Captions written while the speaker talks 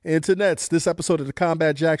Internets, this episode of the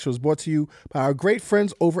Combat Jack Show is brought to you by our great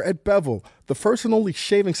friends over at Bevel, the first and only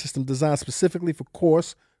shaving system designed specifically for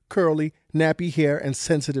coarse, curly, nappy hair and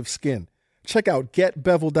sensitive skin. Check out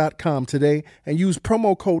getbevel.com today and use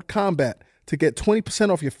promo code COMBAT to get 20%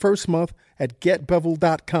 off your first month at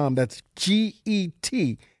getbevel.com. That's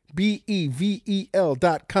GETBEVEL.com.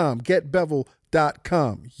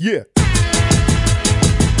 Getbevel.com. Yeah.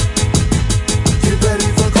 Get ready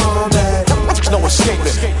for combat. No escaping.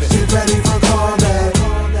 Get ready for combat.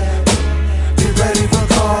 Get ready for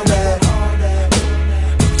combat.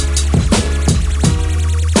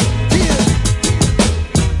 Yeah.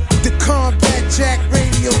 The Combat Jack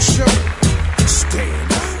Radio Show.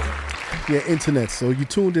 Stand up. Yeah, internet. So you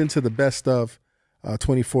tuned into the best of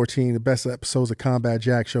 2014, the best episodes of Combat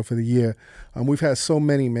Jack Show for the year. We've had so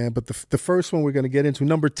many, man, but the first one we're going to get into,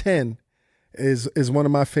 number 10, is one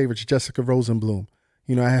of my favorites, Jessica Rosenblum.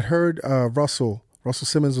 You know, I had heard Russell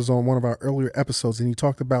Simmons was on one of our earlier episodes, and he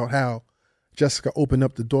talked about how Jessica opened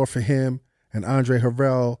up the door for him and Andre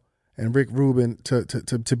Harrell and Rick Rubin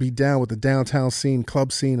to be down with the downtown scene,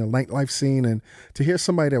 club scene, and nightlife scene, and to hear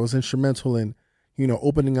somebody that was instrumental in, you know,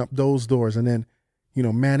 opening up those doors, and then, you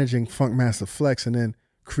know, managing Funkmaster Flex, and then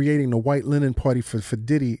creating the White Linen Party for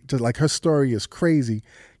Diddy. Just like, her story is crazy,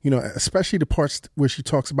 you know, especially the parts where she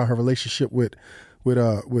talks about her relationship with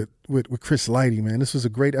Chris Lighty, man. This was a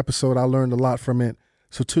great episode. I learned a lot from it.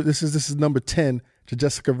 So this is number 10, the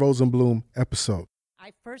Jessica Rosenblum episode.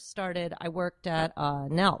 I worked at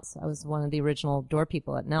Nell's. I was one of the original door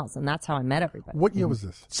people at Nell's, and that's how I met everybody. What year was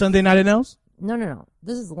this? Sunday Night at Nell's? No.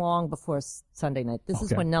 This is long before Sunday night. This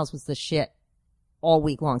is when Nell's was the shit all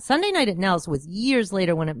week long. Sunday night at Nell's was years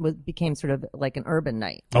later when it became sort of like an urban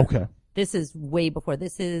night. Okay. This is way before.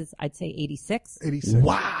 This is, I'd say, 86. 86.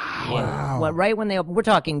 Wow. Yeah. Well, right when they opened. We're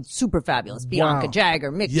talking super fabulous. Bianca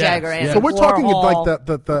Jagger, Mick Yes, Jagger, and yes. So we're talking Warhol.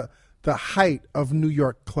 like the height of New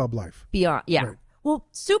York club life. Beyond, yeah. Right. Well,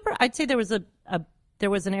 super. I'd say there was there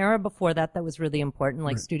was an era before that was really important,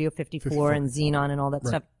 like Studio 54 and Xenon and all that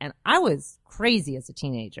stuff. And I was crazy as a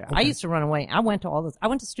teenager. I used to run away. I went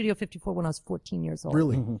to Studio 54 when I was 14 years old.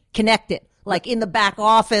 Really? Connected, like in the back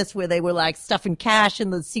office where they were like stuffing cash in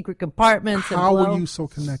the secret compartments. How and were you so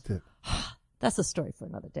connected? That's a story for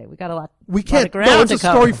another day. We got a lot. We lot can't. of ground No, it's to a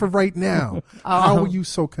cover. story for right now. How were you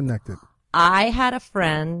so connected? I had a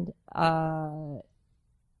friend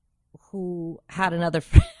who had another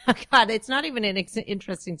friend. God, it's not even an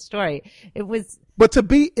interesting story. It was. But to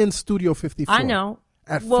be in Studio 54, I know.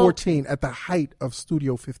 at 14, at the height of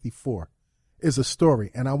Studio 54, is a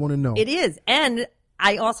story, and I want to know. It is, and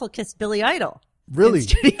I also kissed Billy Idol. Really? In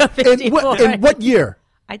Studio 54. In what year?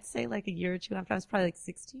 I'd say like a year or two after. I was probably like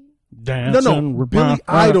 16. No. Billy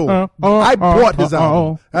Idol. I bought his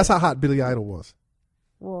album. That's how hot Billy Idol was.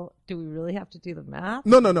 Well, do we really have to do the math?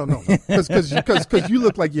 No. Because you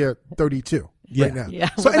look like you're 32 right now. Yeah.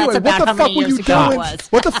 So Well, anyway, that's about what the how fuck many were you years ago it doing? was.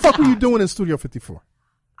 What the fuck were you doing in Studio 54?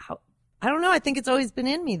 I don't know. I think it's always been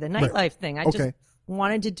in me, the nightlife thing. I just Okay.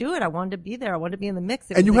 wanted to do it. I wanted to be there. I wanted to be in the mix.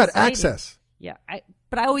 It And you was had exciting. access. Yeah.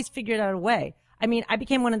 But I always figured out a way. I mean, I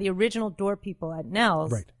became one of the original door people at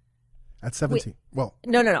Nell's. Right. At 17. Well,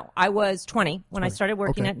 No. I was 20 when I started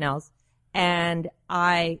working Okay. at Nell's, and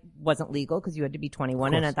I wasn't legal because you had to be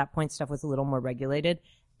 21, and at that point stuff was a little more regulated,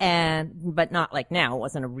 but not like now. It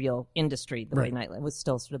wasn't a real industry the way nightlife was,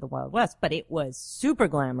 still sort of the Wild West, but it was super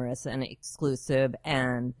glamorous and exclusive.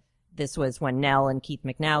 And this was when Nell and Keith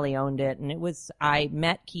McNally owned it, and I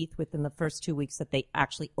met Keith within the first 2 weeks that they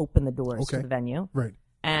actually opened the doors to the venue, right.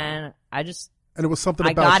 and And it was something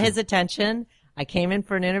I about got you. his attention. I came in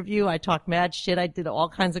for an interview. I talked mad shit. I did all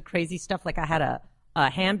kinds of crazy stuff. Like I had a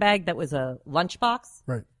handbag that was a lunchbox.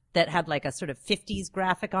 Right. That had like a sort of 50s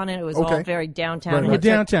graphic on it. It was Okay. all very downtown. Right, and right. it's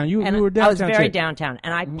like- Downtown. You and were I was downtown very chick. downtown.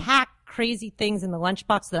 And I packed crazy things in the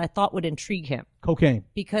lunchbox that I thought would intrigue him. Cocaine.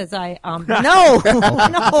 Because no.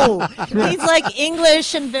 He's like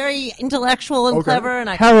English and very intellectual and clever. And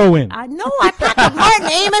Heroin. I packed a Martin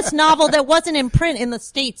Amis novel that wasn't in print in the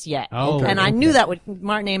States yet. Oh, and I knew that with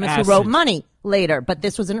Martin Amis, Acid. who wrote Money later, but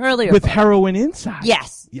this was an earlier With book. heroin inside.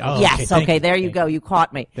 Yes. Oh, okay, Yes. thank Okay. you, There you thank go. you. You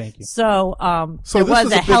caught me. Thank you. So, So there this was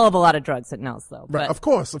was a a hell big- of a lot of drugs at Nell's though. Right. But, Of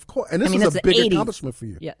course. And this I mean, was it's a big the 80s. accomplishment for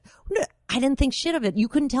you. Yeah. No, I didn't think shit of it. You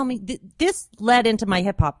couldn't tell me. This led into my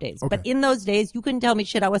hip hop days. But in those days, you couldn't tell me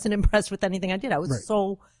shit. I wasn't impressed with anything I did. I was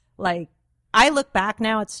so like, I look back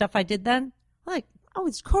now at stuff I did then. Like, I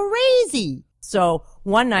was crazy. So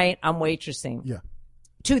one night I'm waitressing. Yeah.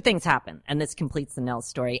 Two things happen, and this completes the Nell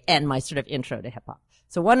story and my sort of intro to hip hop.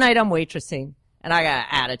 So one night I'm waitressing, and I got an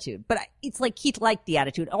attitude. But it's like Keith liked the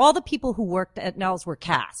attitude. All the people who worked at Nell's were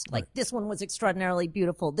cast. Like, this one was extraordinarily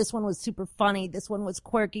beautiful. This one was super funny. This one was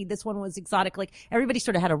quirky. This one was exotic. Like, everybody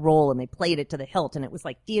sort of had a role, and they played it to the hilt, and it was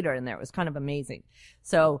like theater in there. It was kind of amazing.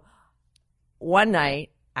 So one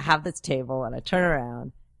night, I have this table, and I turn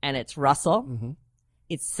around, and it's Russell. Mm-hmm.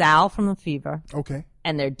 It's Sal from The Fever. Okay.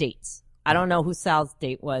 And their dates. I don't know who Sal's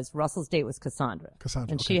date was. Russell's date was Cassandra. okay.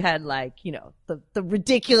 And she had like, the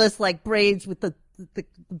ridiculous like braids with the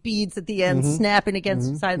beads at the end snapping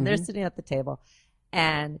against the side. And they're sitting at the table.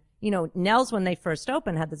 And, Nell's, when they first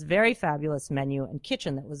opened, had this very fabulous menu and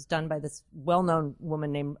kitchen that was done by this well-known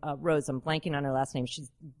woman named Rose. I'm blanking on her last name.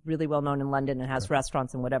 She's really well-known in London and has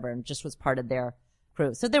restaurants and whatever, and just was part of their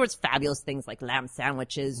crew. So there was fabulous things like lamb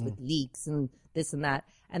sandwiches with leeks and this and that.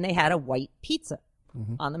 And they had a white pizza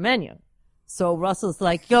on the menu. So Russell's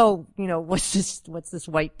like, yo, what's this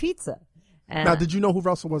white pizza? And now, did you know who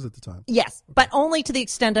Russell was at the time? Yes, but only to the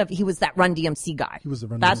extent of he was that Run DMC guy. He was the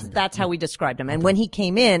Run DMC guy. That's how we described him. And when he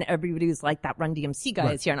came in, everybody was like, that Run DMC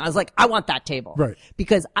guy is here. And I was like, I want that table. Right.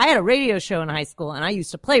 Because I had a radio show in high school and I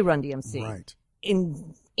used to play Run DMC. Right.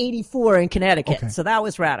 In 84 in Connecticut. Okay. So that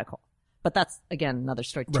was radical. But that's, again, another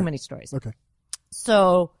story. Too many stories. Okay.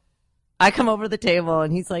 So I come over to the table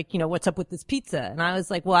and he's like, what's up with this pizza? And I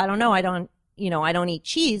was like, well, I don't know. I don't eat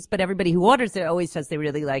cheese, but everybody who orders it always says they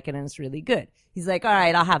really like it and it's really good. He's like, all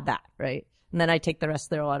right, I'll have that. Right. And then I take the rest of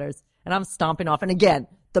their orders and I'm stomping off. And again,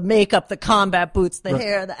 the makeup, the combat boots, the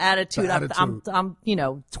hair, the attitude. I'm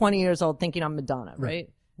 20 years old thinking I'm Madonna.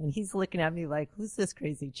 Right. And he's looking at me like, who's this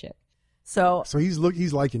crazy chick? So he's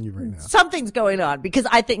liking you right now. Something's going on because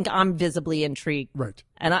I think I'm visibly intrigued. Right.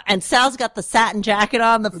 And Sal's got the satin jacket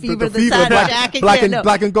on, the Fever satin jacket. Black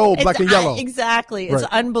and gold, black and yellow. Exactly. It's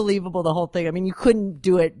unbelievable, the whole thing. I mean, you couldn't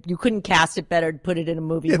do it. You couldn't cast it better and put it in a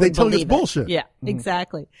movie. Yeah, they tell you it's bullshit. Yeah,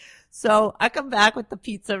 exactly. So I come back with the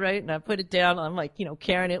pizza, right? And I put it down. I'm like,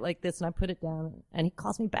 carrying it like this and I put it down and he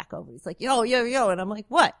calls me back over. He's like, yo. And I'm like,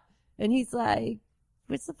 what? And he's like,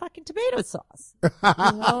 where's the fucking tomato sauce?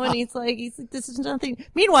 And he's like, this is nothing.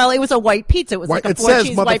 Meanwhile, it was a white pizza. It was like a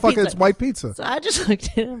four-cheese white pizza. It's white pizza. So I just looked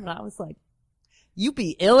at him and I was like, you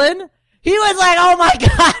be illin'? He was like, oh my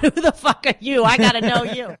God, who the fuck are you? I gotta know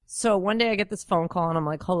you. So one day I get this phone call and I'm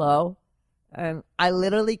like, hello. And I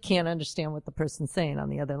literally can't understand what the person's saying on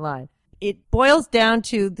the other line. It boils down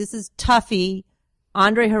to, this is Tuffy,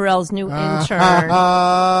 Andre Harrell's new intern,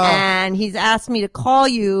 and he's asked me to call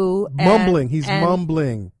you. Mumbling. He's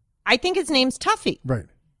mumbling. I think his name's Tuffy. Right.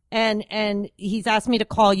 And he's asked me to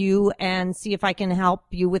call you and see if I can help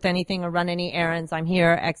you with anything or run any errands. I'm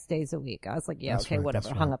here X days a week. I was like, yeah, okay,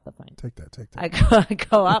 whatever. Hung up the phone. Take that.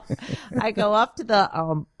 I go up to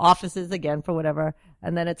the offices again for whatever,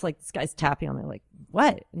 and then it's like this guy's tapping on me like,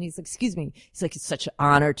 what? And he's like, excuse me. He's like, it's such an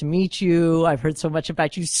honor to meet you. I've heard so much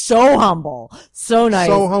about you. So humble. So nice.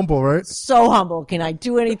 So humble, right? So humble. Can I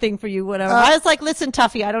do anything for you? Whatever. I was like, listen,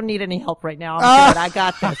 Tuffy, I don't need any help right now. I'm good. I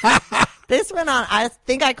got this. This went on. I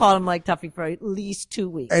think I called him like Tuffy for at least 2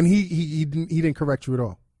 weeks. And he didn't correct you at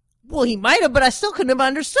all. Well, he might have, but I still couldn't have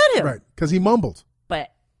understood him. Right. Cause he mumbled.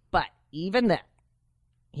 But even then,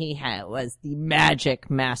 was the magic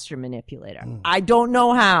master manipulator. I don't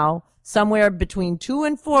know how, somewhere between 2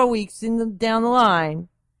 and 4 weeks down the line,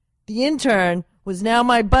 the intern was now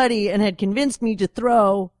my buddy and had convinced me to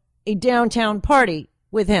throw a downtown party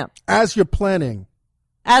with him. As you're planning.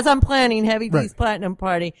 As I'm planning Heavy D's Platinum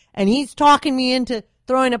Party, and he's talking me into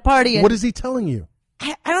throwing a party. And what is he telling you?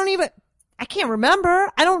 I can't remember.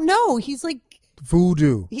 I don't know. He's like,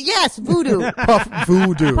 voodoo. Yes, voodoo. Puff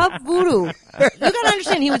voodoo. Puff voodoo. You gotta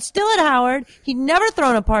understand, he was still at Howard. He'd never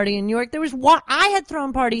thrown a party in New York. I had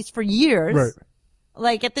thrown parties for years. Right.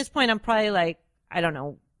 Like, at this point, I'm probably like, I don't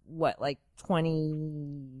know, like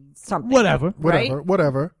 20 something. Whatever. Right?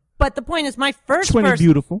 Whatever. But the point is, my first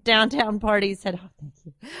downtown parties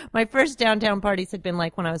my first downtown parties had been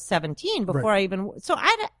like when I was 17 before so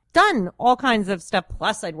I'd done all kinds of stuff.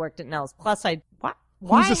 Plus I'd worked at Nell's. Plus why?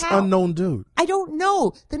 Who's this unknown dude? I don't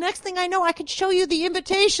know. The next thing I know, I could show you the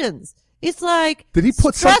invitations. It's like, did he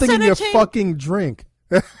put something in your fucking drink?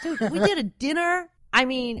 Dude, we did a dinner. I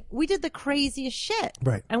mean, we did the craziest shit.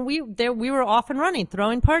 Right. And we were off and running,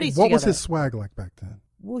 throwing parties together. What was his swag like back then?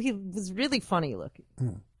 Well, he was really funny looking.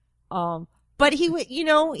 But he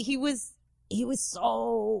was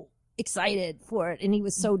so excited for it and he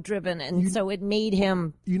was so driven and so it made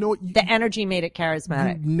him, the energy made it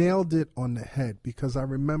charismatic. You nailed it on the head because I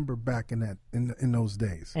remember back in those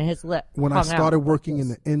days. And his lip. When I started working in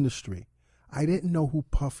the industry, I didn't know who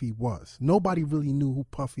Puffy was. Nobody really knew who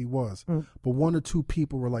Puffy was. But one or two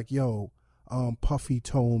people were like, yo, Puffy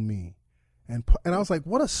told me. And I was like,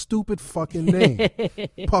 what a stupid fucking name.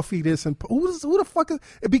 Puffy this and who the fuck is,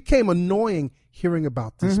 it became annoying hearing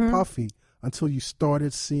about this Puffy until you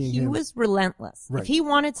started seeing him. He was relentless. Right. If he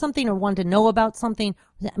wanted something or wanted to know about something,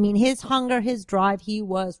 I mean, his hunger, his drive, he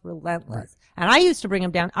was relentless. Right. And I used to bring him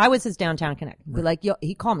down. I was his downtown connect. Be like, yo,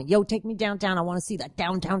 he called me, yo, take me downtown. I want to see that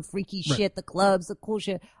downtown freaky shit, the clubs, the cool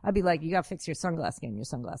shit. I'd be like, you got to fix your sunglass game. Your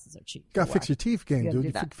sunglasses are cheap. Got to fix your teeth game, You gotta dude. do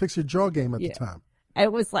You that. fix your jaw game at the time.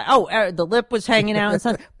 It was like, the lip was hanging out and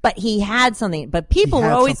stuff, but he had something. But people He were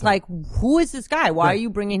had always something. like, who is this guy? Why Right. are you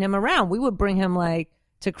bringing him around? We would bring him like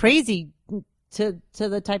to crazy, to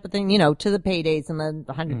the type of thing, you know, to the paydays and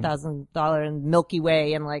the $100,000 and Milky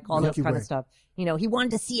Way and like all Milky those kind Way. of stuff. You know, he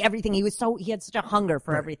wanted to see everything. He had such a hunger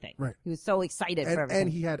for everything. right. He was so excited for everything. And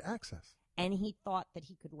he had access. And he thought that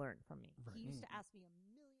he could learn from me. He used to ask me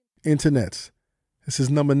Internets. This is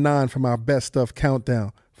number 9 from our best stuff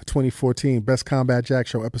countdown for 2014. Best Combat Jack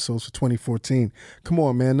Show episodes for 2014. Come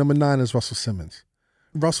on, man. Number 9 is Russell Simmons.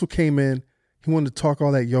 Russell came in. He wanted to talk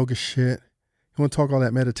all that yoga shit. He wanted to talk all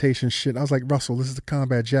that meditation shit. I was like, Russell, this is the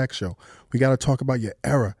Combat Jack Show. We got to talk about your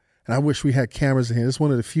era. And I wish we had cameras in here. This is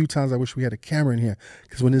one of the few times I wish we had a camera in here.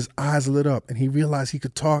 Because when his eyes lit up and he realized he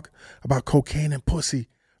could talk about cocaine and pussy,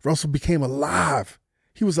 Russell became alive.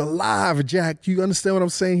 He was alive, Jack. You understand what I'm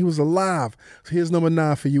saying? He was alive. So here's number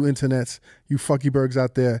 9 for you internets, you fuckybergs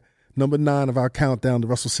out there. Number 9 of our countdown, the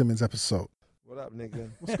Russell Simmons episode. What up, nigga?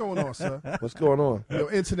 What's going on, sir? What's going on? Yo,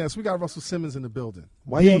 internets, we got Russell Simmons in the building.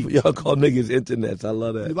 Why y'all call niggas internets? I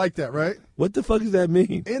love You that. like that, right? What the fuck does that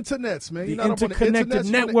mean? Internets, man. The You're not up on the interconnected internets.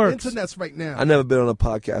 You're on the networks. internets right now. I never been on a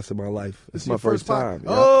podcast in my life. This It's my your first time.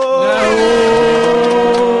 Yeah.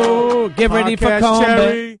 Oh, get ready for Podcast combat.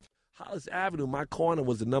 Cherry. Hollis Avenue, my corner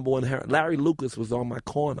was the number one heroin. Larry Lucas was on my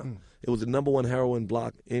corner. It was the number one heroin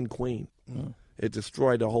block in Queen. It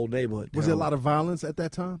destroyed the whole neighborhood. Was there a lot of violence at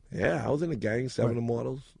that time? Yeah, I was in a gang, Seven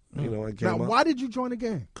Immortals. You know, I came Now, up. why did you join the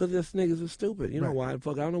gang? Because this niggas are stupid. You know Right. why?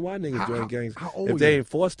 Fuck, I don't know why niggas join gangs. how old if were they you? ain't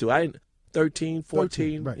forced to. I ain't 13,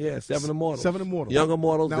 14. right. Yeah, Seven Immortals. Seven Immortals. Young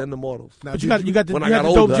Immortals, Now- then the Immortals. Now, But did you got the, When you I had got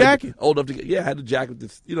the dope older, jacket. old enough to get, I had the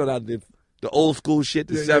jacket. You know that the old school shit,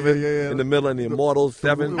 the Yeah, seven yeah. in the middle, and the Immortals,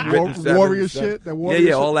 seven, the written seven, warrior seven. shit, that Yeah, warrior yeah,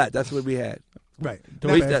 shit. all that. That's what we had. Right.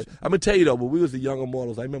 We used to- I'm gonna tell you though, when we was the Young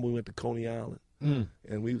Immortals, I remember we went to Coney Island, Mm.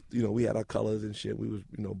 and we had our colors and shit. We was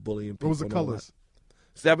bullying people. What was the and all colors? that.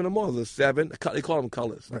 Seven Immortals, the seven. They call them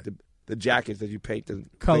colors, like Right. the jackets that you paint the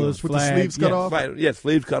Colors, things. With the flags, sleeves cut yes. off? Right, yeah,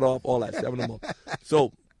 sleeves cut off, all that, Seven Immortals.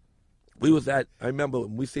 So we was at. I remember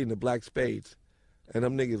when we seen the Black Spades, and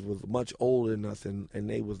them niggas was much older than us, and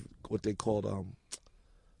they was what they called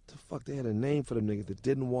the fuck, they had a name for them niggas that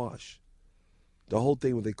didn't wash. The whole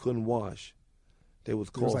thing was they couldn't wash. They was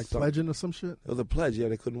It called was like something. pledging or some shit? It was a pledge, yeah.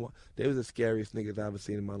 They couldn't wash. They was the scariest niggas I ever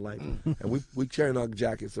seen in my life. And we carrying our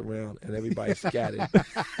jackets around, and everybody scattered.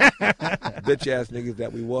 Bitch ass niggas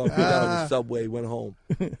that we were. We got on the subway, went home.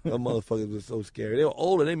 Them motherfuckers were so scary. They were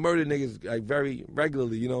older. They murdered niggas like very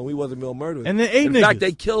regularly. You know, we wasn't real murderers. And then ate in niggas. fact,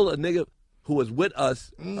 they killed a nigga who was with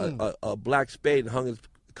us, a black spade, and hung his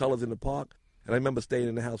colors in the park. And I remember staying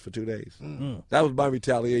in the house for 2 days. That was my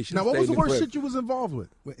retaliation. Now, what was Stayed the in worst crib. shit you was involved with?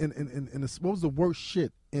 What was the worst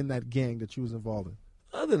shit in that gang that you was involved in?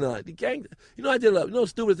 Other than that, the gang, I did the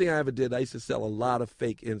stupidest thing I ever did. I used to sell a lot of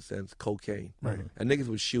fake incense, cocaine, and niggas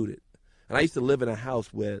would shoot it. And I used to live in a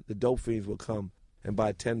house where the dope fiends would come and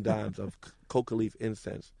buy 10 dimes of coca leaf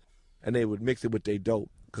incense, and they would mix it with their dope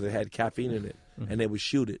because it had caffeine in it, and they would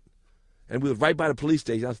shoot it. And we were right by the police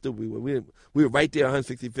station. How stupid we were. We were right there on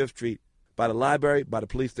 165th Street, by the library, by the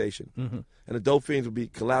police station. And the dope fiends would be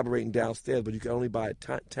collaborating downstairs, but you could only buy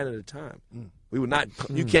 10 at a time. We would not.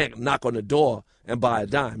 You can't knock on the door and buy a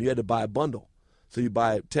dime. You had to buy a bundle. So you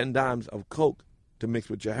buy 10 dimes of coke to mix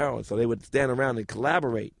with your heroin. So they would stand around and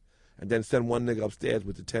collaborate, and then send one nigga upstairs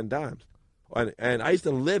with the 10 dimes. And I used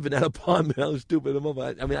to live in that apartment. I was stupid. I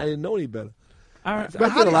mean, I didn't know any better. I did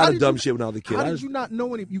a lot of dumb shit when I was a kid. How did you not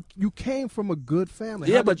know any? You came from a good family.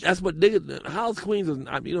 Yeah, How but did that's what niggas. House Queens was.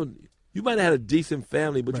 You might have had a decent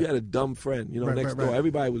family, but you had a dumb friend. Right, next right, door, right.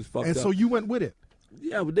 everybody was fucked and up. so you went with it.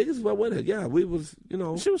 Yeah, but niggas went with it. Yeah, we was.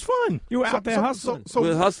 Shit was fun. You were out there hustling. we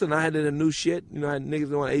was hustling. I had the new shit. I had niggas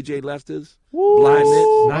doing AJ Lester's, Woo. Blind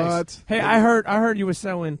Knits. Nice. What? Hey, I heard you were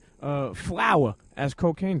selling flour as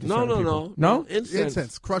cocaine to certain people. No?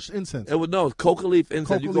 Incense, crushed incense. It was coca leaf incense.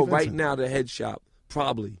 Coca You go leaf right incense. now to Head Shop,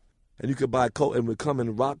 probably, and you could buy coke, and it would come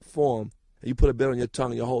in rock form. And you put a bit on your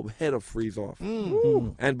tongue, and your whole head will freeze off.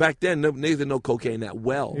 And back then, niggas didn't know cocaine that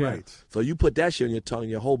well. Yeah. Right. So you put that shit on your tongue,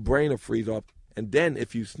 your whole brain will freeze off. And then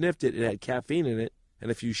if you sniffed it, it had caffeine in it. And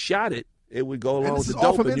if you shot it, it would go along And with this the is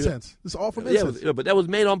all dope. from and incense. This is all from Yeah, incense. but that was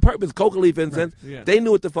made on purpose. Coca leaf incense. Right. Yeah. They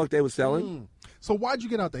knew what the fuck they were selling. So why'd you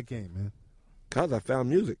get out that game, man? Because I found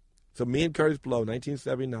music. So me and Curtis Blow,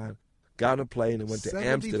 1979, got on a plane and went to 70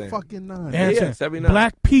 Amsterdam. fucking 9. Yeah, 79.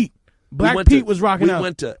 Black Pete. Black went Pete to- was rocking out. We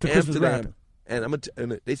went to Chris was Amsterdam, rapping.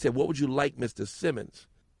 and they said, "What would you like, Mr. Simmons?"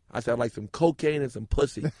 I said, "I'd like some cocaine and some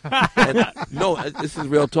pussy." And, no, this is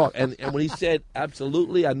real talk. And when he said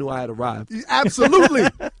absolutely, I knew I had arrived. Absolutely.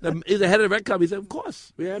 He's the head of the record company. He said, "Of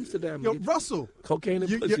course, we're Amsterdam. Yo, Russell. Cocaine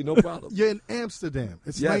and you- pussy, you- no problem." You're in Amsterdam.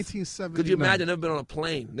 It's Yes. 1979. Could you imagine? I've never been on a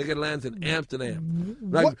plane. Nigga lands in Amsterdam.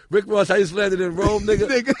 Like What? Rick Ross, I just landed in Rome, nigga.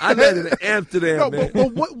 Nigga. I landed in Amsterdam, No, man.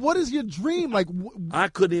 but what is your dream? Like, I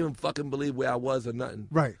couldn't even fucking believe where I was or nothing.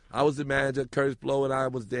 right. I was the manager. Curtis Blow and I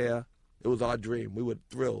was there. It was our dream. We were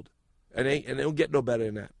thrilled. And it don't get no better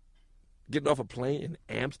than that. Getting off a plane in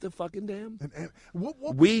Amsterdam? And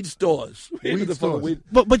what Weed stores. Weed The fucking stores. weed-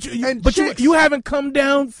 But you And but chicks. you haven't come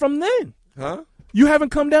down from then. Huh? You haven't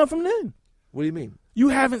come down from then. What do you mean? You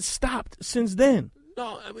haven't stopped since then.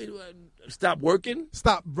 No, I mean, stop working?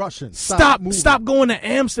 Stop rushing. Stop moving. going to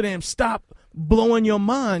Amsterdam. Stop blowing your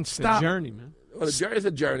mind. It's a Stop. journey, man. Well, the journey is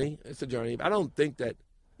a journey. It's a journey. I don't think that,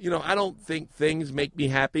 I don't think things make me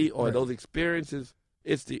happy or those experiences.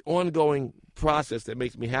 It's the ongoing process that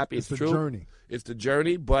makes me happy. It's the true. journey. It's the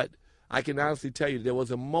journey, but I can honestly tell you there was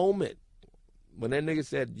a moment when that nigga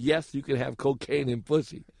said, yes, you can have cocaine and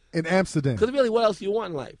pussy. In Amsterdam. Because really, what else do you want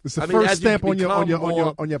in life? It's the I mean, first as you stamp on your become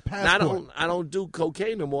more- on your And I passport. don't do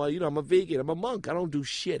cocaine no more. I'm a vegan. I'm a monk. I don't do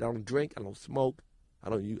shit. I don't drink. I don't smoke. I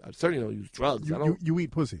certainly don't use drugs. You eat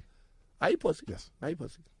pussy. I eat pussy. Yes. I eat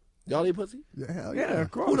pussy. Y'all eat pussy? Yeah, hell Yeah,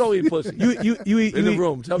 of course. Who don't eat pussy? You eat In the you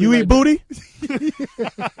room. Eat, Tell me you right eat now. booty?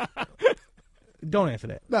 Don't answer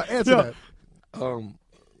that. No, answer Yeah. that.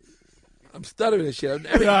 I'm stuttering and shit.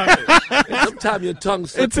 Sometimes your tongue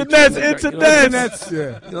slips. Internets.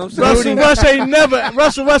 Yeah. You know what I'm saying?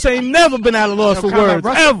 Russell Rush ain't never been at a loss for words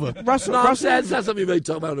ever. Russell, No, I'm Russell, saying it's not something you really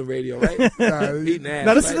talk about on the radio, right? Eating ass.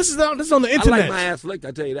 Now this right? is on the I internet. like my ass licked,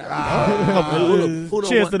 I tell you that. Who don't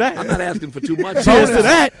Cheers want- to that. I'm not asking for too much. Cheers to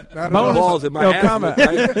that. Balls in my Yo, ass. comment.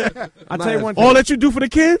 licked, right? I'll tell you one All that you do for the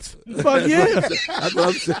kids? Fuck yeah. That's what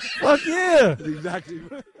I'm saying. Fuck yeah. Exactly.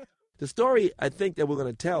 The story I think that we're going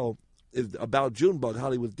to tell is about Junebug,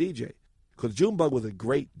 Hollywood's DJ. Because Junebug was a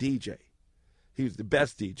great DJ. He was the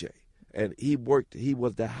best DJ. And he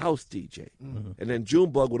was the house DJ. Mm-hmm. And then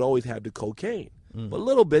Junebug would always have the cocaine. But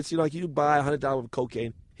little bits, like you buy $100 of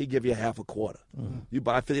cocaine, he'd give you half a quarter. You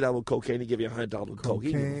buy $50 of cocaine, he'd give you $100 of coke.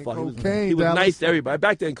 He didn't give a fuck. Cocaine, He was Dallas. nice to everybody.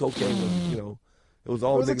 Back then, cocaine was, it was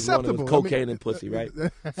all It was niggas wanted. It acceptable. was I mean, cocaine and pussy, right?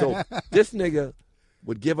 So this nigga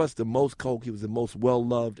would give us the most coke. He was the most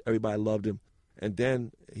well-loved. Everybody loved him. And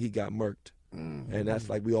then he got murked. And that's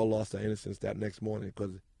like we all lost our innocence that next morning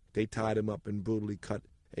because they tied him up and brutally cut.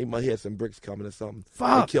 He had some bricks coming or something.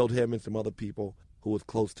 Fuck. They killed him and some other people who was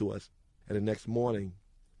close to us. And the next morning,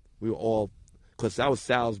 we were all, because I was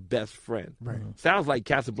Sal's best friend. Right. Sal's like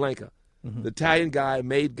Casablanca. The Italian guy,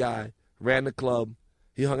 made guy, ran the club.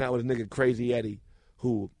 He hung out with a nigga, Crazy Eddie,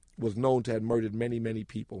 who was known to have murdered many, many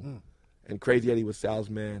people. And Crazy Eddie was Sal's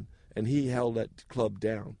man. And he held that club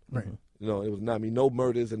down. Right. It was not no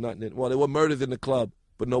murders and nothing. Well, there were murders in the club,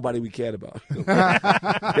 but nobody we cared about.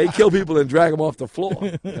 They kill people and drag them off the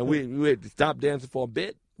floor. And we had to stop dancing for a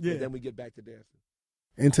bit, and then we get back to dancing.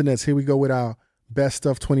 Internets, here we go with our Best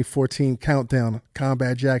of 2014 Countdown,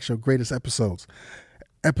 Combat Jack Show, greatest episodes.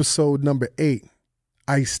 Episode number 8,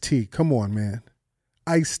 Ice-T. Come on, man.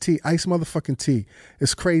 Ice-T, Ice motherfucking T.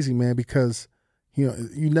 It's crazy, man, because,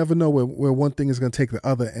 you never know where one thing is going to take the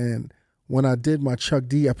other. And when I did my Chuck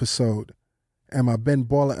D episode and my Ben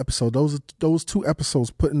Baller episode, those two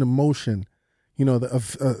episodes put into motion,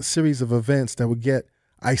 a series of events that would get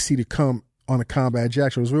Ice-T to come on a Combat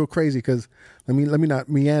Jack Show. It was real crazy because, let me not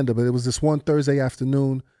meander, but it was this one Thursday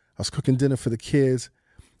afternoon. I was cooking dinner for the kids,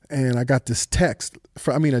 and I got this text, a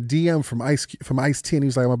DM from Ice-T, and he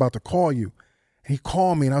was like, I'm about to call you. And he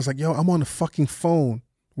called me, and I was like, yo, I'm on the fucking phone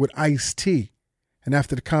with Ice-T. And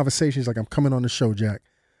after the conversation, he's like, I'm coming on the show, Jack.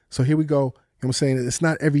 So here we go. I'm saying it's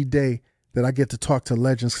not every day that I get to talk to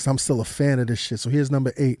legends because I'm still a fan of this shit. So here's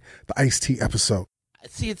number 8, the Ice-T episode.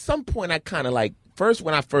 See, at some point, I kind of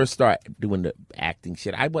when I first started doing the acting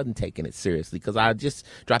shit, I wasn't taking it seriously because I just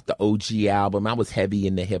dropped the OG album. I was heavy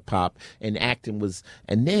into hip hop and acting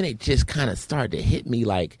and then it just kind of started to hit me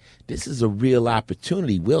like, this is a real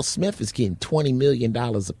opportunity. Will Smith is getting $20 million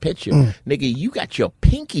a picture. Nigga, you got your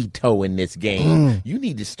pinky toe in this game. You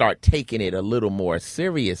need to start taking it a little more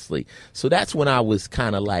seriously. So that's when I was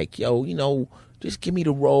kind of like, yo, just give me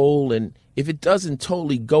the role. And if it doesn't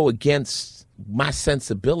totally go against my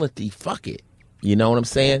sensibility, fuck it. You know what I'm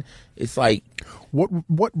saying? It's like,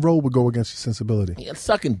 what role would go against your sensibility? yeah,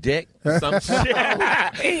 sucking dick, some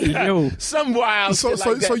shit. Some wild So, shit so,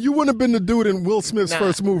 like that. so you wouldn't have been the dude in Will Smith's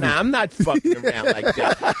first movie. Nah, I'm not fucking around like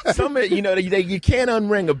that. Some, you know, you can't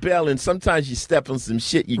unring a bell, and sometimes you step on some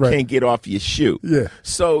shit you Right. can't get off your shoe. Yeah.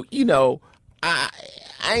 So, you know, I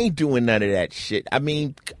ain't doing none of that shit. I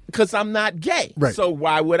mean, because I'm not gay. Right. So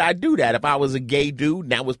why would I do that? If I was a gay dude,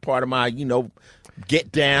 that was part of my, you know,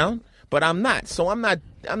 get down. But I'm not. So I'm not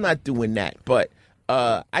doing that. But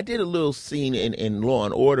I did a little scene in Law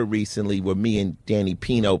and Order recently where me and Danny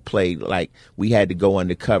Pino played, like, we had to go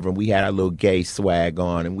undercover and we had our little gay swag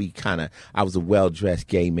on, and I was a well-dressed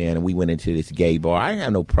gay man, and we went into this gay bar. I didn't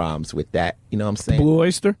have no problems with that. You know what I'm saying? Blue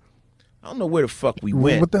Oyster? I don't know where the fuck we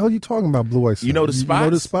went. What the hell are you talking about, Blue Oyster? You know the You know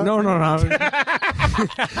the spots? spot? No.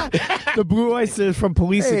 The Blue Oyster is from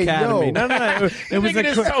Police Hey, Academy. yo. No. It was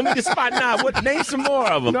Nigga just told me the spot. Nah, name some more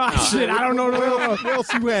of them. No, shit, I don't know. No. Where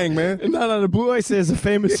else you hang, man? No, the Blue Oyster is a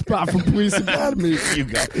famous spot from Police Academy. You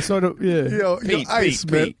go. So, yeah. Yo, Ice,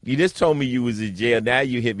 man. Pete, you just told me you was in jail. Now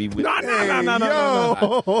you hit me with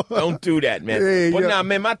No. Don't do that, man. Hey, but yo. nah,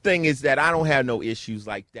 man, my thing is that I don't have no issues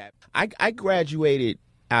like that. I graduated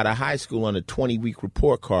out of high school on a 20-week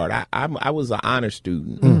report card. I was an honor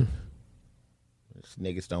student.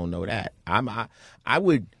 Niggas don't know that.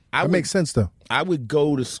 That makes sense, though. I would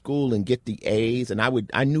go to school and get the A's, and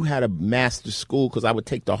I knew how to master school because I would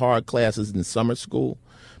take the hard classes in summer school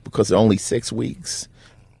because they're only 6 weeks.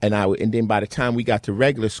 And then by the time we got to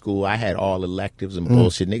regular school, I had all electives and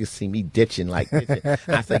bullshit. Niggas see me ditching like this.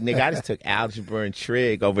 I was like, nigga, I just took algebra and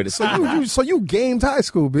trig over the summer. So you gamed high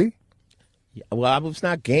school, B? Well, I was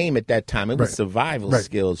not game at that time. It was Right. survival Right.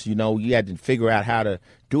 skills. You know, you had to figure out how to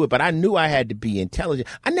do it. But I knew I had to be intelligent.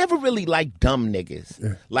 I never really liked dumb niggas.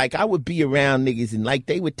 Yeah. Like, I would be around niggas and, like,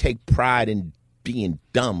 they would take pride in being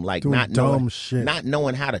dumb. Like, Doing not dumb knowing, shit. not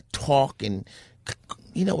knowing how to talk and,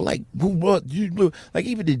 you know, like, like,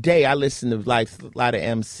 even today, I listen to, like, a lot of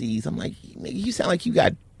MCs. I'm like, nigga, you sound like you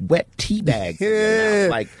got wet tea bags in your Yeah.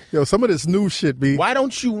 mouth. Like, Yo, some of this new shit, B. why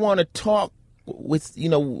don't you want to talk with, you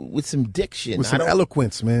know, with some diction? With some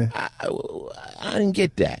eloquence, man. I didn't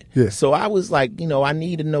get that. Yeah. So I was like, you know, I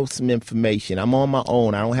need to know some information. I'm on my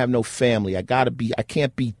own. I don't have no family. I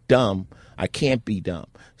can't be dumb. I can't be dumb.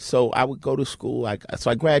 So I would go to school.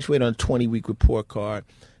 So I graduated on a 20-week report card,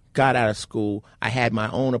 got out of school. I had my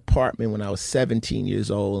own apartment when I was 17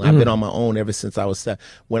 years old. I've been on my own ever since I was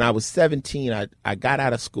when I was 17, I got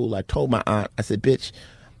out of school. I told my aunt, I said, bitch,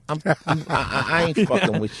 I ain't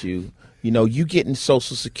fucking with you. You know, you getting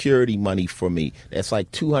Social Security money for me. That's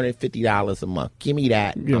like $250 a month. Give me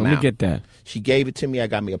that. Yeah, I'm let me out. get that. She gave it to me. I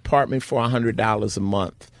got me an apartment for $100 a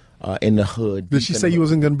month in the hood. Did she say you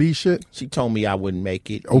wasn't going to be shit? She told me I wouldn't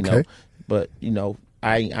make it. Okay. You know? But, you know,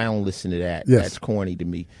 I don't listen to that. Yes. That's corny to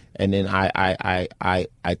me. And then I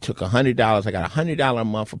took $100. I got a $100 a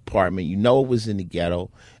month apartment. You know, it was in the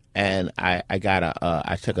ghetto. And I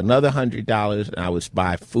took another $100 and I would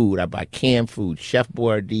buy food. I buy canned food, Chef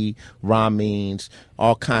Boyardee, ramens,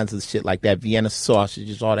 all kinds of shit like that, Vienna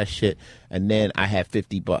sausages, all that shit. And then I had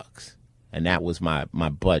 $50, and that was my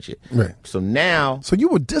budget. Right. So now, So you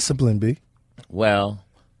were disciplined, B. well,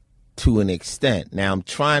 to an extent. Now I'm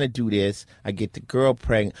trying to do this. I get the girl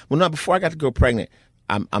pregnant. Well, no, before I got the girl pregnant,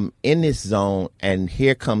 I'm in this zone, and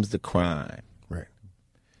here comes the crime. Right.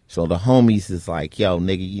 So the homies is like, yo,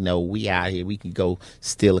 nigga, you know, we out here. We can go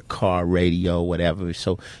steal a car radio, whatever.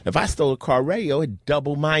 So if I stole a car radio, it'd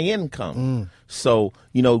double my income. So,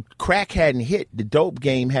 you know, crack hadn't hit. The dope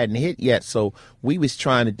game hadn't hit yet. So we was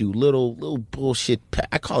trying to do little bullshit.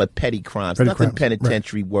 I call it petty crimes. Petty Nothing crimes,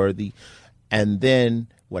 penitentiary worthy. And then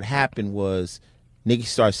what happened was niggas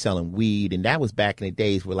started selling weed, and that was back in the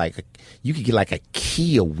days where like you could get like a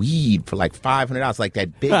key of weed for like $500, like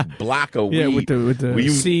that big block of Yeah, weed. with the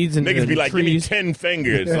seeds and niggas the be like, give me trees. 10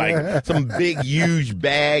 fingers, like some big huge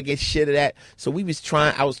bag and shit of that. So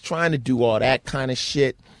I was trying to do all that kind of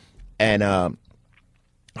shit, and I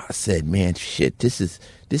said, man, shit, this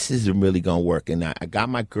isn't really gonna work. And I got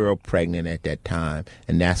my girl pregnant at that time,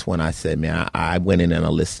 and that's when I said, man, I went in and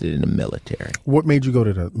enlisted in the military. What made you go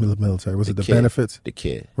to the military? Was it the kid, benefits? The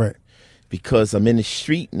kid. Right. Because I'm in the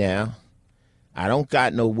street now. I don't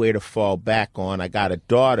got nowhere to fall back on. I got a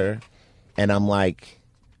daughter, and I'm like,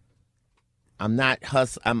 I'm not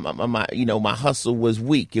my hustle was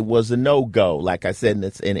weak. It was a no-go, like I said,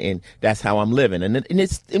 and that's how I'm living. And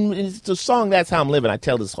it's the song, That's How I'm Living. I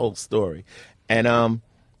tell this whole story. And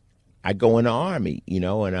I go in the Army, you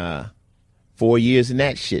know, and 4 years in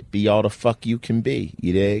that shit, be all the fuck you can be,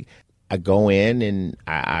 you dig? I go in and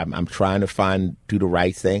I'm trying to do the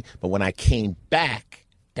right thing. But when I came back,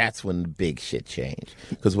 that's when the big shit changed.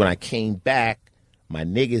 Because when I came back, my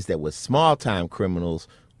niggas that was small-time criminals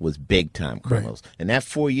was big-time criminals. Right. And that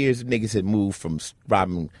 4 years, niggas had moved from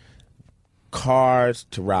robbing cars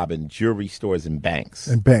to robbing jewelry stores and banks.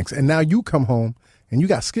 And now you come home and you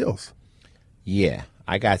got skills. Yeah,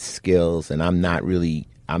 I got skills, and I'm not really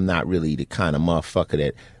the kind of motherfucker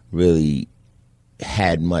that really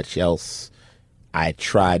had much else. I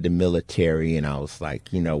tried the military, and I was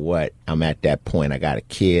like, you know what? I'm at that point. I got a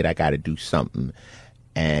kid. I got to do something.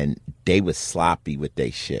 And they was sloppy with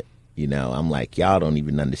their shit. You know, I'm like, y'all don't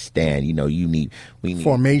even understand. You know, we need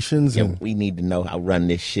formations, and we need to know how to run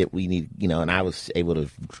this shit. We need, you know, and I was able to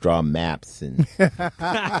draw maps and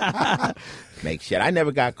make shit. I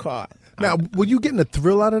never got caught. Now, were you getting a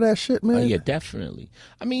thrill out of that shit, man? Oh, yeah, definitely.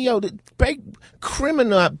 I mean, yo, being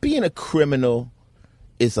a criminal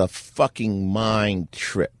is a fucking mind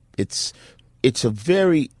trip. It's a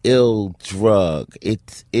very ill drug.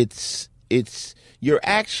 It's you're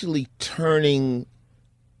actually turning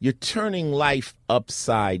life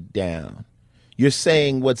upside down. You're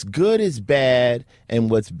saying what's good is bad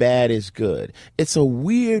and what's bad is good. It's a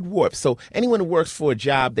weird warp. So anyone who works for a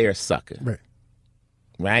job, they're a sucker.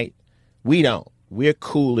 Right? We don't. We're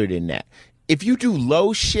cooler than that. If you do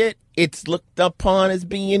low shit, it's looked upon as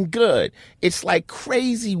being good. It's like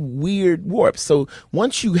crazy, weird warp. So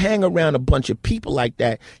once you hang around a bunch of people like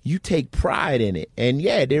that, you take pride in it. And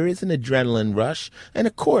yeah, there is an adrenaline rush. And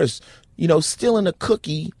of course, you know, stealing a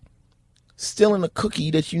cookie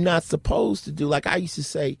that you're not supposed to do. Like I used to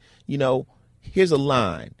say, you know, here's a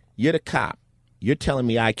line. You're the cop. You're telling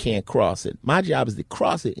me I can't cross it. My job is to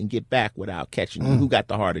cross it and get back without catching you. Who got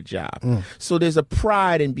the harder job? So there's a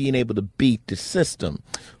pride in being able to beat the system.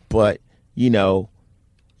 But, you know,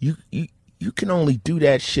 you can only do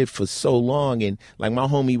that shit for so long. And like my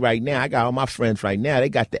homie right now, I got all my friends right now, they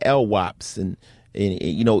got the LWAPs and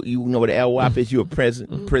you know what an LWAP is? You're a prison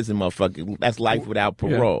motherfucker. That's life without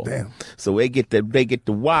parole. Yeah, damn. So they get the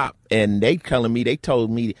WAP, and they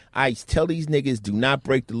told me, I tell these niggas, do not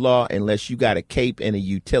break the law unless you got a cape and a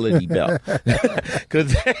utility belt,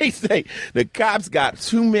 because they say the cops got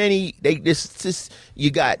too many.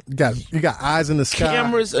 You got eyes in the sky,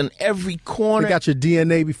 cameras in every corner. They got your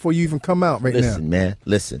DNA before you even come out. Listen, man,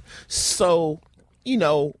 listen. So you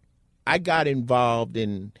know, I got involved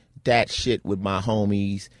in that shit with my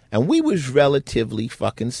homies, and we was relatively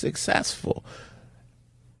fucking successful.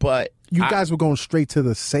 But you guys were going straight to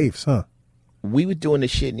the safes, huh? We were doing the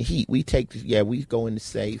shit in the heat. We go in the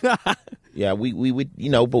safe. Yeah, we would,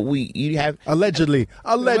 you know, but you have allegedly.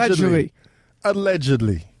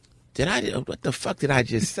 Did what the fuck did I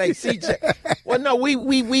just say, CJ? Well, no, we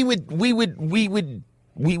would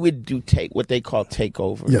do what they call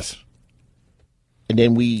takeovers. Yes. And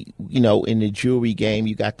then we, you know, in the jewelry game,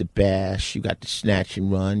 you got the bash, you got the snatch and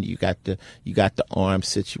run, you got the arm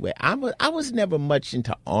situation. I was never much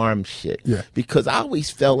into arm shit, because I always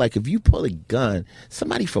felt like if you pull a gun,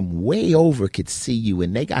 somebody from way over could see you,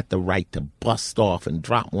 and they got the right to bust off and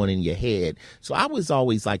drop one in your head. So I was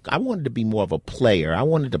always like, I wanted to be more of a player. I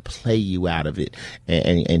wanted to play you out of it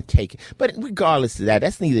and take it. But regardless of that,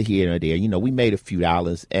 that's neither here nor there. You know, we made a few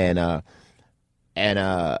dollars and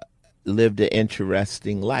lived an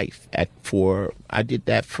interesting life. I did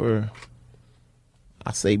that for,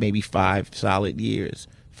 I'll say maybe 5 solid years,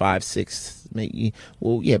 5, 6, maybe,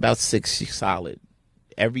 about 6 solid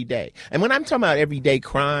every day. And when I'm talking about everyday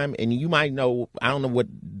crime, and you might know, I don't know what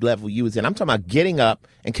level you was in, I'm talking about getting up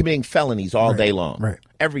and committing felonies all day long. Right.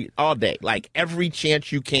 All day. Like every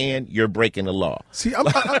chance you can, you're breaking the law. See,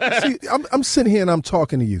 I'm sitting here and I'm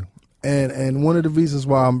talking to you. And one of the reasons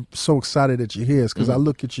why I'm so excited that you're here is because I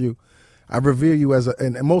look at you, I revere you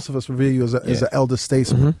and most of us revere you as an elder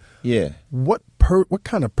statesman. Yeah. What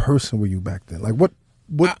kind of person were you back then? Like what?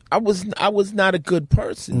 I was not a good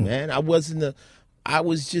person, man. I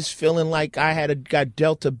was just feeling like I got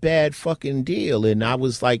dealt a bad fucking deal, and I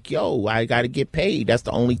was like, yo, I got to get paid. That's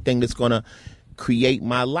the only thing that's gonna create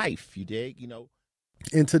my life. You dig? You know.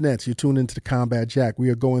 Internets, you tune into the Combat Jack. We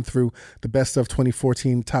are going through the best of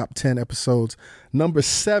 2014 top 10 episodes. Number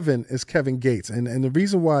 7 is Kevin Gates. And the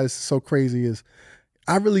reason why it's so crazy is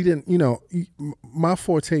I really didn't, you know, my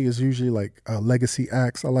forte is usually like legacy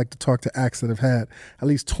acts. I like to talk to acts that have had at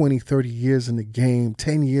least 20, 30 years in the game,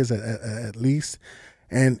 10 years at least.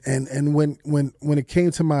 And when it came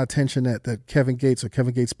to my attention that Kevin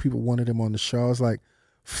Gates people wanted him on the show, I was like,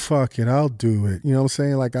 fuck it, I'll do it. You know what I'm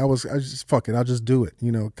saying? Like I just fuck it, I'll just do it.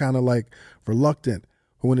 You know, kind of like reluctant.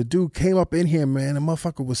 But when the dude came up in here, man, the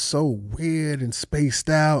motherfucker was so weird and spaced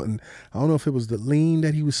out. And I don't know if it was the lean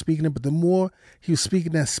that he was speaking in, but the more he was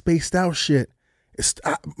speaking that spaced out shit,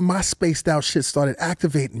 my spaced out shit started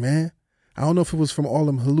activating, man. I don't know if it was from all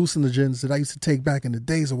them hallucinogens that I used to take back in the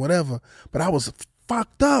days or whatever, but I was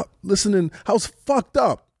fucked up listening. I was fucked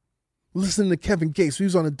up listening to Kevin Gates. We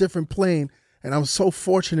was on a different plane, and I was so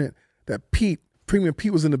fortunate that Premium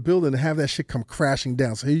Pete was in the building to have that shit come crashing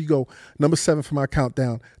down. So here you go, number 7 for my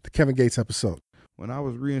countdown, the Kevin Gates episode. When I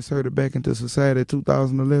was reinserted back into society in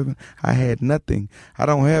 2011, I had nothing. I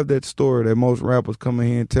don't have that story that most rappers come in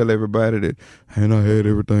here and tell everybody that, and I had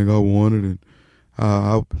everything I wanted, and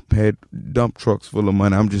I had dump trucks full of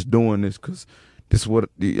money. I'm just doing this because this is what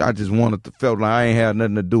I just wanted to, felt like I ain't had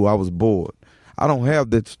nothing to do. I was bored. I don't have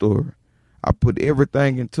that story. I put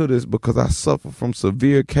everything into this because I suffer from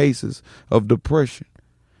severe cases of depression.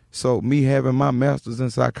 So me having my master's in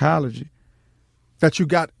psychology. That you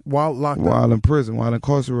got while locked up? While in prison, while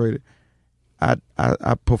incarcerated.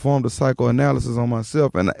 I performed a psychoanalysis on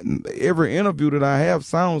myself, and every interview that I have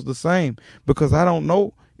sounds the same because I don't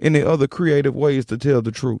know any other creative ways to tell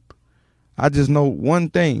the truth. I just know one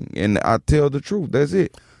thing, and I tell the truth. That's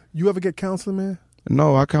it. You ever get counseling, man?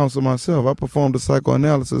 No, I counsel myself. I performed a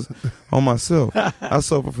psychoanalysis on myself. I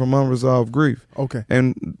suffer from unresolved grief. Okay.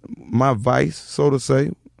 And my vice, so to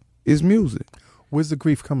say, is music. Where's the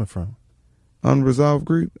grief coming from? Unresolved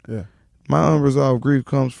grief? Yeah. My unresolved grief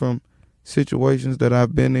comes from situations that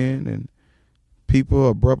I've been in and people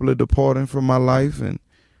abruptly departing from my life. And,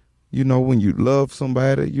 you know, when you love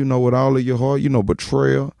somebody, you know, with all of your heart, you know,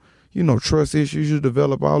 betrayal, you know, trust issues, you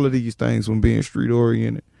develop all of these things from being street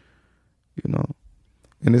oriented, you know.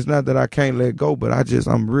 And it's not that I can't let go, but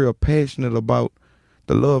I'm real passionate about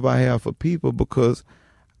the love I have for people because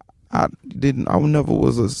I never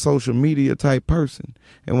was a social media type person.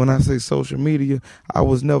 And when I say social media, I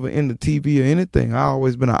was never into TV or anything. I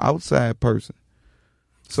always been an outside person.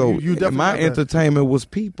 So my entertainment was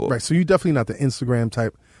people. Right. So you definitely not the Instagram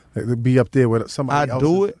type that be up there with somebody else.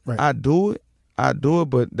 I do it,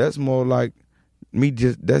 but that's more like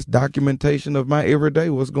that's documentation of my everyday,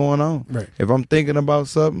 what's going on. Right. If I'm thinking about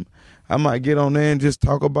something, I might get on there and just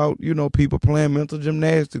talk about, you know, people playing mental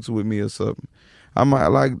gymnastics with me or something. I might,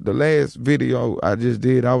 like the last video I just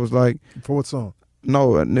did, I was like, for what song?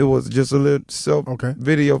 No, and it was just a little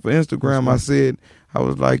video for Instagram. I said, I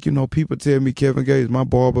was like, you know, people tell me, Kevin Gates, my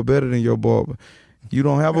barber better than your barber. You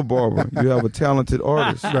don't have a barber. You have a talented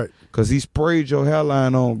artist. Right. Because he sprayed your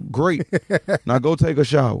hairline on great. Now go take a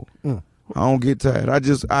shower. I don't get tired.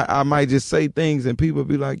 I might just say things and people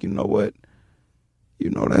be like, you know what? You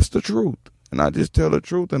know, that's the truth. And I just tell the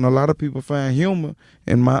truth. And a lot of people find humor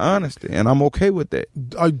in my honesty. And I'm okay with that.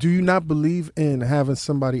 Do you not believe in having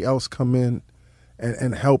somebody else come in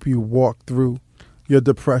and help you walk through your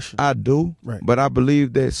depression? I do. Right. But I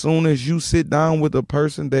believe that as soon as you sit down with a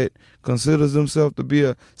person that considers himself to be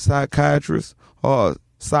a psychiatrist or a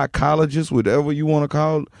psychologist, whatever you want to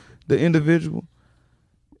call the individual,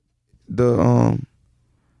 the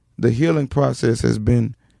healing process has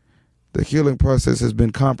been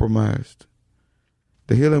compromised.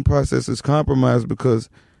 The healing process is compromised because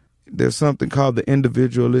there's something called the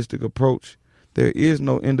individualistic approach. There is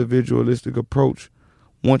no individualistic approach.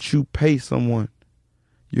 Once you pay someone,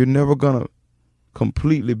 you're never gonna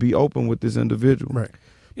completely be open with this individual. Right.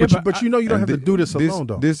 But you know you don't have to do this alone,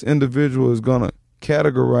 though. This individual is gonna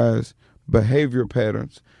categorize behavior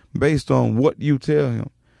patterns based on what you tell him.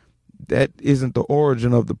 That isn't the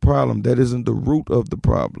origin of the problem. That isn't the root of the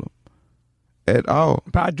problem at all.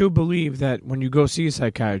 But I do believe that when you go see a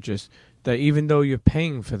psychiatrist, that even though you're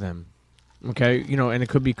paying for them, okay, you know, and it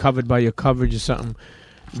could be covered by your coverage or something,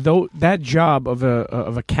 though that job of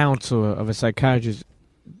a counselor, of a psychiatrist,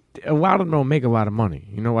 a lot of them don't make a lot of money.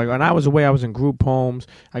 You know, like when I was away, I was in group homes.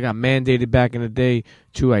 I got mandated back in the day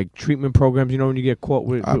to like treatment programs. You know, when you get caught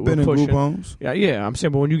with I've been in pushing. group homes. Yeah, I'm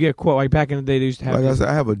saying, but when you get caught, like back in the day, they used to have. Like I said,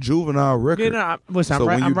 I have a juvenile record. Yeah, no, listen, so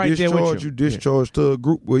I'm right there with you. You discharge to a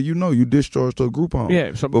group. Well, you know, you discharge to a group home.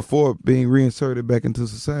 Yeah, so before being reinserted back into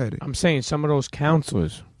society. I'm saying some of those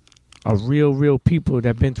counselors are real people that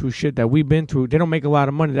have been through shit that we've been through. They don't make a lot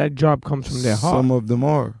of money. That job comes from their heart. Some of them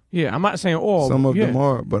are. Yeah, I'm not saying all. Some of them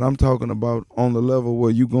are, but I'm talking about on the level where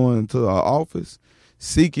you go into an office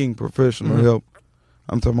seeking professional help.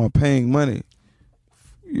 I'm talking about paying money.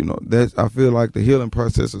 You know, I feel like the healing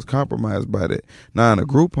process is compromised by that. Now in a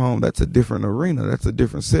group home, that's a different arena. That's a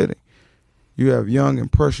different setting. You have young,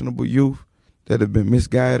 impressionable youth that have been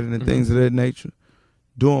misguided and things of that nature,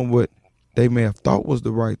 doing what they may have thought was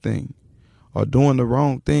the right thing, or doing the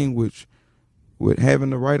wrong thing with having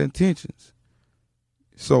the right intentions.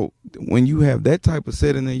 So when you have that type of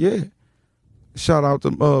setting, then yeah, shout out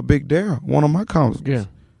to Big Daryl, one of my counselors. Yeah.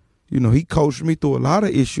 You know, he coached me through a lot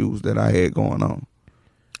of issues that I had going on.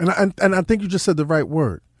 And I think you just said the right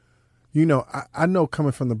word. You know, I know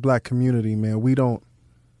coming from the black community, man, we don't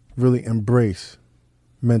really embrace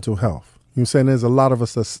mental health. You know what I'm saying? There's a lot of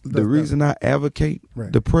us The reason I advocate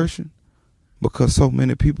depression, because so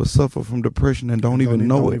many people suffer from depression and don't even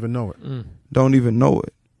know it. Don't even know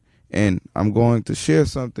it. And I'm going to share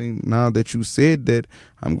something now that you said that.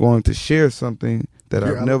 I'm going to share something that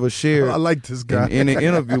I've never shared. I like this guy in an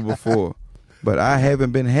interview before, but I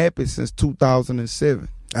haven't been happy since 2007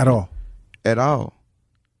 at all.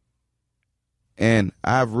 And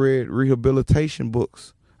I've read rehabilitation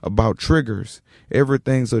books about triggers.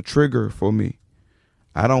 Everything's a trigger for me.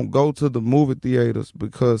 I don't go to the movie theaters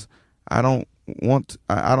because I don't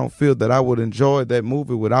feel that I would enjoy that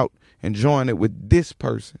movie without enjoying it with this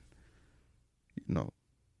person. You know,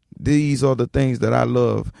 these are the things that I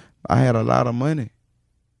love. I had a lot of money.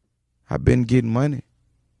 I've been getting money.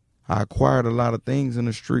 I acquired a lot of things in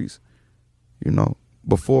the streets, you know,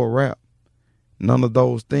 before rap. None of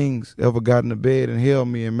those things ever got into bed and held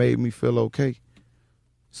me and made me feel okay.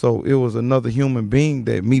 So it was another human being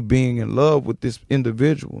that me being in love with this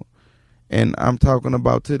individual. And I'm talking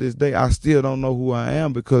about to this day, I still don't know who I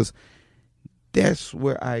am because that's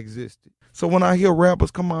where I existed. So when I hear rappers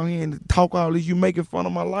come out here and talk all this, you making fun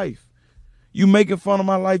of my life. You making fun of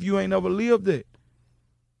my life. You ain't never lived it.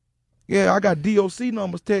 Yeah, I got DOC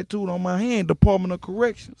numbers tattooed on my hand, Department of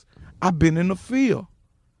Corrections. I've been in the field.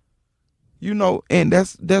 You know, and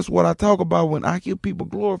that's what I talk about when I hear people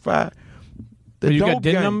glorify the dope game. You got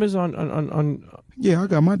DIN numbers on? Yeah, I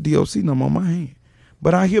got my DOC number on my hand.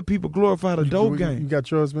 But I hear people glorify the dope game. You got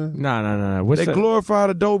yours, man? No. What's they that? Glorify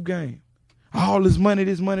the dope game. All this money,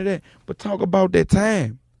 that. But talk about that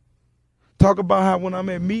time. Talk about how when I'm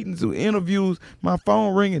at meetings or interviews, my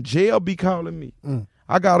phone ringing, jail be calling me.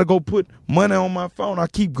 I got to go put money on my phone. I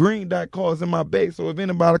keep green dot cards in my bag, so if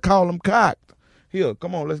anybody call them cocked. Here,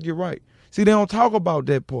 come on, let's get right. See, they don't talk about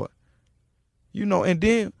that part. You know, and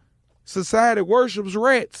then society worships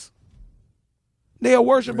rats. They'll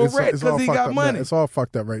worship a rat because he got money. It's all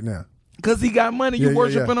fucked up right now. Because he got money, you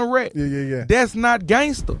worshiping a rat. Yeah. That's not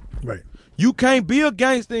gangster. Right. You can't be a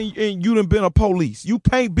gangster and you done been a police. You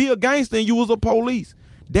can't be a gangster and you was a police.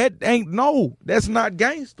 That's not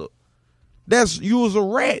gangster. You was a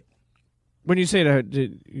rat. When you say that,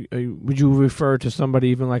 would you refer to somebody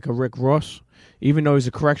even like a Rick Ross, even though he's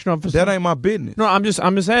a correction officer? That ain't my business. No, I'm just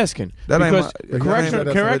asking. That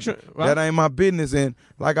ain't my business. And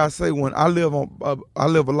like I say, when I live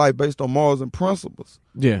a life based on morals and principles.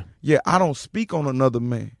 Yeah, I don't speak on another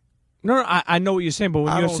man. No, I know what you're saying, but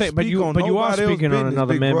when you're saying, but you are speaking on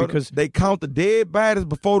another man brother, because they count the dead bodies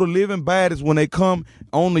before the living bodies when they come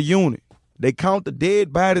on the unit. They count the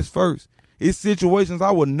dead bodies first. It's situations I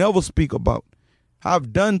would never speak about.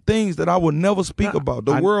 I've done things that I would never speak about.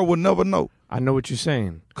 The world would never know. I know what you're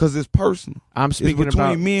saying. Because it's personal. I'm speaking it's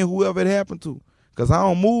between about me and whoever it happened to. Because I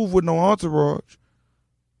don't move with no entourage.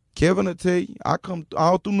 Kevin will tell you, I come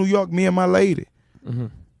all through New York, me and my lady. Mm-hmm.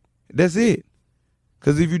 That's it.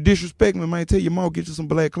 Because if you disrespect me, I might tell your mom, get you some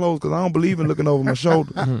black clothes because I don't believe in looking over my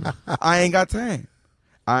shoulder. I ain't got time.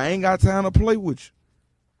 I ain't got time to play with you.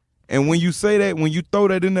 And when you say that, when you throw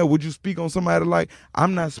that in there, would you speak on somebody like,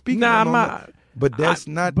 I'm not speaking on that. But that's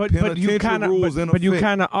not penitentiary rules in effect. But you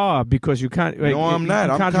kind of are because you kind of. No, I'm not.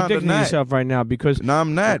 You're I'm contradicting yourself right now because. No,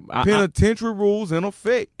 I'm not. Penitentiary rules in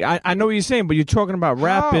effect. I know what you're saying, but you're talking about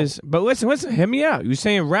rappers. But listen, hear me out. You're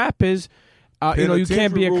saying rappers, you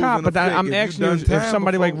can't be a cop. But I'm asking you if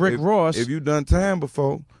somebody like Rick Ross. If you've done time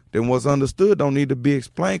before, then what's understood don't need to be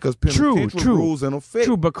explained because penitentiary rules in effect.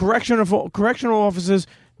 True, but correctional officers,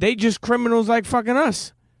 they just criminals like fucking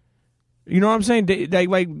us. You know what I'm saying?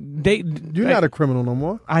 You're not a criminal no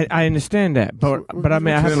more. I understand that, but I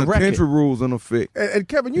mean I have a record. Penitentiary rules in effect. And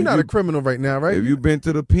Kevin, you're not a criminal right now, right? If you've been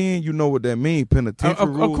to the pen, you know what that means. Penitentiary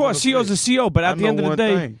rules. Of course, CO's a CO, but at the end of the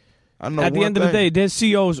day, of the day, there's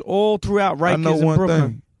COs all throughout Rikers and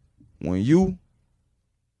Brooklyn. When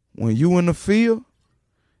you in the field,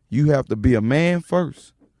 you have to be a man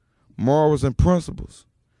first. Morals and principles.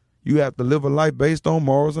 You have to live a life based on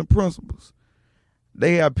morals and principles.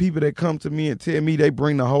 They have people that come to me and tell me they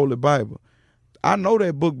bring the Holy Bible. I know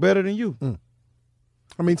that book better than you.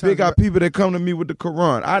 How many times they got people that come to me with the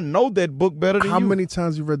Quran. I know that book better than you. How many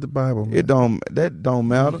times you read the Bible, man? That don't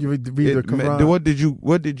matter. You read the Quran.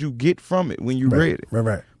 What did you get from it when you read it?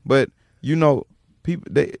 Right. But you know, people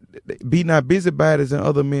they be not busybodies in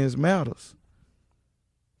other men's matters.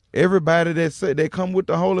 Everybody that come with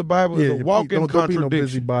the Holy Bible is a walking don't be contradiction. no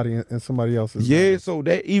busybody in somebody else's. Yeah, so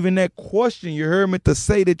that even that question you heard me to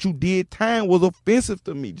say that you did time was offensive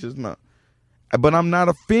to me just now. But I'm not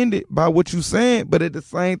offended by what you saying. But at the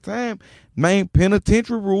same time, man,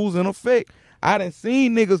 penitentiary rules in effect. I done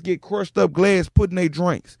seen niggas get crushed up glass put in their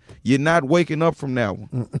drinks. You're not waking up from that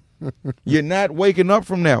one. You're not waking up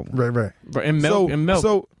from that one. Right. But and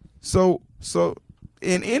milk. So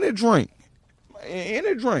in any drink,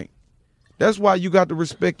 that's why you got to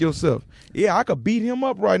respect yourself. Yeah, I could beat him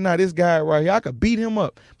up right now. This guy right here, I could beat him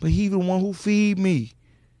up, but he the one who feed me.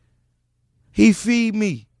 He feed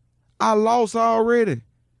me. I lost already.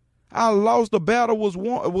 I lost. The battle was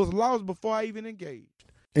won. It was lost before I even engaged.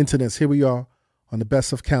 Internets, here we are on the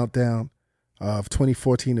best of countdown of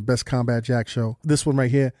 2014, the Best Combat Jack show. This one right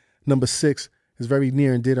here, number 6, is very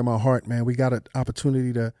near and dear to my heart, man. We got an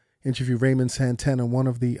opportunity to interview Raymond Santana, one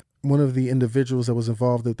of the individuals that was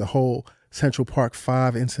involved with the whole Central Park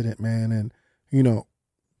 5 incident, man. And, you know,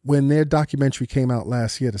 when their documentary came out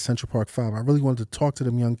last year, the Central Park 5, I really wanted to talk to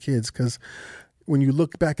them young kids because when you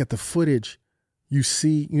look back at the footage, you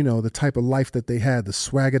see, you know, the type of life that they had, the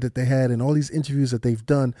swagger that they had, and all these interviews that they've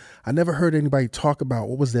done. I never heard anybody talk about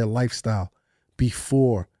what was their lifestyle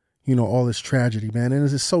before, you know, all this tragedy, man. And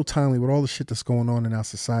it's just so timely with all the shit that's going on in our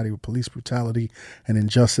society with police brutality and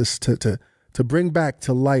injustice to bring back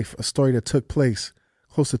to life a story that took place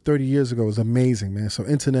close to 30 years ago is amazing, man. So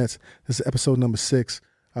internets, this is episode number 6,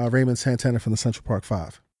 Raymond Santana from the Central Park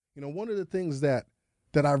 5. You know, one of the things that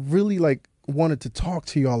I really wanted to talk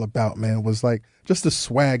to y'all about, man, was just the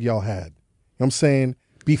swag y'all had. You know what I'm saying?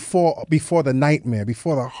 Before the nightmare,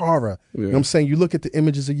 before the horror. Yeah. You know what I'm saying? You look at the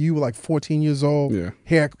images of you, 14 years old,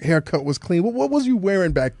 haircut was clean. What was you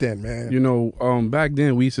wearing back then, man? You know, back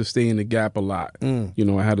then we used to stay in the Gap a lot. You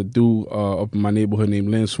know, I had a dude up in my neighborhood named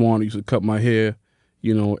Lynn Swan who used to cut my hair,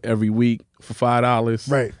 you know, every week for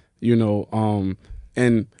 $5. Right. You know,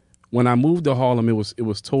 and when I moved to Harlem, it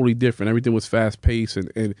was totally different. Everything was fast paced,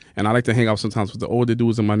 and I like to hang out sometimes with the older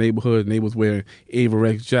dudes in my neighborhood, and they was wearing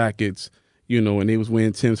Averex jackets, you know, and they was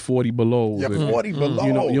wearing Tim's 40 Below. Yeah, 40 Below.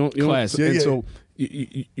 You know, Classic. and so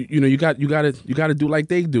you know, you got to do like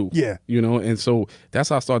they do. Yeah. You know, and so that's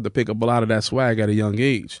how I started to pick up a lot of that swag at a young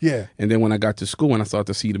age. Yeah. And then when I got to school and I started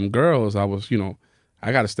to see them girls, I was, you know,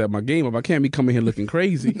 I got to step my game up. I can't be coming here looking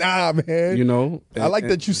crazy. Nah, man. You know? I like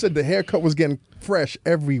that you said the haircut was getting fresh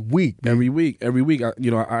every week. Man. Every week.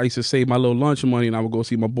 I used to save my little lunch money and I would go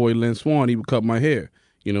see my boy Lynn Swan. He would cut my hair.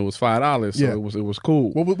 You know, it was $5, so it was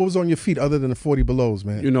cool. What was on your feet other than the 40 Belows,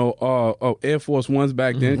 man? You know, Air Force Ones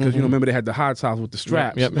back then, because you know, remember they had the high tops with the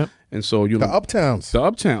straps. Yep. And so you know, the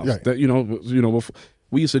Uptowns. Right. That, you know,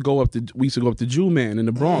 we used to go up to Jew Man in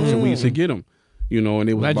the Bronx, and we used to get them. You know, and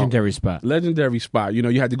it was legendary spot. You know,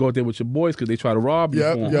 you had to go out there with your boys because they try to rob you.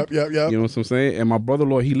 Yep. You know what I'm saying? And my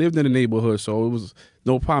brother-in-law, he lived in the neighborhood, so it was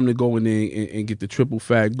no problem to go in there and get the triple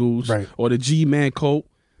fat goose or the G-Man coat.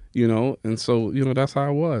 You know, and so, you know, that's how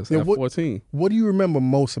it was at 14. What do you remember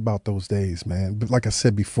most about those days, man? Like I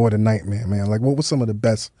said before, the nightmare, man. Like, what were some of the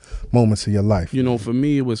best moments of your life? You know, for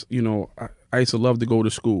me, it was, you know, I used to love to go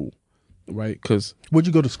to school, right? Because where'd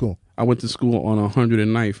you go to school? I went to school on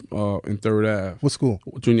 109th in 3rd Ave. What school?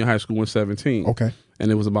 Junior high school in 17. Okay. And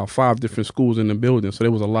there was about 5 different schools in the building, so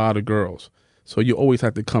there was a lot of girls. So you always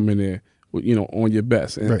had to come in there, you know, on your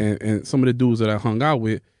best. And some of the dudes that I hung out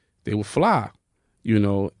with, they would fly. You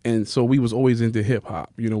know, and so we was always into hip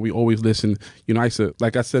hop. You know, we always listened. You know, I used to,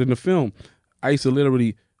 like I said in the film, I used to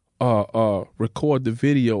literally record the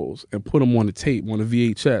videos and put them on the tape, on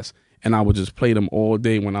the VHS, and I would just play them all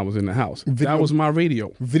day when I was in the house. That was my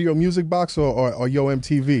radio. Video Music Box or Yo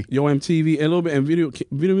MTV? Yo MTV, and a little bit, and Video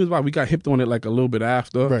Music Box, we got hipped on it like a little bit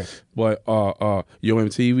after. Right. But Yo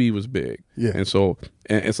MTV was big. Yeah. And so,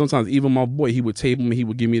 and sometimes even my boy, he would tape them, and he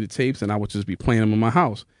would give me the tapes, and I would just be playing them in my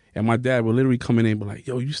house. And my dad would literally come in and be like,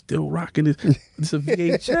 "Yo, you still rocking this? This a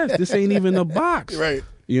VHS. This ain't even a box." Right.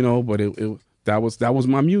 You know, but that was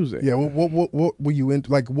my music. Yeah. What were you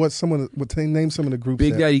into? Like, name some of the groups?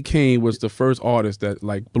 Big Daddy Kane was the first artist that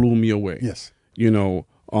like blew me away. Yes. You know,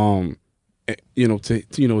 to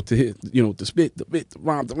hit, to spit, the bit, the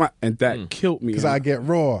rhyme, and that killed me. Because I Get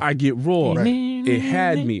Raw. Right. It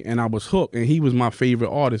had me, and I was hooked. And he was my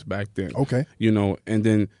favorite artist back then. Okay. You know, and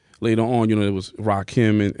then later on, you know, it was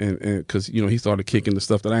Rakim and because, you know, he started kicking the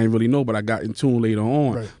stuff that I didn't really know, but I got in tune later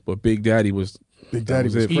on. Right. But Big Daddy was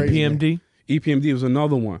crazy. EPMD? EPMD was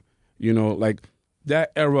another one. You know, like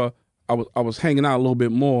that era, I was hanging out a little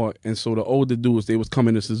bit more, and so the older dudes, they was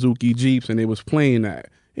coming to Suzuki Jeeps and they was playing that.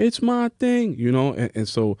 It's my thing, you know, and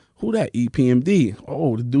so who that? EPMD.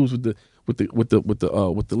 Oh, the dudes with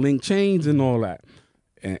the link chains and all that.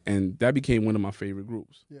 and that became one of my favorite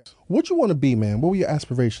groups. What you want to be, man? What were your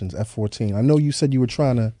aspirations at 14? I know you said you were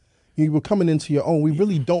coming into your own. We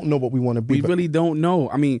really don't know what we want to be. We really don't know.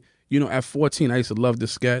 I mean, at 14, I used to love to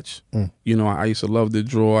sketch. I used to love to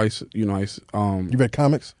draw. You read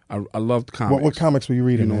comics? I loved comics. What comics were you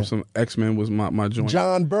reading? Some X-Men was my joint.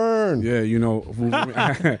 John Byrne. Yeah,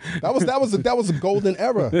 that was a golden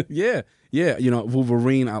era. Yeah.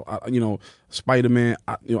 Wolverine. Spider-Man.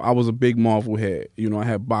 I was a big Marvel head. I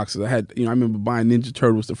had boxes. I remember buying Ninja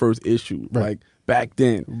Turtles, the first issue, like back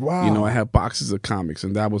then. Wow. I had boxes of comics,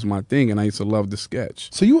 and that was my thing. And I used to love to sketch.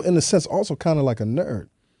 So you, in a sense, also kind of like a nerd.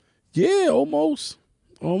 Yeah, almost.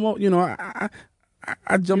 I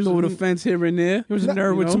jumped over the fence here and there. He was a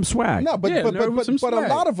nerd with some swag. No, but a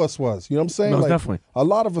lot of us was. You know what I'm saying? Most definitely. A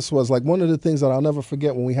lot of us was. Like, one of the things that I'll never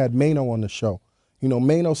forget when we had Mano on the show.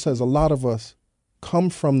 Mano says a lot of us come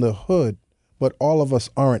from the hood, but all of us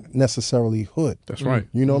aren't necessarily hood. That's right.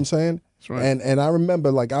 You know what I'm saying? That's right. And I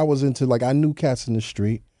remember, like, I was into, like, I knew cats in the street.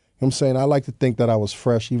 You know what I'm saying? I like to think that I was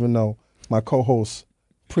fresh, even though my co-host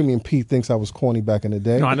Premium P thinks I was corny back in the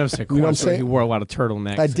day. No, I never said corny. You know what I'm saying? He wore a lot of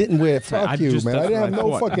turtlenecks. I didn't wear it. Fuck you, man. I didn't have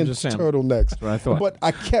no fucking turtlenecks. That's what I thought. But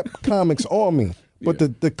I kept comics on me. But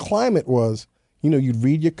the climate was, you'd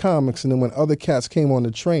read your comics, and then when other cats came on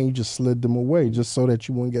the train, you just slid them away just so that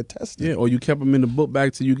you wouldn't get tested. Yeah, or you kept them in the book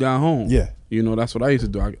bag till you got home. Yeah. That's what I used to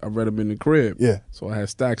do. I read them in the crib. Yeah. So I had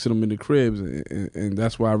stacks of them in the cribs, and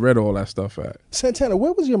that's where I read all that stuff at. Santana,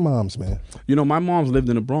 where was your mom's, man? My mom's lived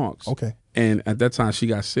in the Bronx. Okay. And at that time, she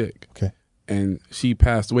got sick. Okay. And she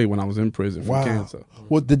passed away when I was in prison from cancer.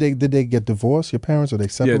 Well, did they get divorced? Your parents, or they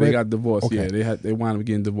separated? Yeah, they got divorced. Okay. Yeah, they wound up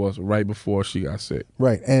getting divorced right before she got sick.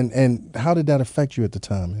 Right. And how did that affect you at the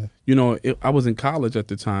time, man? I was in college at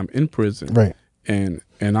the time, in prison. Right. And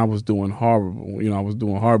I was doing horrible. I was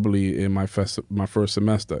doing horribly in my first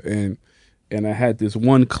semester. And I had this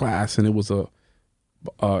one class, and it was a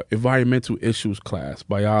environmental issues class,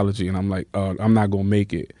 biology. And I'm like, I'm not gonna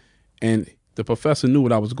make it. And the professor knew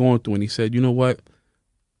what I was going through, and he said, "You know what?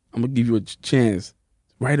 I'm gonna give you a chance.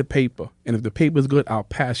 Write a paper, and if the paper's good, I'll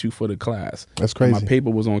pass you for the class." That's crazy. And my paper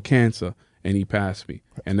was on cancer, and he passed me,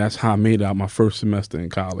 and that's how I made it out my first semester in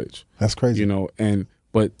college. That's crazy.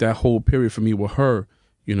 But that whole period for me with her,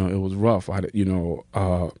 it was rough. And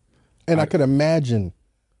I could imagine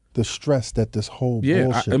the stress that this whole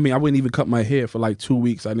bullshit. I wouldn't even cut my hair for like 2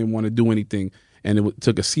 weeks. I didn't want to do anything, and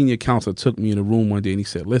took a senior counselor took me in a room one day, and he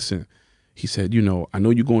said, "Listen." He said, I know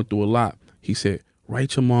you're going through a lot. He said,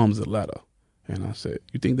 "Write your mom's a letter." And I said,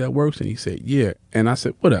 "You think that works?" And he said, "Yeah." And I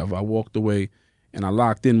said, "Whatever." I walked away, and I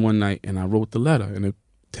locked in one night, and I wrote the letter in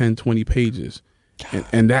 10, 20 pages.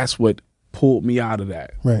 And that's what pulled me out of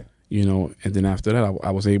that. Right. And then after that,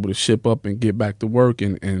 I was able to ship up and get back to work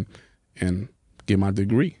and get my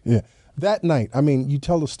degree. Yeah. That night, you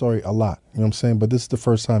tell the story a lot, you know what I'm saying? But this is the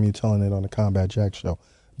first time you're telling it on the Combat Jack show.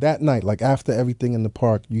 That night, like after everything in the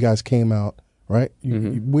park, you guys came out, right?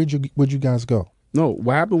 Where'd you guys go? No,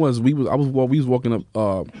 what happened was we was walking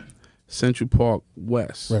up Central Park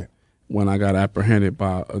West, right, when I got apprehended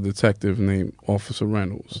by a detective named Officer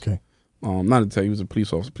Reynolds. Okay, not a detective, he was a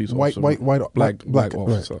police officer. White, black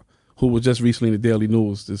officer. Right. Who was just recently in the Daily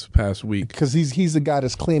News this past week. Because he's the guy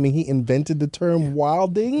that's claiming he invented the term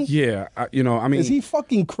wilding? Yeah, is he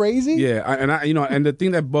fucking crazy? Yeah, and the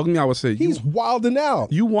thing that bugged me, I would say, he's wilding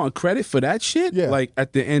out. You want credit for that shit? Yeah. Like,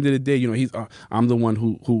 at the end of the day, he's I'm the one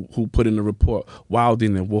who put in the report,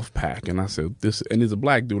 Wilding and Wolfpack. And I said, this, and there's a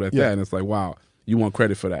black dude at that, and it's like, wow, you want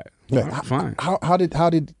credit for that. Yeah. Right, fine. How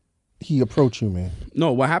did he approach you, man?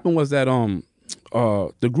 No, what happened was that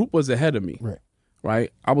the group was ahead of me.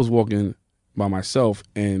 Right, I was walking by myself,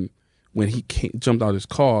 and when he jumped out of his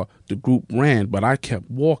car, the group ran, but I kept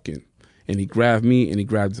walking, and he grabbed me, and he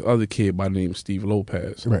grabbed this other kid by the name of Steve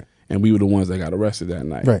Lopez, right, and we were the ones that got arrested that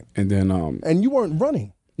night, right, and then and you weren't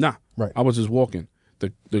running, nah, right, I was just walking.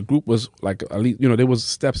 The group was like, at least there was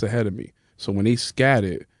steps ahead of me, so when they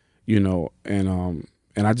scattered, and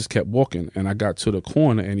I just kept walking, and I got to the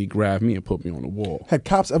corner, and he grabbed me and put me on the wall. Had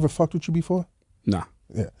cops ever fucked with you before? Nah.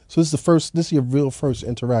 Yeah. So this is your real first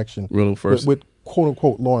interaction with quote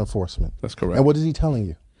unquote law enforcement. That's correct. And what is he telling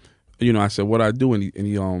you? I said what I do, and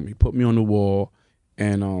he put me on the wall,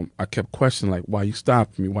 and I kept questioning, like, why you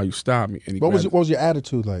stopped me? Why you stopped me? And he what was your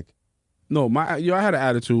attitude like? No, I had an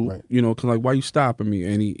attitude, right, because like, why you stopping me?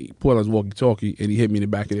 And he pulled out his walkie-talkie, and he hit me in the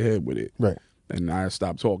back of the head with it. Right. And I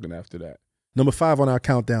stopped talking after that. Number 5 on our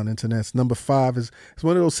countdown, internets. Number 5 is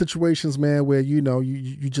one of those situations, man, where you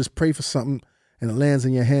just pray for something and it lands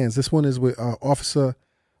in your hands. This one is with Officer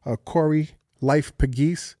Corey Life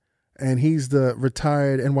Pegues, and he's the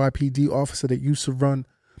retired NYPD officer that used to run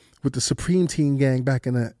with the Supreme Team gang back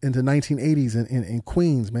in the 1980s in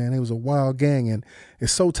Queens, man. It was a wild gang, and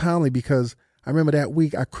it's so timely because I remember that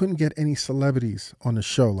week I couldn't get any celebrities on the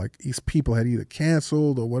show. Like these people had either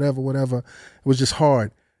canceled or whatever. It was just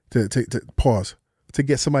hard to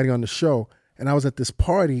get somebody on the show. And I was at this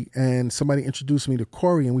party, and somebody introduced me to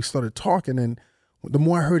Corey, and we started talking. And the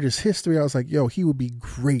more I heard his history, I was like, yo, he would be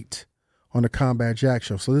great on the Combat Jack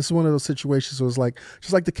show. So this is one of those situations where it was like,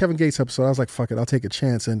 just like the Kevin Gates episode, I was like, fuck it, I'll take a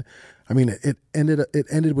chance. And I mean, it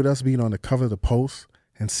ended with us being on the cover of the Post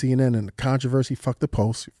and CNN, and the controversy. Fuck the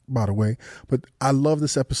Post, by the way. But I love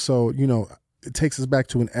this episode. You know, it takes us back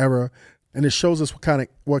to an era, and it shows us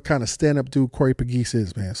what kind of stand-up dude Corey Pegues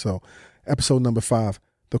is, man. So episode number 5,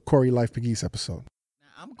 the Corey Life Pegues episode.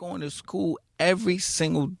 I'm going to school every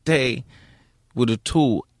single day with a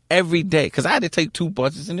tool. Every day, because I had to take 2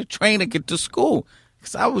 buses and a train to get to school.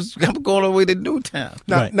 Because I'm going all the way to Newtown.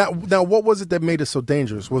 Now, what was it that made it so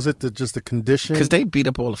dangerous? Was it just the condition? Because they beat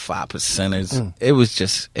up all the 5%ers.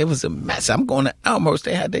 It was a mess. I'm going to Elmhurst.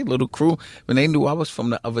 They had their little crew when they knew I was from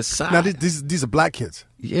the other side. Now, these are black kids.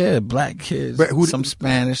 Yeah, black kids. Some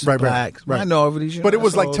Spanish, blacks. Right. Minorities. But it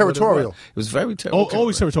was like territorial. It was very territorial.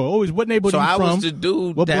 Always territorial. Always. What neighborhood are you from? So I was the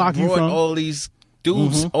dude what that block brought you from? all these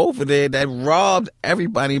dudes over there that robbed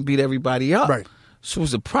everybody and beat everybody up. Right. So it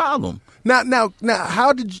was a problem. Now,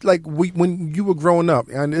 how did you, when you were growing up,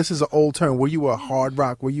 and this is an old term, were you a hard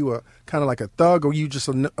rock? Were you a kind of like a thug, or were you just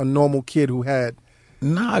a normal kid who had?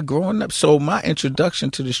 Nah, growing up. So my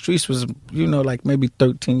introduction to the streets was, like maybe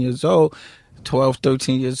 13 years old. 12,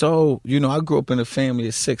 13 years old. I grew up in a family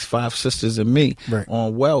of 6, 5 sisters and me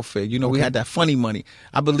on welfare. We had that funny money.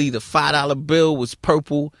 I believe the $5 bill was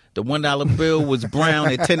purple, the $1 bill was brown,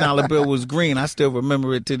 the $10 bill was green. I still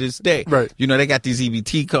remember it to this day. Right. They got these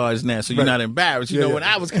EBT cards now, so you're not embarrassed. When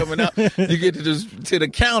I was coming up, you get to the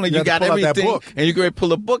counter, you got everything, and you go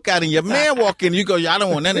pull a book out, and your man walk in, you go, I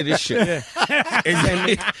don't want none of this shit.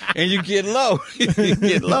 and you get low. You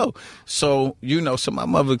get low. So, so my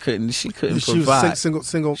mother couldn't provide. She was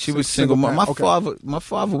single. She was single. My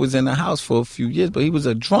father was in the house for a few years, but he was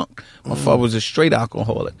a drunk. My father was a straight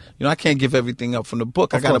alcoholic. I can't give everything up from the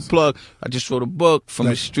book. I got a plug. I just wrote a book from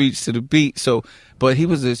the streets to the beat. So, but he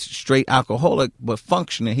was a straight alcoholic, but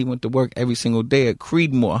functioning. He went to work every single day at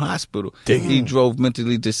Creedmoor Hospital. He drove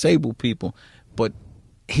mentally disabled people, but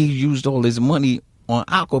he used all his money on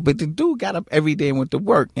alcohol. But the dude got up every day and went to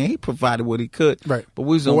work, and he provided what he could. Right. But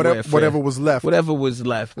we was on whatever was left. Whatever was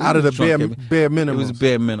left. Out of the bare minimum. It was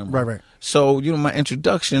bare minimum. Right. So, my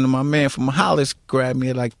introduction, my man from Hollis grabbed me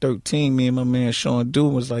at like 13. Me and my man Sean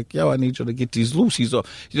Doon was like, yo, I need you to get these Lucy's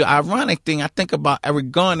off. The ironic thing, I think about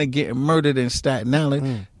Eric Garner getting murdered in Staten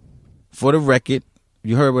Island. For the record,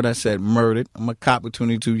 you heard what I said, murdered. I'm a cop with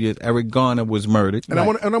 22 years. Eric Garner was murdered. And I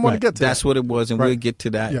want to get to that. That's what it was, and we'll get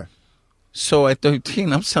to that. Yeah. So at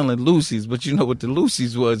 13, I'm selling Lucy's, but you know what the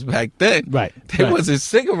Lucy's was back then? Right. They wasn't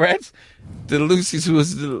cigarettes. The Lucy's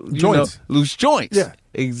was joints. Loose joints. Yeah.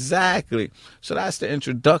 Exactly. So that's the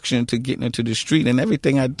introduction to getting into the street, and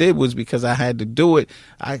everything I did was because I had to do it.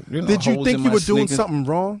 Did you think you were doing something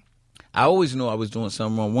wrong? I always knew I was doing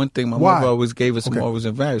something wrong. One thing, my mother always gave us some morals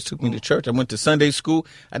and values, took me to church. I went to Sunday school.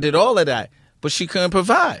 I did all of that, but she couldn't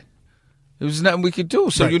provide. There was nothing we could do.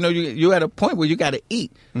 So, you at a point where you got to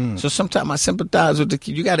eat. So sometimes I sympathize with the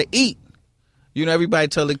kid. You got to eat. Everybody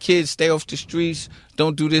tell the kids, stay off the streets,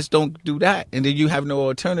 don't do this, don't do that. And then you have no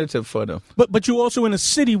alternative for them. But you're also in a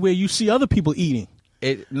city where you see other people eating.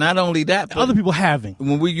 Not only that, but other people having.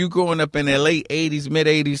 When you growing up in the late 80s, mid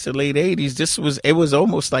 80s to late 80s, it was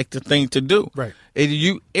almost like the thing to do. Right.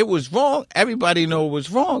 It was wrong. Everybody know it was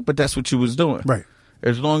wrong, but that's what you was doing. Right.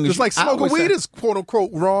 As long as just like smoking weed is quote unquote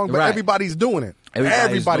wrong, but everybody's doing it.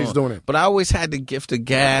 Everybody's doing it. But I always had the gift of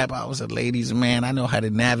gab. I was a ladies' man. I know how to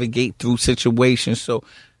navigate through situations, so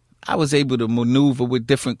I was able to maneuver with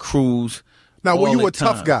different crews. Now, were you a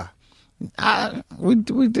tough guy? I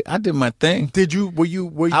did my thing. Did you? Were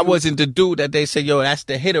you? I wasn't the dude that they say, yo, that's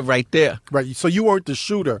the hitter right there. Right. So you weren't the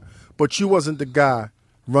shooter, but you wasn't the guy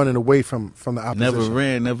running away from the opposition. Never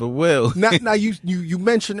ran, never will. now you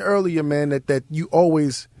mentioned earlier, man, that you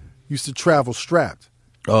always used to travel strapped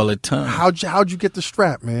all the time. How'd you get the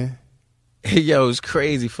strap, man? Yo, it was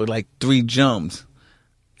crazy for like 3 jumps.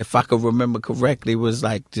 If I could remember correctly, it was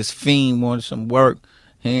like this fiend wanted some work.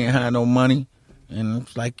 He ain't had no money, and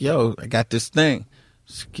it's like, yo, I got this thing.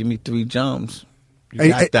 Just give me 3 jumps. You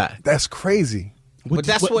got that. That's crazy. But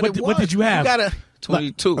that's what it was. What did you have? You got a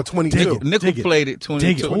 22. A 22. Nickel plated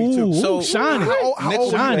 22. Ooh, so shiny.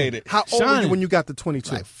 How old were you when you got the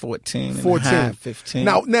 22? Like 14. 14. 15.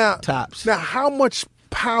 Now, tops. Now, how much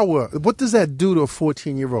power. What does that do to a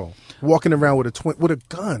 14-year-old walking around with a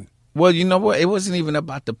gun? Well, you know what? It wasn't even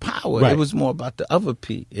about the power. Right. It was more about the other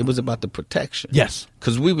P. It was about the protection. Yes.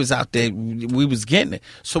 Because we was out there, we was getting it.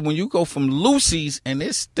 So when you go from Lucy's and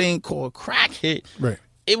this thing called crack hit, Right.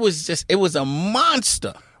 it was a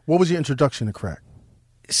monster. What was your introduction to crack?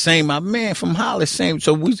 Same, my man from Hollis, same.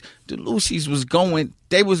 So the Lucy's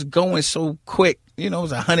they was going so quick. You know, it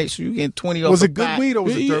was 100, so you getting 20 off. Was a it good pack. weed or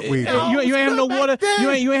was it dirt weed? You ain't have no water.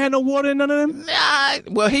 You ain't had no water in none of them. Nah,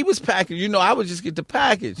 well, he was packaged. You know, I would just get the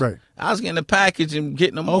package. Right. I was getting the package and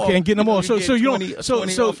getting them off. Okay, and getting them off. So you don't.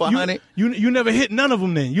 20 So off 100. you never hit none of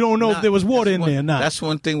them. Then you don't know if there was water in there or not. That's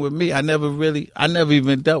one thing with me. I never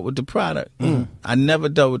even dealt with the product. I never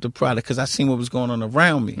dealt with the product because I seen what was going on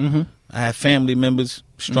around me. I had family members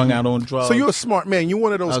strung out on drugs. So you're a smart man. You're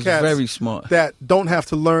one of those I was cats very smart. that don't have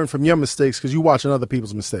to learn from your mistakes because you're watching other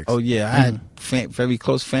people's mistakes. Oh yeah, I had very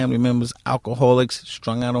close family members, alcoholics,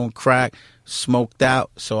 strung out on crack, smoked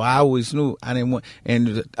out. So I always knew I didn't want. And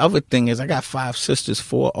the other thing is, I got 5 sisters,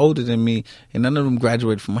 4 older than me, and none of them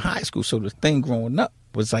graduated from high school. So the thing growing up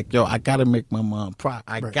was like, yo, I gotta make my mom proud.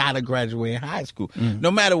 I gotta graduate in high school.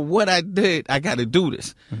 No matter what I did, I gotta do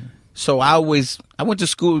this. So I went to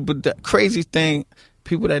school, but the crazy thing,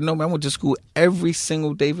 people that know me, I went to school every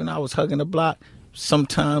single day when I was hugging the block.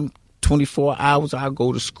 Sometime 24 hours, I'll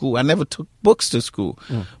go to school. I never took books to school,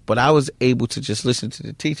 but I was able to just listen to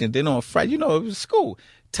the teacher. And then on Friday, it was school.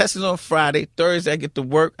 Test is on Friday. Thursday, I get to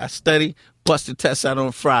work. I study, bust the test out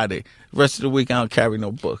on Friday. The rest of the week, I don't carry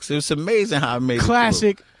no books. It was amazing how I made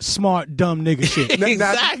Classic, smart, dumb nigga shit.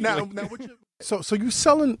 Exactly. Now, so you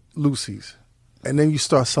selling Lucy's, and then you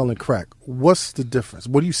start selling crack. What's the difference?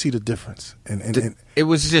 What do you see the difference? It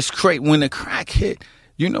was just crazy when the crack hit.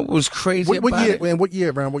 You know what was crazy what about year? it? And what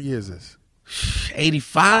year, Brown? What year is this?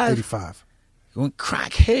 85. 85. When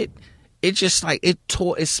crack hit, it just like it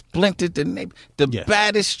splintered the neighbor. The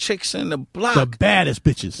baddest chicks in the block, The baddest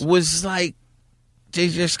bitches. was like they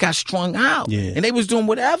just got strung out. Yeah. And they was doing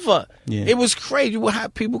whatever. Yeah. It was crazy. You would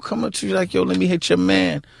have people come up to you like, yo, let me hit your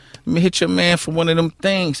man. Let me hit your man for one of them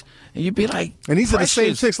things. And you'd be like, And these are the same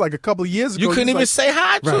Precious. chicks like a couple of years ago. You couldn't even say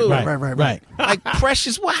hi to. Right. Like,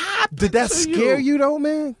 Precious, what happened? Did that to scare you though,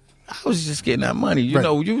 man? I was just getting that money. You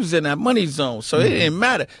know, you was in that money zone, so it didn't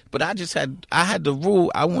matter. But I had the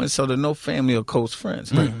rule. I wanted so to no family or close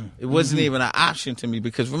friends. It wasn't even an option to me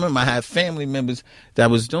because remember, I had family members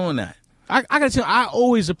that was doing that. I gotta tell you, I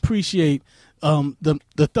always appreciate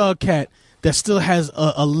the thug cat that still has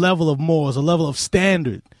a level of morals, a level of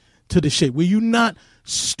standard to the shit. Where you're not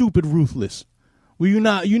stupid ruthless. Where you're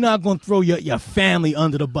not gonna throw your family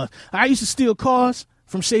under the bus. I used to steal cars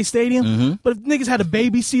from Shea Stadium, but if niggas had a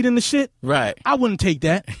baby seat in the shit, right, I wouldn't take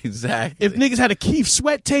that. Exactly. If niggas had a Keith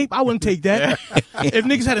Sweat tape, I wouldn't take that. If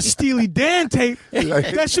niggas had a Steely Dan tape,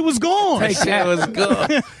 that shit was gone. That shit was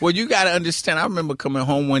gone. Well, you got to understand, I remember coming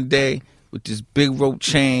home one day with this big rope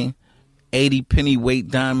chain, 80 penny weight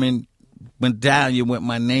diamond medallion with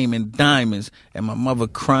my name in diamonds, and my mother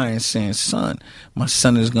crying saying, son, my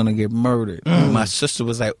son is going to get murdered. My sister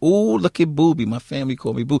was like, ooh, look at Booby. My family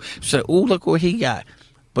called me Booby. She said, ooh, look what he got.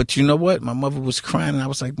 But you know what? My mother was crying, and I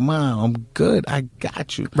was like, Mom, I'm good. I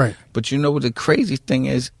got you. Right. But you know what the crazy thing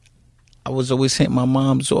is? I was always hitting my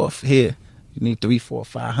mom's off. Here, you need 300, 400,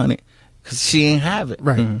 500. Because she ain't have it.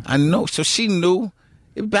 Right. I know. So she knew.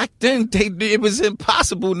 Back then, it was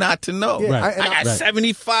impossible not to know. Yeah, I got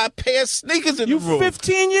 75 pair of sneakers in You the room.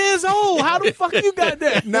 15 years old. How the fuck you got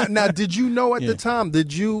that? Now, did you know at the time?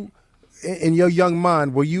 Did you, in your young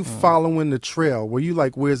mind, were you following the trail? Were you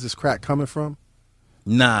like, where's this crack coming from?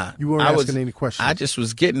 Nah. You weren't asking any questions. I just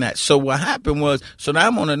was getting that. So what happened was, so now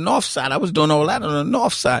I'm on the north side. I was doing all that on the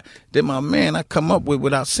north side. Then my man I come up with,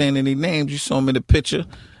 without saying any names, you saw him in the picture.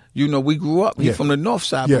 You know, we grew up. He's from the north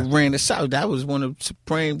side, but ran the south. That was one of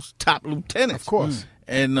Supreme's top lieutenants. Of course.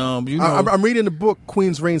 And you know, I'm reading the book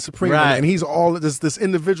Queens Reign Supreme, Right. and he's all this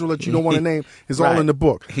individual that you don't want to name is all in the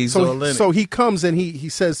book. He's so, all in it. So he comes and he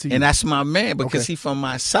says to you, and that's my man because he from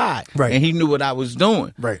my side, Right. And he knew what I was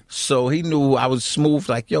doing, Right. So he knew I was smooth.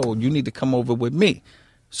 Like, yo, you need to come over with me.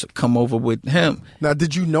 So come over with him. Now,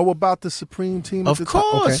 did you know about the Supreme team? Of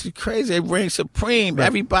course, you crazy. They reign supreme. Right.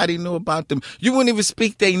 Everybody knew about them. You wouldn't even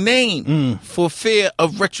speak their name for fear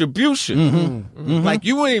of retribution. Like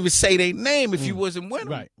you wouldn't even say their name if you wasn't with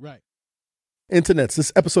them. Right. Internets,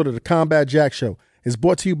 this episode of the Combat Jack Show is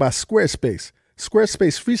brought to you by Squarespace.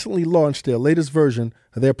 Squarespace recently launched their latest version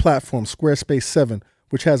of their platform, Squarespace 7,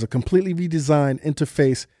 which has a completely redesigned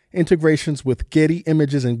interface, integrations with Getty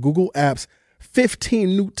Images and Google Apps, 15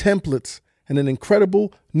 new templates, and an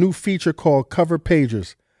incredible new feature called Cover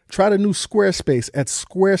Pages. Try the new Squarespace at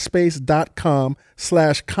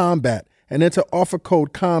squarespace.com/combat and enter offer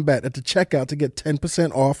code COMBAT at the checkout to get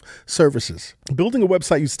 10% off services. Building a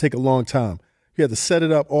website used to take a long time. You had to set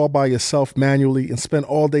it up all by yourself manually and spend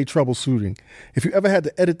all day troubleshooting. If you ever had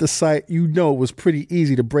to edit the site, you know it was pretty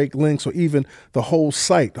easy to break links, or even the whole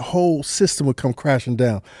site, the whole system would come crashing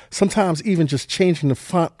down. Sometimes even just changing the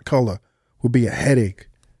font color would be a headache.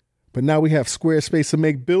 But now we have Squarespace to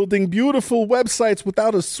make building beautiful websites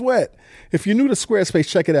without a sweat. If you're new to Squarespace,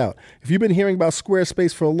 check it out. If you've been hearing about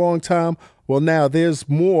Squarespace for a long time, well, now there's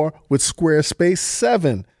more with Squarespace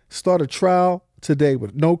 7. Start a trial today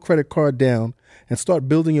with no credit card down and start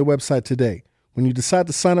building your website today. When you decide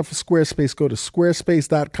to sign up for Squarespace, go to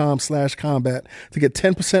squarespace.com/combat to get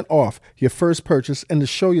 10% off your first purchase and to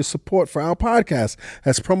show your support for our podcast.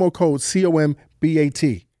 That's promo code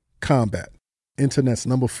COMBAT, combat. Internet's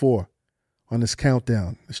number 4 on this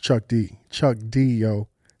countdown is Chuck D. Chuck D, yo.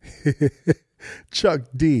 Chuck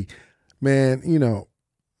D. Man, you know,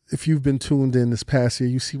 if you've been tuned in this past year,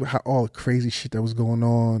 you see how all the crazy shit that was going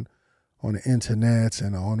on the internet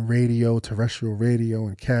and on radio, terrestrial radio,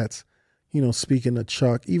 and cats, you know, speaking to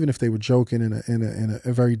Chuck, even if they were joking in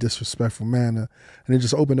a very disrespectful manner. And it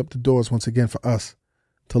just opened up the doors once again for us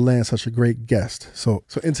to land such a great guest. So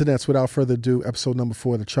internets, without further ado, episode number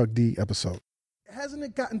 4, the Chuck D episode. Hasn't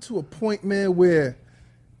it gotten to a point, man, where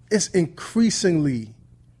it's increasingly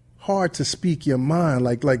hard to speak your mind?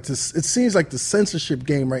 Like this, it seems like the censorship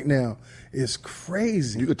game right now is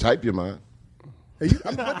crazy. You could type your mind.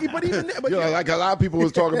 But even there, you know, like a lot of people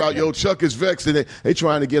was talking about, yo, Chuck is vexed, and they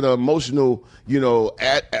trying to get an emotional,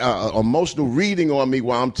 emotional reading on me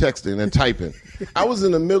while I'm texting and typing. I was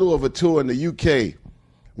in the middle of a tour in the UK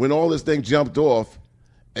when all this thing jumped off,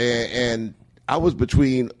 and I was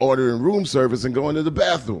between ordering room service and going to the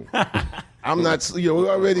bathroom. I'm not, we're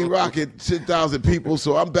already rocking 10,000 people,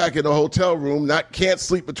 so I'm back in the hotel room, can't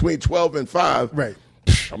sleep between 12 and 5. Right.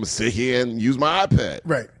 I'm going to sit here and use my iPad.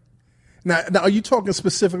 Right. Now, are you talking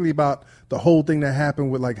specifically about the whole thing that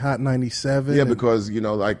happened with like Hot 97? Yeah, because,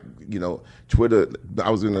 Twitter,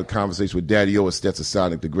 I was in a conversation with Daddy O at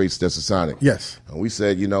Stetsasonic, the great Stetsasonic. Yes. And we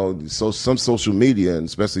said, so some social media, and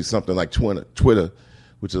especially something like Twitter,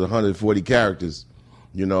 which is 140 characters,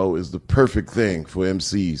 is the perfect thing for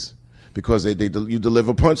MCs because you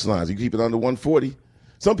deliver punchlines. You keep it under 140.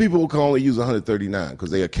 Some people can only use 139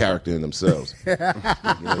 because they're a character in themselves.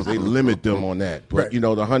 They limit them on that. But, right. The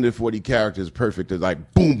 140 characters is perfect. It's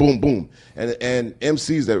like boom, boom, boom. And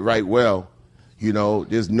MCs that write well,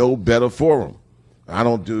 there's no better forum. I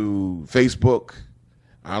don't do Facebook.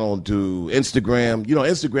 I don't do Instagram.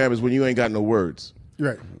 Instagram is when you ain't got no words.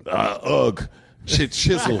 Right. Ugh.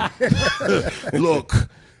 Chisel. Look.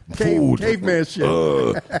 Food. Caveman shit.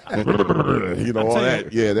 All that.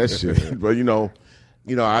 Yeah, that shit. But,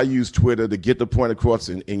 I use Twitter to get the point across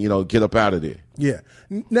and get up out of there. Yeah.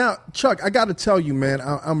 Now, Chuck, I got to tell you, man,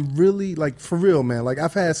 I'm really for real, man. Like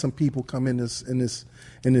I've had some people come in this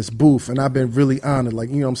booth, and I've been really honored. Like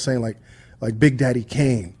what I'm saying, like Big Daddy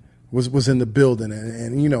Kane was in the building,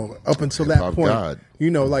 and up until that point, God.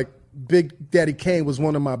 Like Big Daddy Kane was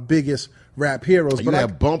one of my biggest rap heroes. You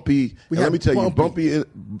have Bumpy. Let me tell you,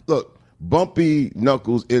 Bumpy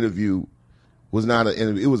Knuckles' interview was not an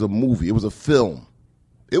interview. It was a movie. It was a film.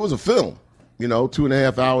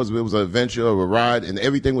 2.5 hours. It was an adventure or a ride, and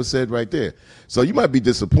everything was said right there. So you might be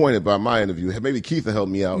disappointed by my interview. Maybe Keith will help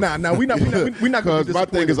me out. Nah, we're not going to be disappointed. My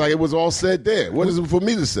thing is it was all said there. What is it for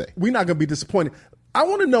me to say? We're not going to be disappointed. I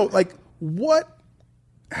want to know, what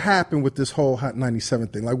happened with this whole Hot 97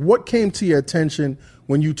 thing? What came to your attention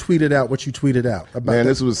when you tweeted out what you tweeted out about that?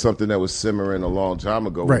 This was something that was simmering a long time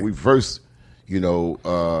ago. Right. When we first, we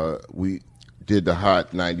did the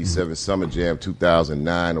Hot 97 Summer Jam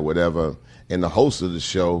 2009 or whatever, and the host of the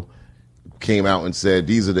show came out and said,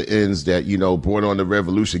 these are the ends that, brought on the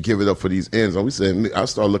revolution, give it up for these ends. And we said, I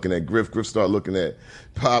started looking at Griff started looking at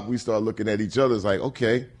Pop, we started looking at each other. It's like,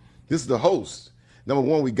 okay, this is the host. Number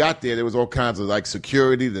one, we got there was all kinds of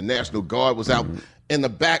security. The National Guard was out in the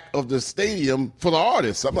back of the stadium for the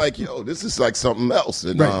artists. I'm like, yo, this is something else.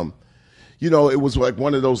 And, right. It was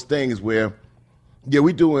one of those things where,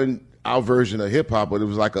 we doing our version of hip hop, but it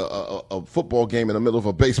was like a football game in the middle of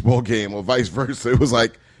a baseball game or vice versa. It was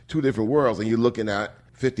like two different worlds. And you're looking at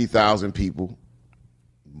 50,000 people,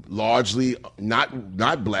 largely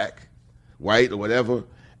not black, white or whatever.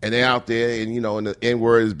 And they're out there, and and the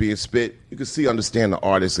N-word is being spit. You can understand the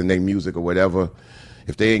artists and their music or whatever.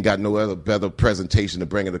 If they ain't got no other better presentation to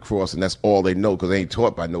bring it across, and that's all they know because they ain't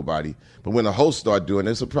taught by nobody. But when the hosts start doing it,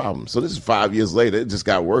 it's a problem. So this is 5 years later. It just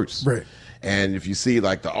got worse. Right. And if you see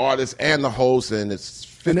the artists and the hosts, and it's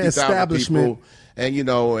 50,000 people, and you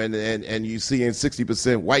know, and you seeing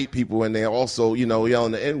 60% white people, and they're also, you know,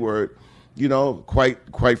 yelling the N-word, you know,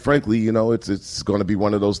 quite frankly, you know, it's going to be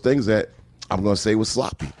one of those things that I'm going to say was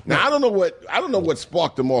sloppy. Now I don't know what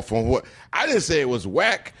sparked them off on what. I didn't say it was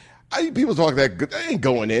whack. People talk that good. They ain't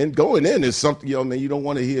going in. Going in is something, you know, man. You don't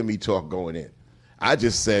want to hear me talk going in. I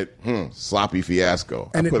just said, sloppy fiasco.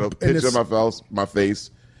 I put a picture of my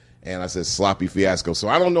face, and I said sloppy fiasco. So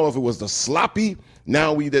I don't know if it was the sloppy.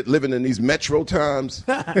 Now we that living in these metro times,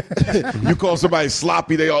 you call somebody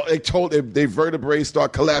sloppy, their vertebrae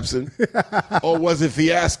start collapsing, or was it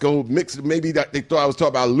fiasco mixed? Maybe that they thought I was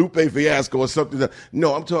talking about Lupe Fiasco or something.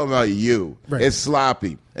 No, I'm talking about you. Right. It's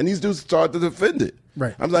sloppy, and these dudes started to defend it.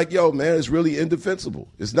 Right. I'm like, yo, man, it's really indefensible.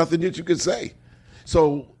 There's nothing that you can say.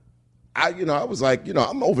 So I was like, you know,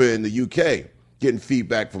 I'm over in the UK getting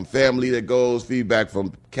feedback from family that goes, feedback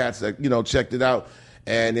from cats that, you know, checked it out.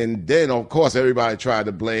 And then, of course, everybody tried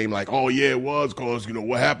to blame, like, oh, yeah, it was because, you know,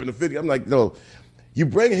 what happened to 50? I'm like, no, you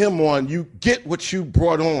bring him on, you get what you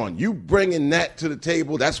brought on. You bringing that to the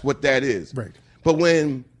table, that's what that is. Right. But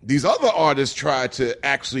when these other artists try to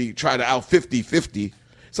out 50-50,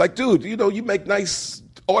 it's like, dude, you know, you make nice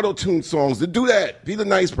auto-tune songs. To do that, be the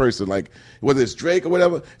nice person, like whether it's Drake or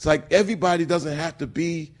whatever. It's like everybody doesn't have to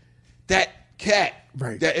be that cat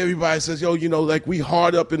that everybody says, yo, you know, like we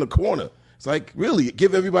hard up in the corner. It's like, really,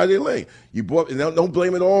 give everybody a lane. You brought, and don't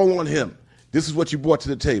blame it all on him. This is what you brought to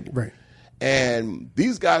the table. Right. And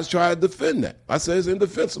these guys try to defend that. I say it's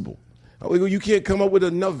indefensible. I go, you can't come up with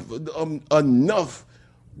enough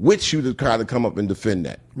with you to try to come up and defend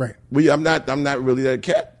that. Right. Well, I'm not really that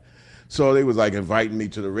cat. So they was like inviting me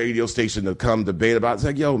to the radio station to come debate about it. It's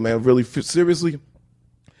like, yo, man, really, seriously?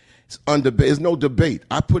 There's no debate.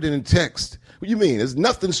 I put it in text. What do you mean? There's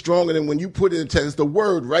nothing stronger than when you put it in text. It's the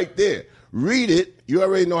word right there. Read it. You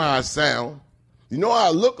already know how I sound. You know how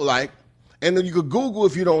I look like. And then you could Google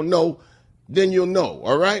if you don't know. Then you'll know,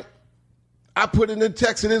 all right? I put it in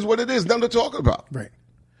text. It is what it is. Nothing to talk about. Right.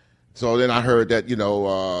 So then I heard that,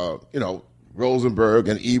 Rosenberg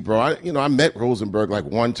and Ebro. I met Rosenberg like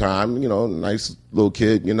one time, you know, nice little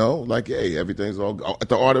kid, you know, like, hey, everything's all at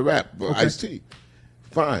the Art of Rap, Ice-T.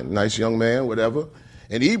 Fine, nice young man, whatever.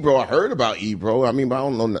 And Ebro, I heard about Ebro. I mean, but I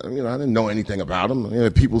don't know, you know, I didn't know anything about him. You know,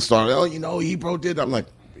 people started, oh, you know, Ebro did. I'm like,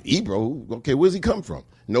 Ebro? Okay, where's he come from?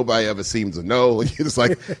 Nobody ever seems to know. It's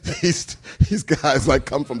like, these guys like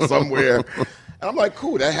come from somewhere. And I'm like,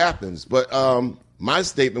 cool, that happens. But my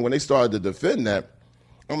statement, when they started to defend that,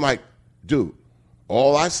 I'm like, dude,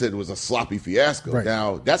 all I said was a sloppy fiasco. Right.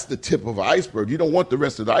 Now, that's the tip of an iceberg. You don't want the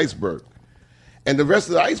rest of the iceberg. And the rest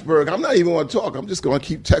of the iceberg, I'm not even going to talk. I'm just going to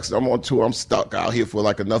keep texting. I'm on tour. I'm stuck out here for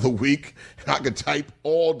like another week. I can type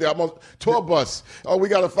all day. I'm on tour bus. Oh, we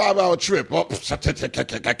got a 5-hour trip. Oh,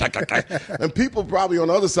 and people probably on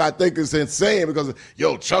the other side think it's insane because,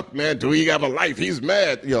 yo, Chuck, man, do he have a life? He's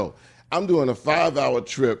mad. Yo, I'm doing a 5-hour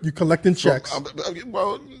trip. You collecting checks.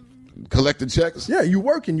 Collecting checks? Yeah, you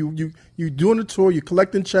working. You doing a tour. You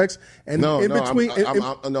collecting checks, and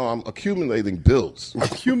I'm accumulating bills.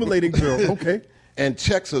 Accumulating bills. Okay. And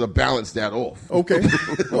checks are to balance that off. Okay.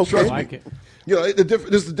 Trust I like it. You know, this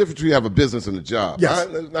is the difference between have a business and a job. Yes.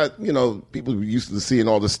 Not, you know, people used to seeing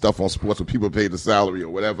all this stuff on sports where people pay the salary or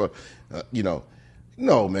whatever. You know,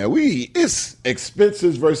 no, man. It's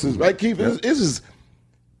expenses versus right. Keith, this is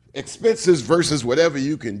expenses versus whatever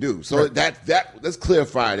you can do. So that let's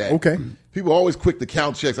clarify that. Okay. People are always quick to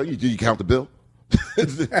count checks. Like, do you count the bill?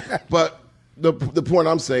 But the point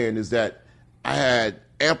I'm saying is that I had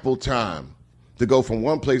ample time to go from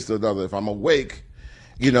one place to another. If I'm awake,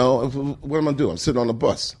 you know, what am I doing? I'm sitting on the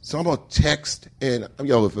bus. So I'm going to text, and,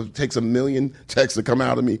 if it takes 1 million texts to come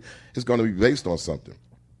out of me, it's going to be based on something.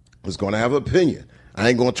 It's going to have an opinion. I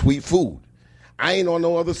ain't going to tweet food. I ain't on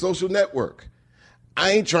no other social network. I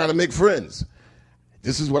ain't trying to make friends.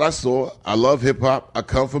 This is what I saw. I love hip-hop. I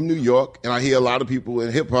come from New York, and I hear a lot of people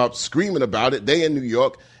in hip-hop screaming about it. They in New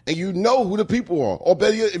York, and you know who the people are. Or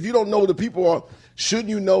better yet, if you don't know who the people are, shouldn't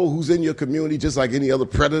you know who's in your community just like any other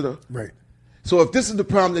predator? Right. So if this is the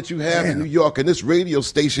problem that you have in New York and this radio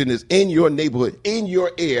station is in your neighborhood, in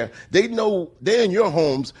your air, they know they're in your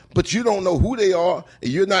homes, but you don't know who they are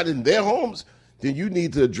and you're not in their homes, then you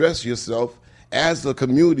need to address yourself as a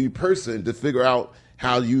community person to figure out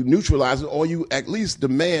how you neutralize it, or you at least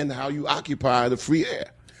demand how you occupy the free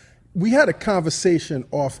air. We had a conversation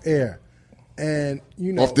off air, and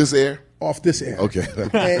you know, off this air. Okay.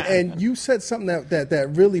 and you said something that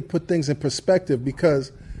really put things in perspective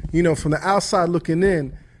because, you know, from the outside looking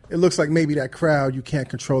in, it looks like maybe that crowd, you can't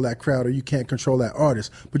control that crowd or you can't control that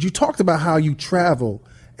artist. But you talked about how you travel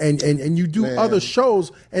and you do Man. other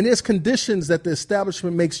shows, and there's conditions that the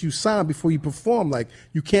establishment makes you sign before you perform. Like,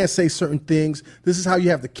 you can't say certain things. This is how you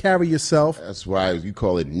have to carry yourself. That's why you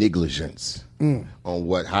call it negligence on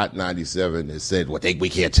what Hot 97 has said. We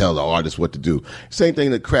can't tell the artists what to do. Same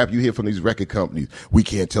thing, the crap you hear from these record companies. We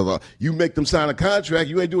can't tell you make them sign a contract.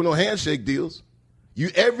 You ain't doing no handshake deals.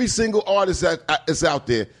 Every single artist that's out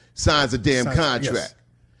there signs a damn contract. Yes.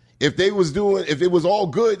 If it was all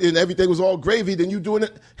good and everything was all gravy, then you doing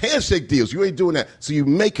handshake deals. You ain't doing that. So you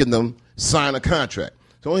making them sign a contract.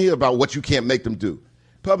 So don't hear about what you can't make them do.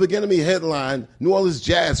 Public Enemy headline New Orleans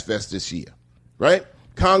Jazz Fest this year, right?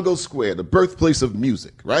 Congo Square, the birthplace of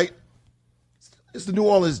music, right? It's the New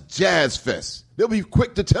Orleans Jazz Fest. They'll be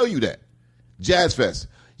quick to tell you that. Jazz Fest.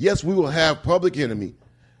 Yes, we will have Public Enemy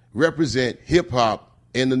represent hip-hop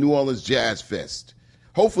in the New Orleans Jazz Fest.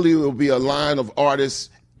 Hopefully, it will be a line of artists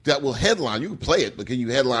that will headline. You can play it, but can you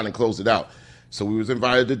headline and close it out? So we was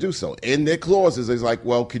invited to do so. In their clauses, it's like,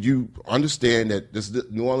 well, could you understand that this is the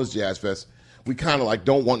New Orleans Jazz Fest? We kind of like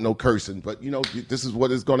don't want no cursing, but, this is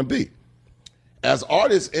what it's going to be. As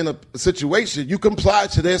artists in a situation, you comply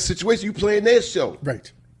to their situation. You play in their show.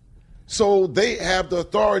 Right. So they have the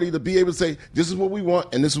authority to be able to say, this is what we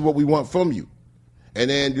want, and this is what we want from you. And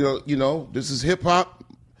then, this is hip-hop.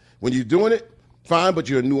 When you're doing it, fine, but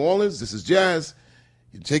you're in New Orleans. This is jazz.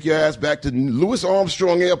 You take your ass back to Louis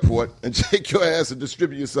Armstrong Airport and take your ass and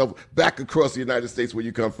distribute yourself back across the United States where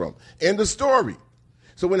you come from. End of story.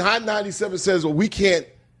 So when Hot 97 says, well, we can't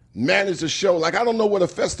manage the show, like I don't know what a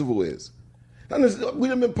festival is.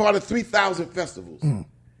 We've been part of 3,000 festivals,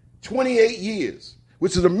 28 years,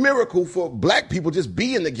 which is a miracle for black people just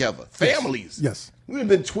being together, families. Yes. We've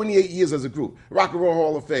been 28 years as a group. Rock and Roll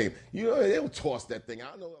Hall of Fame. They'll toss that thing.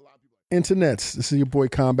 I know a lot of people. Internets, this is your boy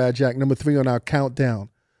Combat Jack. Number 3 on our countdown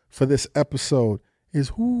for this episode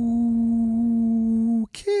is Who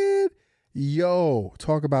Kid? Yo,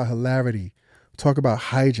 talk about hilarity. Talk about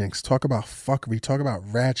hijinks. Talk about fuckery. Talk about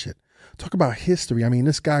ratchet. Talk about history. I mean,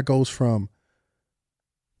 this guy goes from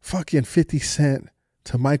fucking 50 Cent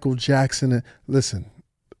to Michael Jackson. Listen,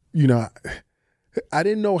 I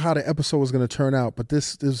didn't know how the episode was going to turn out, but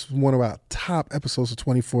this is one of our top episodes of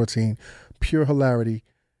 2014. Pure hilarity.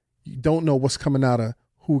 You don't know what's coming out of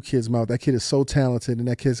Who Kid's mouth. That kid is so talented, and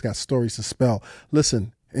that kid's got stories to spell.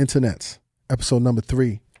 Listen, internets, episode number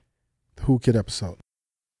 3, the Who Kid episode.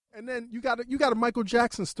 And then you got a Michael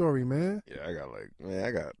Jackson story, man. Yeah,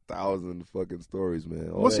 I got thousands of fucking stories,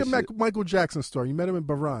 man. What's your Michael Jackson story? You met him in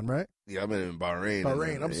Bahrain, right? Yeah, I met him in Bahrain.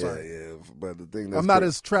 Bahrain, I'm sorry. Yeah, but the thing I'm not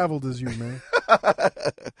as traveled as you, man.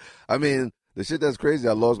 I mean, the shit that's crazy,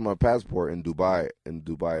 I lost my passport in Dubai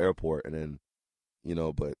airport, and then,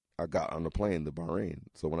 but I got on the plane to Bahrain.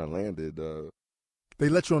 So when I landed, they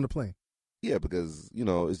let you on the plane. Yeah, because,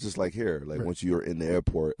 it's just like here. Like, Right. once you're in the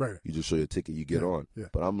airport, Right. you just show your ticket, you get on. Yeah.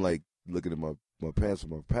 But I'm, like, looking at my pants for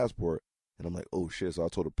my passport, and I'm like, oh, shit. So I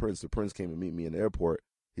told the prince. The prince came to meet me in the airport.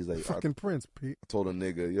 He's like, Fucking Prince, Pete. I told a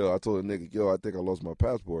nigga, I think I lost my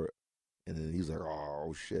passport. And then he's like,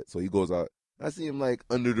 oh, shit. So he goes out. I see him, like,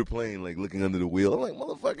 under the plane, like, looking under the wheel. I'm like,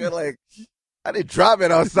 motherfucker, like, I didn't drop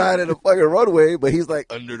it outside of the fucking runway, but he's, like,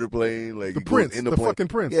 under the plane. Like, The he Prince, goes in the the plane. fucking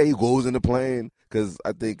Prince. Yeah, he goes in the plane because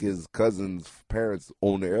I think his cousin's parents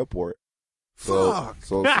own the airport. Fuck.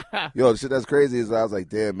 So the shit that's crazy is I was like,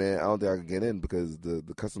 damn, man, I don't think I can get in because the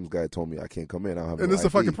customs guy told me I can't come in. I don't have And no this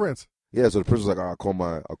is the ID. fucking Prince. Yeah, so the prince was like, I'll call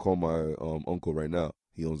my uncle right now.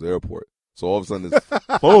 He owns the airport. So all of a sudden this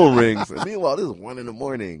phone rings. And meanwhile, this is 1 a.m.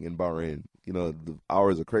 in Bahrain. The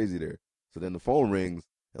hours are crazy there. So then the phone rings,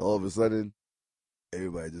 and all of a sudden,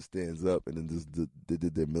 everybody just stands up, and then they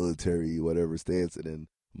did their military whatever stance, and then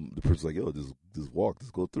the prince was like, yo, just walk,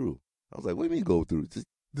 just go through. I was like, what do you mean go through? Just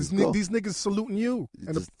go. These niggas saluting you.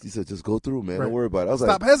 And He said, just go through, man. Right. Don't worry about it. I was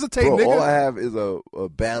Stop like, hesitating, bro, nigga. all I have is a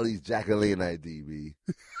Bally's Jacqueline ID, B.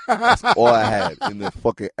 That's all I had in the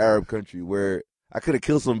fucking Arab country where I could have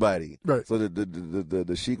killed somebody. Right. So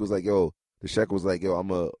the sheik was like, yo, the sheikh was like, yo, I'm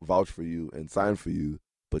going to vouch for you and sign for you,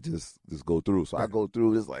 but just go through. So I go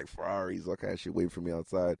through, there's like Ferraris, all kind of shit waiting for me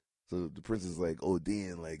outside. So the prince is like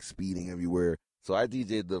ODing, like speeding everywhere. So I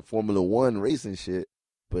DJ'd the Formula One racing shit,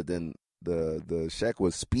 but then the sheikh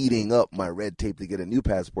was speeding up my red tape to get a new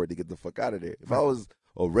passport to get the fuck out of there. If I was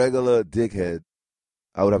a regular dickhead,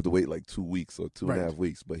 I would have to wait like 2 weeks or 2.5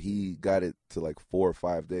 weeks, but he got it to like 4 or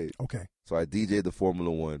 5 days. Okay. So I DJ'd the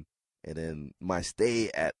Formula One, and then my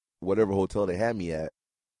stay at whatever hotel they had me at,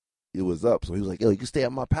 it was up. So he was like, yo, you can stay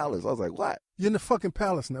at my palace. I was like, what? You're in the fucking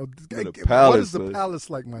palace now. In the What palace, is the son. palace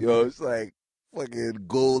like, my Yo, nigga? it's like fucking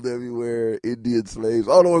gold everywhere, Indian slaves.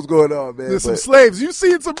 I don't know what's going on, man. There's some but slaves. You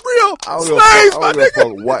seeing some real I don't slaves, know, my I don't give a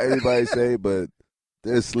nigga. fuck what anybody say, but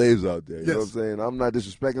there's slaves out there. You know what I'm Yes. saying? I'm not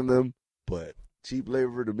disrespecting them, but cheap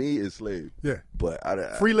labor to me is slave. Yeah. But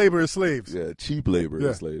Free labor is slaves. Yeah, cheap labor Yeah.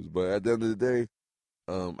 is slaves. But at the end of the day,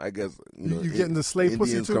 I guess You getting the slave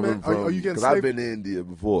pussy Indians too, coming man? Are you getting Because slave? I've been to India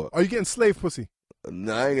before. Are you getting slave pussy?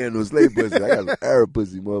 No, I ain't getting no slave pussy. I got some Arab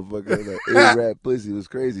pussy, motherfucker. Like Arab pussy. It was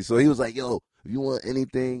crazy. So he was like, "Yo, if you want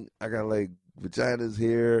anything, I got like vaginas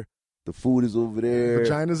here. The food is over there.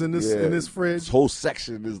 Vaginas in this fridge. This whole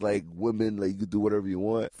section is like women. Like you can do whatever you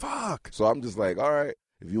want. Fuck. So I'm just like, all right.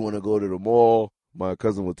 If you want to go to the mall, my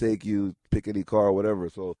cousin will take you. Pick any car, or whatever.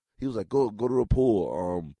 So he was like, go to the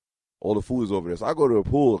pool. All the food is over there. So I go to the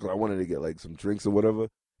pool because I wanted to get like some drinks or whatever.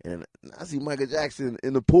 And I see Michael Jackson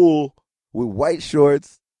in the pool with white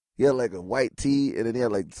shorts. He had like a white tee, and then he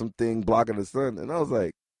had like something blocking the sun. And I was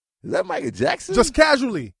like, is that Michael Jackson? Just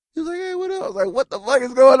casually. He was like, hey, what up? I was like, what the fuck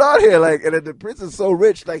is going on here? Like, and then the prince is so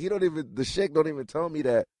rich, like the sheikh don't even tell me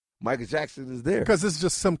that Michael Jackson is there. Because it's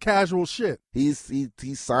just some casual shit. He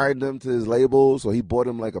signed him to his label, so he bought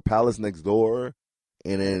him like a palace next door.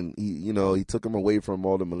 And then he took him away from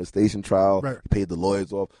all the molestation trial. Right. He paid the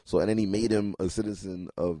lawyers off. So and then he made him a citizen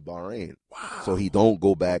of Bahrain. Wow. So he don't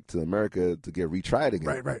go back to America to get retried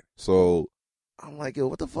again. Right. So I'm like, yo,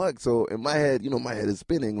 what the fuck? So in my head, my head is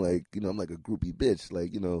spinning like, I'm like a groupie bitch, like,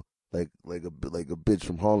 like a bitch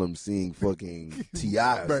from Harlem seeing fucking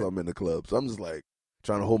T.I. or something in the club. So I'm just like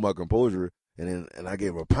trying to hold my composure. And I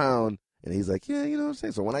gave him a pound, and he's like, yeah, you know what I'm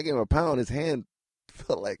saying? So when I gave him a pound, his hand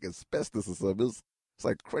felt like asbestos or something. It's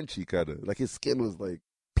like crunchy kind of, like his skin was like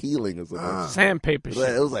peeling or something. Sandpaper shit.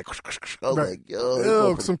 It was like, I was like,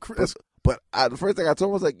 yo. But the first thing I told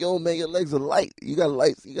him was like, yo, man, your legs are light. You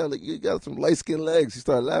got some light skinned legs. He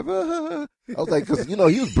started laughing. I was like, because, he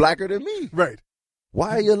was blacker than me. Right.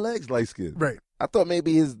 Why are your legs light skinned? Right. I thought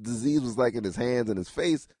maybe his disease was like in his hands and his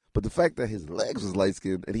face, but the fact that his legs was light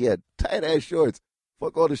skinned and he had tight ass shorts,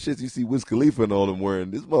 fuck all the shits you see Wiz Khalifa and all them wearing.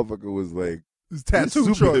 This motherfucker was like,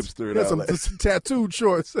 tattooed shorts. Yeah, some tattooed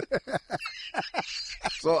shorts.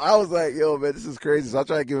 So I was like, yo, man, this is crazy. So I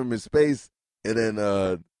tried to give him his space, and then,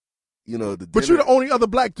 the But you're the only other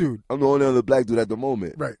black dude. I'm the only other black dude at the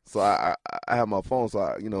moment. Right. So I have my phone, so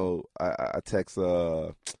I text,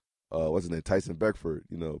 what's his name, Tyson Beckford,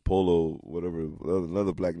 Polo, whatever,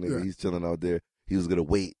 another black nigga. Yeah. He's chilling out there. He was going to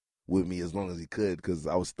wait with me as long as he could because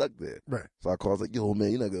I was stuck there. Right. So I called, I was like, yo,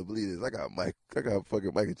 man, you're not going to believe this. I got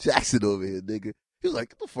fucking Michael Jackson over here, nigga. He was like,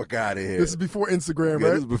 get the fuck out of here. This is before Instagram, Yeah,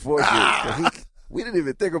 right? this is before shit. So we didn't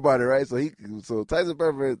even think about it, right? So Tyson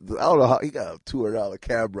Beckford, I don't know how, he got a $200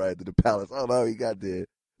 cab ride to the palace. I don't know how he got there.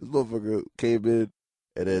 This motherfucker came in,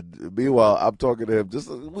 and then meanwhile, I'm talking to him.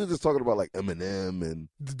 We were just talking about like Eminem and.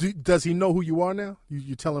 Does he know who you are now?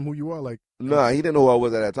 You tell him who you are, like. Nah, he didn't know who I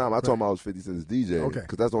was at that time. I told him I was 50 Cent's DJ. Okay.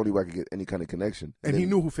 Because that's the only way I could get any kind of connection. And he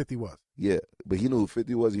knew who 50 was. Yeah, but he knew who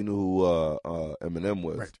 50 was. He knew who Eminem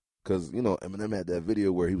was. Right. Because, Eminem had that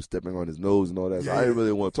video where he was stepping on his nose and all that. So Yeah, I didn't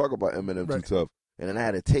really want to talk about Eminem Right. too tough. And then I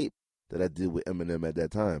had a tape that I did with Eminem at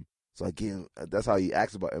that time. So I gave him, that's how he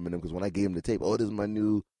asked about Eminem. Because when I gave him the tape, this is my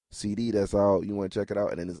new CD that's out. You want to check it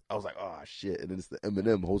out? And then I was like, oh, shit. And then it's the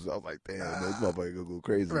Eminem host. I was like, damn, man, this motherfucker gonna go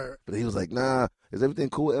crazy. Right. But he was like, nah, is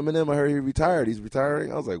everything cool with Eminem? I heard he retired. He's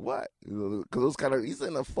retiring. I was like, what? Because it was kind of, he's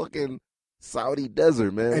in a fucking Saudi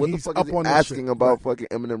desert, man. And What the he's fuck up is he on that asking shit. about Right. fucking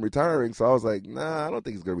Eminem retiring? So I was like, nah, I don't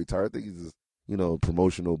think he's going to retire. I think he's just,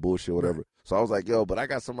 promotional bullshit, whatever. Right. So I was like, yo, but I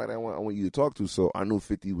got somebody I want you to talk to. So I knew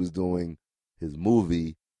 50 was doing his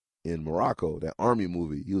movie in Morocco, that army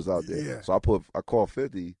movie. He was out there. Yeah. So I called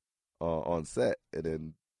 50 on set, and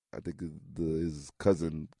then I think his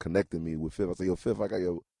cousin connected me with Fifth. I said, yo, Fifth, I got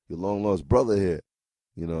your long lost brother here.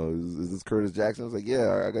 Is this Curtis Jackson? I was like,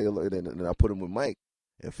 yeah, I got your. And then I put him with Mike.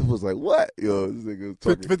 And Fifth was like, what? Yo, this nigga was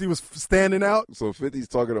talking. 50 was standing out. So 50's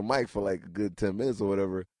talking to Mike for like a good 10 minutes or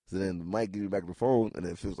whatever. So then Mike gave me back the phone, and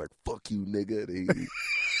then Fifth was like, fuck you, nigga. And he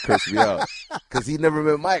cursed me out. Because he never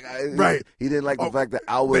met Mike. Right. He didn't like the fact that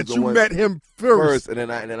I was That the you one met him first. and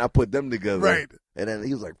then I put them together. Right. And then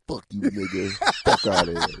he was like, fuck you, nigga. Fuck out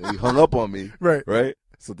of here. And he hung up on me. Right. Right?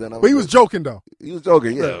 So then But he was joking, though. He was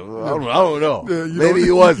joking, yeah. Yeah. I don't know. Yeah, you maybe don't-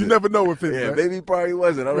 he wasn't. You never know with it. Yeah, right? maybe he probably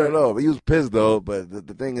wasn't. I don't Right. know. But he was pissed, though. But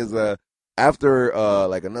the thing is, after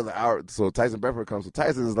like another hour, so Tyson Beckford comes. So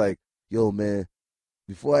Tyson is like, yo, man,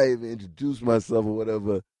 before I even introduce myself or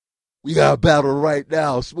whatever, we got a battle right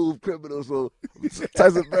now, Smooth Criminal. So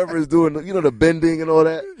Tyson Beckford is doing, the bending and all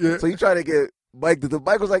that. Yeah. So he tried to get Mike.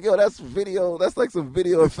 Mike was like, yo, that's video. That's like some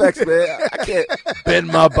video effects, man. I can't bend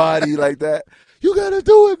my body like that. you gotta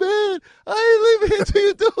do it, man. I ain't leaving here till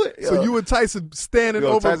you do it. So you and Tyson standing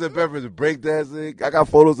over. Tyson Beverly breakdancing. I got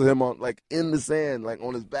photos of him on like in the sand, like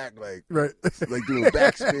on his back, like like doing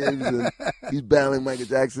backspins, and he's battling Michael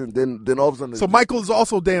Jackson. Then all of a sudden, so Michael's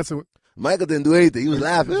also dancing. Michael didn't do anything. He was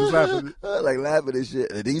laughing. Like laughing and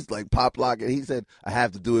shit. And he's like pop locking. He said, I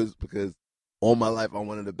have to do this because all my life I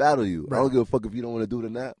wanted to battle you. Right. I don't give a fuck if you don't want to do it or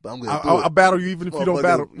not, but I'm going to do it. I'll battle you even if you don't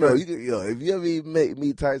battle. If you ever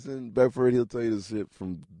meet Tyson Bedford, he'll tell you this shit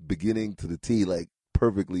from beginning to the T, like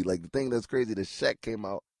perfectly. Like the thing that's crazy, the Shaq came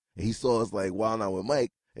out and he saw us like wilding out with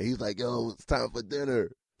Mike, and he's like, yo, it's time for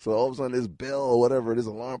dinner. So all of a sudden this bell or whatever, this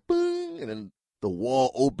alarm, boom, and then the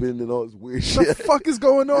wall opened and all this weird shit. What the fuck is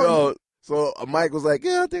going on? Yo, so Mike was like,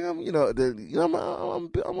 yeah, I think I'm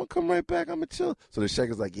gonna come right back. I'm gonna chill. So the Shaq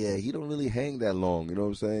is like, yeah, he don't really hang that long. You know what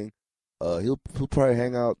I'm saying? He'll probably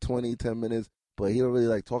hang out 20, 10 minutes, but he don't really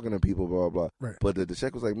like talking to people, blah, blah, blah. Right. But the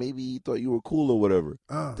Shaq was like, maybe he thought you were cool or whatever.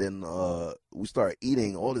 Then we started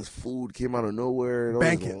eating. All this food came out of nowhere. And all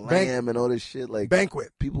this lamb and all this shit. Like banquet.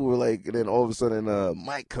 People were like, and then all of a sudden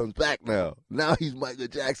Mike comes back now. Now he's Michael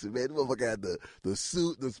Jackson, man. The motherfucker had the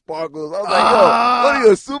suit, the sparkles. I was like, yo, what are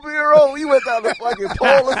you, a superhero? You went down the fucking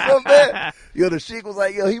pole or something? Yo, the Sheik was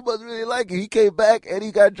like, yo, he must really like it. He came back and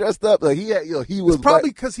he got dressed up. Like he was probably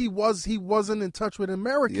because he wasn't in touch with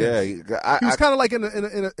Americans. Yeah, he was kind of like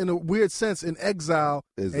in a weird sense in exile.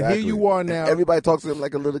 Exactly. And here you are now. And everybody talks to him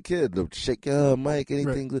like a little kid. The Shake, Mike,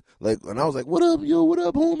 anything like. And I was like, what up, yo? What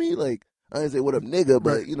up, homie? Like I didn't say what up, nigga,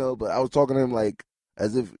 but but I was talking to him like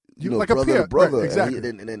as if you know, like brother a peer. to brother. Right, exactly.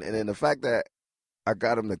 And then the fact that I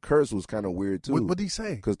got him to curse was kind of weird too. What did he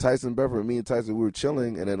say? Because Tyson Beverly, me and Tyson, we were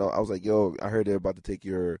chilling, and then I was like, yo, I heard they're about to take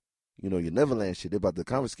your Neverland shit. They're about to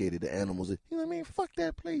confiscate it, the animals. You know what I mean? Fuck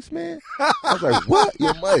that place, man. I was like, what?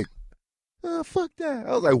 Yo, Mike. Fuck that.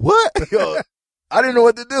 I was like, what? Yo, I didn't know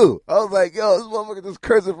what to do. I was like, yo, this motherfucker just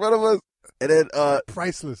cursed in front of us. And then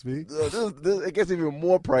priceless, B. This it gets even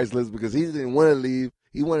more priceless because he didn't want to leave.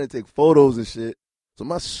 He wanted to take photos and shit. So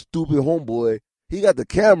my stupid homeboy, he got the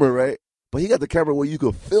camera, right? But he got the camera where you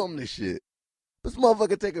could film this shit. This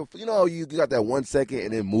motherfucker taking, you know how you got that 1 second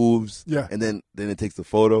and it moves? Yeah. And then it takes the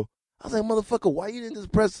photo. I was like, motherfucker, why you didn't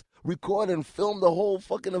just press record and film the whole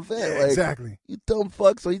fucking event? Yeah, like, exactly. You dumb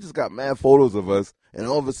fuck. So he just got mad photos of us. And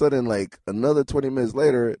all of a sudden, like, another 20 minutes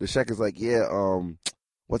later, the Shaq is like, yeah,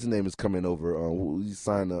 what's his name is coming over? He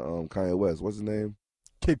signed to Kanye West. What's his name?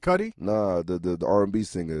 Kid Cudi? Nah, the R&B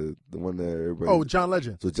singer, the one that everybody. Oh, John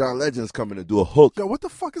Legend. So John Legend's coming to do a hook. Yo, what the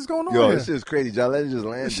fuck is going on Yo, here? this shit is crazy. John Legend just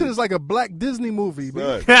landed. This shit is like a black Disney movie,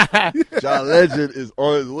 man. John Legend is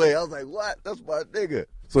on his way. I was like, what? That's my nigga.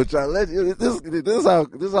 So John Legend, this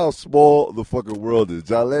is how small the fucking world is.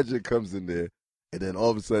 John Legend comes in there, and then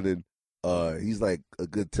all of a sudden, he's like a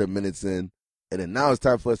good 10 minutes in, and then now it's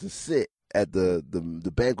time for us to sit at the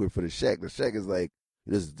banquet for the Shaq. The Shaq is like,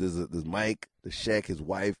 there's Mike, the Shaq, his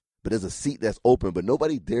wife, but there's a seat that's open, but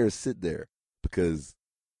nobody dares sit there because,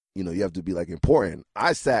 you know, you have to be like important.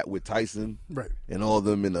 I sat with Tyson, right, and all of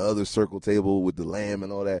them in the other circle table with the lamb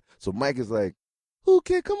and all that. So Mike is like,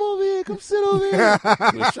 okay, come over here, come sit over here. So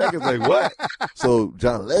the Shaq is like, what? So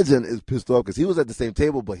John Legend is pissed off because he was at the same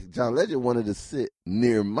table, but John Legend wanted to sit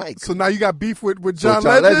near Mike. So now you got beef with John Legend?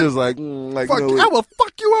 John Legend's like, fuck, you know, I will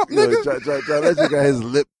fuck you up, nigga. John Legend got his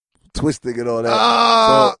lip twisting and all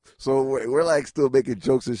that. So we're like still making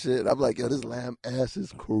jokes and shit. I'm like, yo, this lamb ass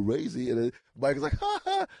is crazy. And then Mike is like,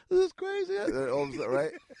 ha, this is crazy. And all of a sudden,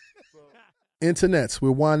 right? Internets,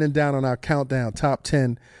 we're winding down on our countdown, top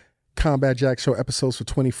 10 Combat Jack Show episodes for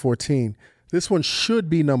 2014. This one should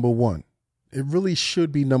be number one. It really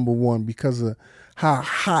should be number one because of how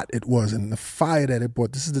hot it was and the fire that it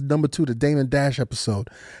brought. This is the number 2, the Damon Dash episode.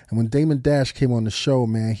 And when Damon Dash came on the show,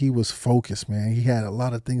 man, he was focused, man. He had a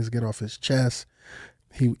lot of things to get off his chest.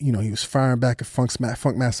 He was firing back at Funk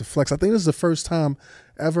Master Flex. I think this is the first time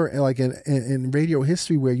ever, like in radio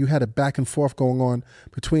history, where you had a back and forth going on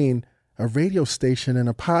between a radio station and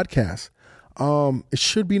a podcast. It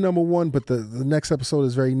should be number one, but the next episode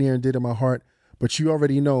is very near and dear to my heart. But you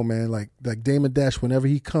already know, man, like Damon Dash, whenever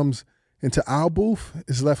he comes into our booth,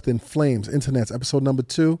 is left in flames. Internet's episode number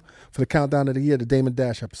 2 for the countdown of the year, the Damon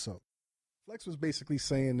Dash episode. Flex was basically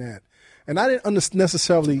saying that, and I didn't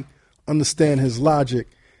necessarily understand his logic.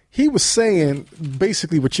 He was saying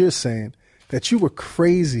basically what you're saying, that you were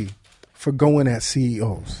crazy for going at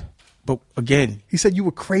CEOs. But again, he said you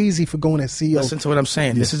were crazy for going at CEOs. Listen to what I'm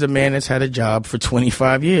saying. Yeah. This is a man that's had a job for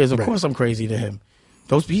 25 years. Of course I'm crazy to him.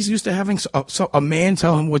 He's used to having a man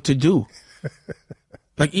tell him what to do.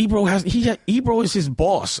 Like Ebro is his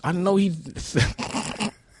boss. I know he.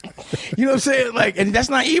 You know what I'm saying? Like, and that's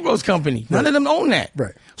not Ebro's company. None of them own that.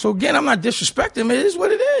 Right. So again, I'm not disrespecting him. It is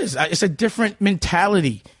what it is. It's a different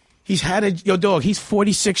mentality. He's he's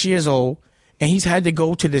 46 years old, and he's had to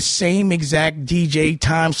go to the same exact DJ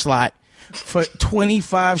time slot for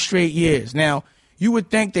 25 straight years. Now, you would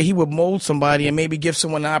think that he would mold somebody and maybe give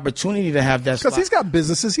someone an opportunity to have that slot. Because he's got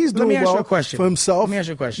businesses. He's doing Let me ask well you a question. for himself. Let me ask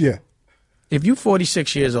you a question. Yeah. If you're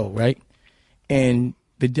 46 years old, right, and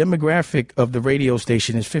the demographic of the radio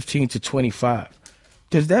station is 15 to 25,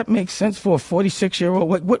 does that make sense for a 46-year-old?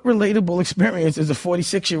 What relatable experience is a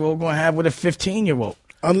 46-year-old going to have with a 15-year-old?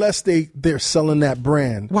 Unless they're selling that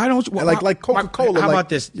brand. Why don't you? Like Coca-Cola. How like, about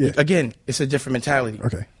this? Yeah. Again, it's a different mentality.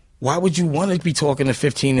 Okay. Why would you want to be talking to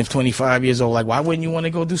 15 and 25 years old? Like, why wouldn't you want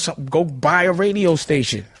to go do something? Go buy a radio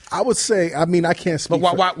station. I would say, I can't speak.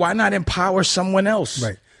 But why not empower someone else?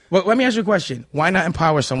 Right. Well, let me ask you a question. Why not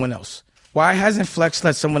empower someone else? Why hasn't Flex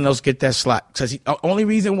let someone else get that slot? Because the only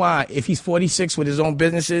reason why, if he's 46 with his own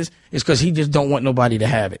businesses, is because he just don't want nobody to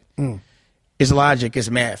have it. It's logic.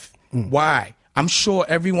 It's math. Why? I'm sure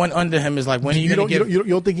everyone under him is like, when are you going to get? You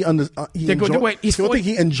don't think he you don't think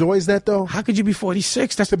he enjoys that though? How could you be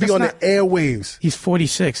 46? To be on the airwaves. He's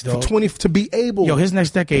 46 though. To be able. Yo, his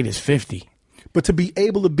next decade is 50. But to be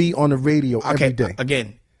able to be on the radio every day.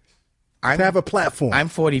 Again, to have a platform. I'm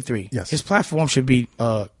 43. Yes. His platform should be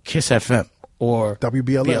Kiss FM or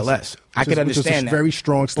WBLS. BLS. I could understand that. Very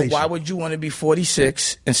strong station. But why would you want to be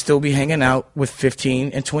 46 and still be hanging out with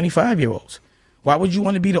 15 and 25-year-olds? Why would you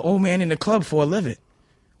want to be the old man in the club for a living?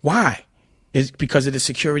 Why? Is because of the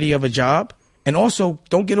security of a job? And also,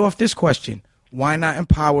 don't get off this question. Why not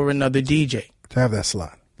empower another DJ? To have that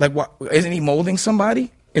slot. Like, what? Isn't he molding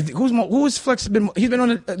somebody? Who is Flex been? He's been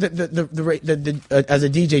on as a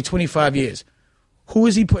DJ 25 years. Who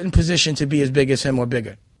is he put in position to be as big as him or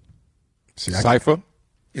bigger? Cypher.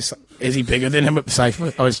 Is he bigger than him?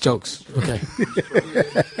 Cypher? Oh, it's jokes. Okay.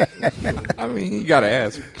 I mean, you gotta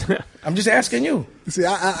ask. I'm just asking you. See,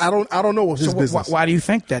 I don't know what's his business. Why do you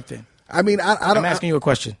think that then? I mean, I'm asking you a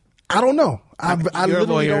question. I don't know. I You're a literally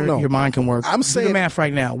lawyer, don't know. Your mind can work. I'm saying do the math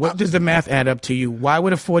right now. What does the math add up to you? Why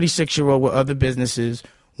would a 46-year-old with other businesses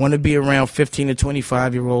want to be around 15 to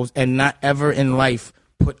 25-year-olds and not ever in life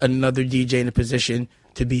put another DJ in a position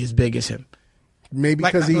to be as big as him? Maybe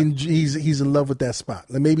because he's in love with that spot.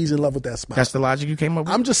 Maybe he's in love with that spot. That's the logic you came up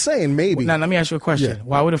with? I'm just saying, maybe. Now, let me ask you a question. Yeah.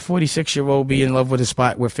 Why would a 46-year-old be in love with a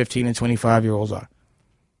spot where 15 and 25-year-olds are?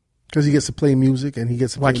 Because he gets to play music and he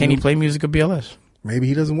gets to Why can't he play music at BLS? Maybe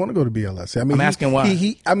he doesn't want to go to BLS. I mean, I'm asking why.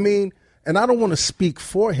 And I don't want to speak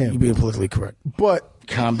for him. You're being politically correct. But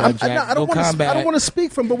Combat Jack. I don't want to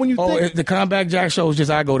speak for him. But when you think the Combat Jack show is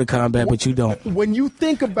just I go to combat, but you don't. When you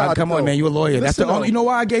think about come on, man, you a lawyer. That's the only. You know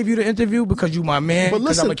why I gave you the interview? Because you my man.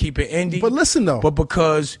 Because I'm gonna keep it indie. But listen though. But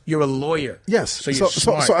because you're a lawyer. Yes. So you're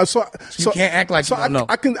smart. So you can't act like you don't know.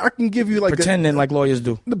 I can give you like pretending like lawyers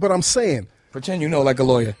do. But I'm saying pretend you know like a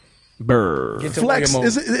lawyer. Brr. Flex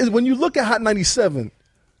is when you look at Hot 97.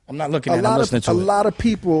 I'm not looking at it. I'm listening to it. A lot of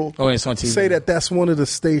people it's on TV. say that's one of the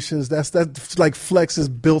stations. That's like Flex has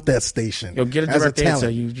built that station. Yo, get a direct answer.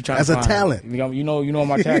 You trying as to a talent. You know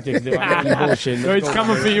my tactics. I'm bullshit. No, it's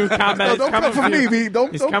coming for you, Combat. Don't come for me, B.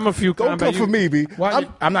 Don't coming for you, Don't come for me, B.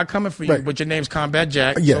 I'm not coming for you, but your name's Combat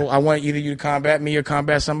Jack. Yeah. So I want either you to combat me or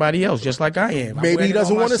combat somebody else, just like I am. Maybe he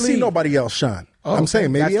doesn't want to see nobody else shine. I'm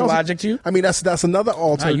saying maybe that's the logic to you. I mean, that's another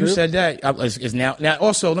alternative. You said that. Is now.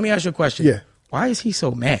 Also, let me ask you a question. Yeah. Why is he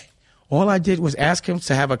so mad? All I did was ask him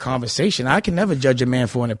to have a conversation. I can never judge a man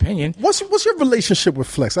for an opinion. What's your relationship with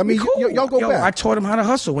Flex? I mean, y'all go back. I taught him how to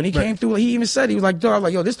hustle. When he came through, he even said, he was like, dog,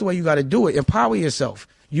 like, yo, this is the way you got to do it. Empower yourself.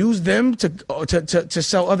 Use them to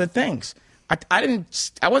sell other things. I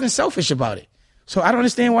wasn't selfish about it. So I don't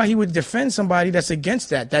understand why he would defend somebody that's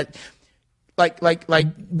against that. Why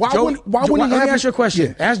wouldn't let me ask you a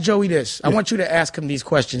question. Yeah. Ask Joey this. I want you to ask him these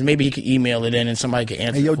questions. Maybe he could email it in and somebody could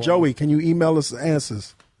answer. Hey, yo, Joey, can you email us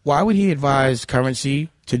answers? Why would he advise Currency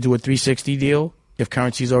to do a 360 deal if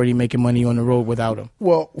Currency's already making money on the road without him?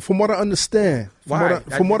 Well, from what I understand, I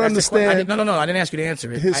didn't ask you to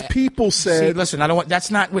answer it. His people said, "Listen, I don't want.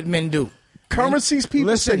 That's not what men do." Currency's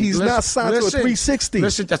people said he's not signed to a 360.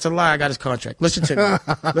 Listen, that's a lie. I got his contract. Listen to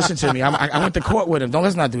me. Listen to me. I went to court with him.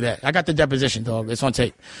 Let's not do that. I got the deposition, dog. It's on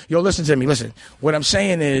tape. Yo, listen to me. Listen. What I'm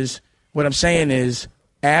saying is,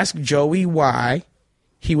 ask Joey why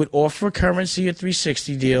he would offer Currency a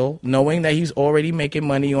 360 deal, knowing that he's already making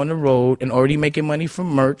money on the road and already making money from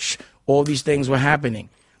merch. All these things were happening.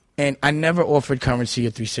 And I never offered Currency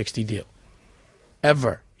a 360 deal.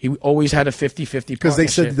 Ever. He always had a 50-50 because they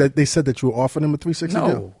said that you were offering him a 360 deal.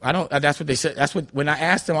 No, I don't. That's what they said. That's what when I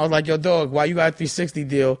asked him, I was like, "Yo, dog, why you got a 360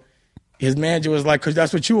 deal His manager was like, because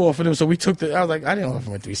that's what you offered him. So we took I was like, I didn't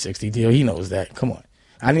offer him a 360 deal. He knows that. Come on.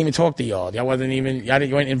 I didn't even talk to y'all. Y'all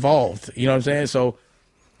weren't involved. You know what I'm saying? So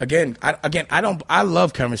again, I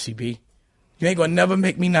love Currency B. You ain't gonna never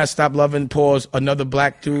make me not stop loving another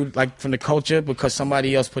black dude like from the culture because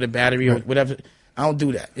somebody else put a battery or whatever. I don't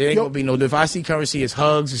do that. It ain't gonna be no. If I see Currency, it's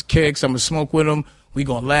hugs, it's kicks. I'm gonna smoke with him. We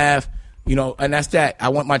gonna laugh. You know, and that's that. I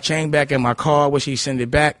want my chain back in my car. Wish he send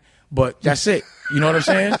it back. But that's it. You know what I'm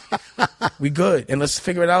saying? We good. And let's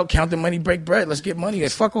figure it out. Count the money, break bread. Let's get money.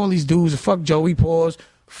 Fuck all these dudes. Fuck Joey Paws.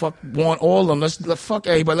 Fuck all of them. Let's fuck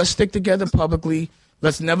everybody. Let's stick together publicly.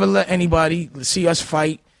 Let's never let anybody see us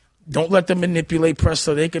fight. Don't let them manipulate press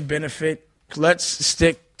so they can benefit. Let's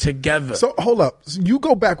stick together. So hold up. So you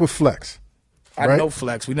go back with Flex. I right? know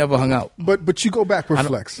Flex. We never hung out. But you go back with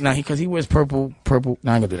Flex. Nah, because he wears purple.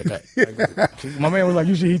 Nah, I ain't gonna do that. My man was like,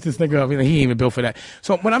 you should heat this nigga up. He ain't even built for that.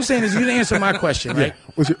 So what I'm saying is, you didn't answer my question, right?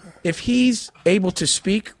 If he's able to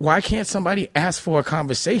speak, why can't somebody ask for a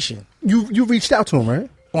conversation? You reached out to him, right?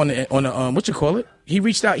 On the what you call it? He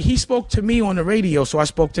reached out. He spoke to me on the radio, so I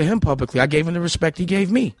spoke to him publicly. I gave him the respect he gave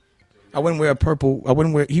me. I wouldn't wear a purple. I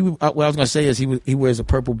wouldn't wear. What I was gonna say is he wears a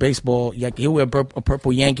purple baseball. He'll wear a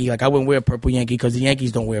purple Yankee. Like I wouldn't wear a purple Yankee because the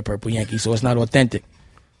Yankees don't wear a purple Yankee, so it's not authentic.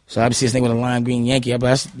 So I see this thing with a lime green Yankee.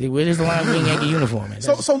 But where is the lime green Yankee uniform, man?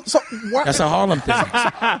 So why, that's a Harlem thing.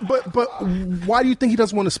 But why do you think he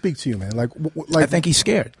doesn't want to speak to you, man? Like I think he's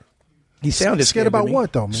scared. He sounded scared about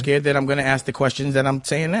what though, man? Scared that I'm going to ask the questions that I'm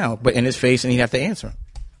saying now, but in his face, and he'd have to answer them.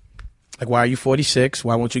 Like, why are you 46?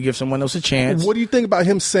 Why won't you give someone else a chance? What do you think about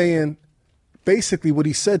him saying? Basically, what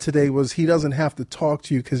he said today was he doesn't have to talk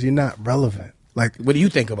to you because you're not relevant. Like, what do you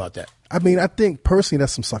think about that? I mean, I think personally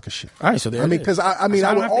that's some sucker shit. All right, so there. I mean, because I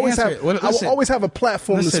will always have a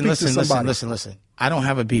platform to speak to somebody. Listen. I don't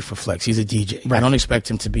have a beef with Flex. He's a DJ. Right. I don't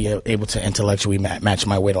expect him to be able to intellectually match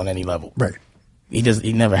my weight on any level. Right. He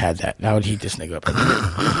never had that. I would heat this nigga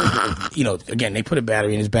up. You know, again, they put a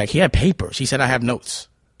battery in his back. He had papers. He said, I have notes.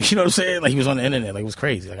 You know what I'm saying? Like, he was on the internet. Like, it was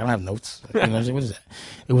crazy. Like, I don't have notes. Like, you know what I'm saying? What is that?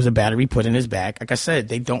 It was a battery put in his back. Like I said,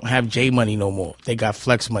 they don't have J money no more. They got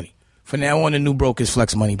Flex money. From now on, the new broke is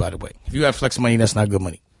Flex money, by the way. If you have Flex money, that's not good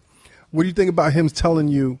money. What do you think about him telling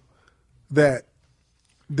you that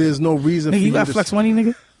there's no reason nigga, for you got Flex money,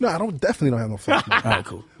 nigga? No, I definitely don't have no Flex money. All right,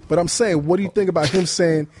 cool. But I'm saying, what do you think about him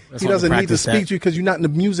saying he doesn't need to speak to you because you're not in the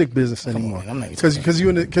music business anymore? Because you're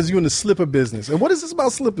in the slipper business. And what is this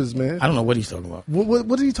about slippers, man? I don't know what he's talking about.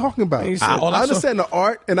 What is he talking about? I understand the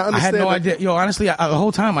art, and I understand. I had no idea. Yo, honestly, the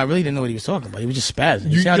whole time I really didn't know what he was talking about. He was just spazzing.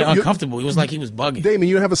 He sounded uncomfortable. It was like he was bugging. Damon,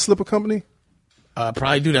 you don't have a slipper company?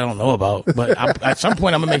 Probably do that I don't know about. But at some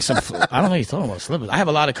point, I'm going to make some. I don't know what he's talking about slippers. I have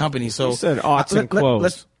a lot of companies. So you said arts and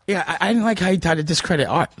clothes. Yeah, I didn't like how he tried to discredit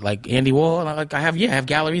art, like Andy Warhol. Like I have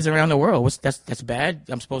galleries around the world. That's bad?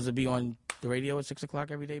 I'm supposed to be on the radio at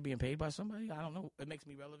 6:00 every day, being paid by somebody. I don't know. It makes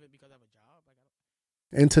me relevant because I have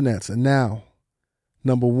a job. Internets, and now, the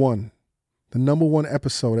number one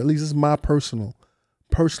episode. At least this is my personal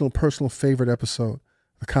favorite episode,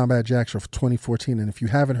 the Combat Jack Show for 2014. And if you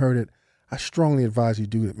haven't heard it, I strongly advise you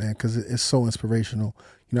do it, man, because it's so inspirational.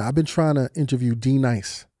 You know, I've been trying to interview D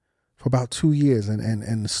Nice for about 2 years,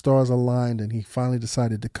 and the stars aligned, and he finally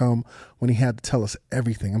decided to come when he had to tell us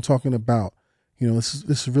everything. I'm talking about, you know, this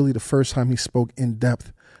is really the first time he spoke in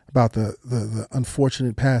depth about the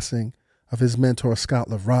unfortunate passing of his mentor, Scott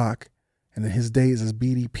LaRock, and in his days as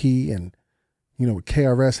BDP and, you know, with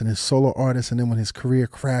KRS and his solo artist, and then when his career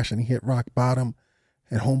crashed and he hit rock bottom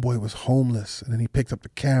and homeboy was homeless, and then he picked up the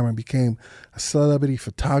camera and became a celebrity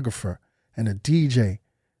photographer and a DJ,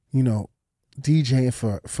 you know, DJing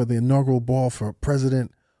for the inaugural ball for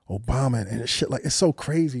President Obama and shit. Like, it's so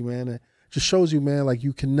crazy, man. It just shows you, man, like,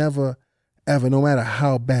 you can never, ever, no matter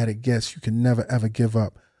how bad it gets, you can never, ever give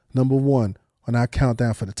up. Number one on our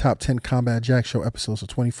countdown for the top 10 Combat Jack Show episodes of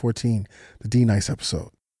 2014, the D Nice episode.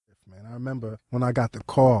 Man, I remember when I got the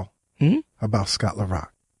call about Scott LaRock,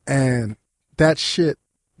 and that shit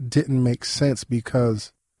didn't make sense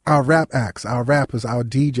because our rap acts, our rappers, our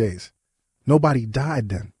DJs, nobody died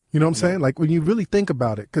then. You know what I'm saying? Like, when you really think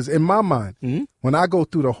about it, because in my mind, when I go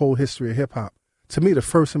through the whole history of hip hop, to me, the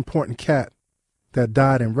first important cat that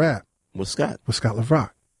died in rap was Scott LaRock.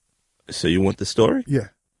 So you want the story? Yeah.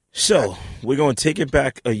 So we're going to take it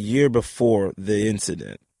back a year before the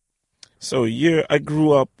incident. So I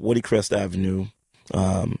grew up Woody Crest Avenue.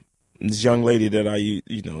 This young lady that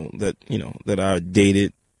I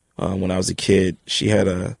dated when I was a kid, she had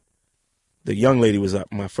the young lady was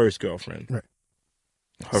my first girlfriend. Right.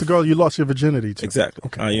 It's the girl you lost your virginity to. Exactly.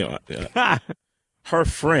 Okay. Her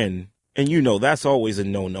friend, and that's always a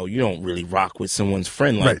no-no. You don't really rock with someone's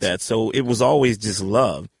friend like that. So it was always just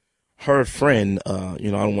love. her friend, I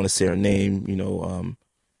don't want to say her name,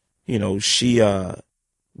 she,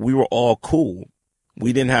 we were all cool.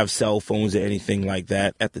 We didn't have cell phones or anything like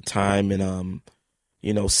that at the time. And,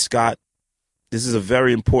 Scott, this is a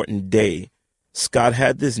very important day. Scott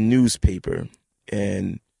had this newspaper,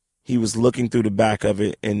 and he was looking through the back of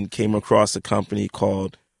it and came across a company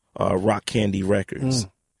called Rock Candy Records.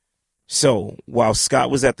 So while Scott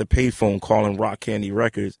was at the payphone calling Rock Candy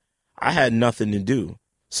Records, I had nothing to do.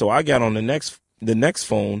 So I got on the next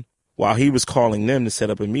phone while he was calling them to set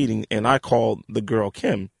up a meeting, and I called the girl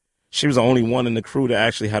Kim. She was the only one in the crew that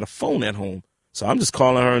actually had a phone at home. So I'm just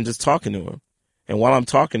calling her and just talking to her. And while I'm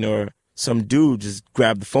talking to her, some dude just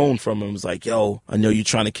grabbed the phone from her and was like, yo, I know you're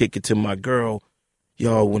trying to kick it to my girl.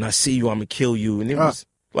 Yo, when I see you, I'm going to kill you. And it was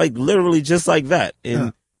like literally just like that.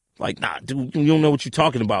 And like, nah, dude, you don't know what you're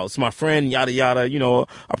talking about. It's my friend, yada, yada.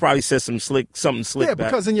 I probably said something slick Yeah,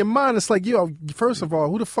 back. because in your mind, it's like, yo, first of all,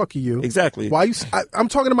 who the fuck are you? Exactly. Why you? I'm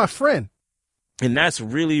talking to my friend. And that's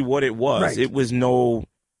really what it was. Right. It was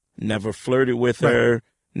never flirted with her,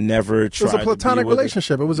 never tried. It was a platonic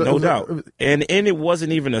relationship. It was no doubt. And it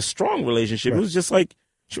wasn't even a strong relationship. Right. It was just like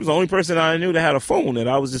she was the only person I knew that had a phone that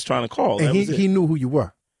I was just trying to call. And he knew who you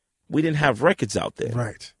were. We didn't have records out there.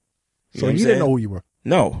 Right. So he didn't know who you were.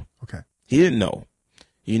 No. Okay. He didn't know.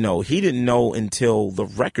 He didn't know until the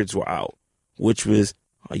records were out, which was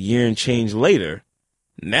a year and change later.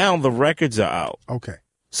 Now the records are out. Okay.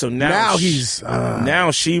 So now he's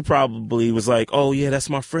now she probably was like, oh yeah, that's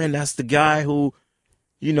my friend. That's the guy who,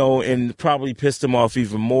 and probably pissed him off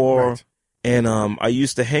even more. Right. And I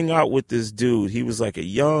used to hang out with this dude. He was like a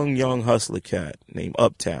young hustler cat named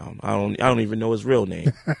Uptown. I don't even know his real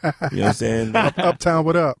name. You know what I'm saying? Uptown,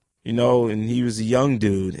 what up? And he was a young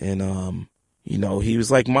dude, and he was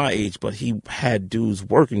like my age, but he had dudes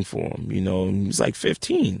working for him. And he was like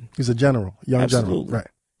 15. He's a general, young Absolutely. general, right?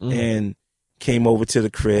 Mm-hmm. And came over to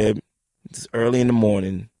the crib. It's early in the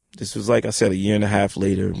morning. This was, like I said, a year and a half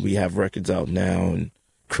later. We have records out now, and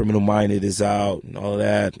Criminal Minded is out and all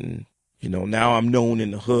that. And, now I'm known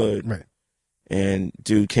in the hood. Right. And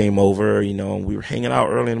dude came over, and we were hanging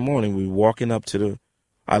out early in the morning. We were walking up to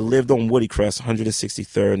I lived on Woodcrest,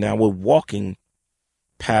 163rd. Now we're walking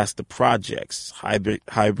past the projects, High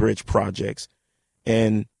Bridge projects.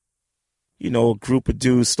 And, a group of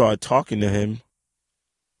dudes started talking to him.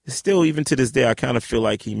 Still, even to this day, I kind of feel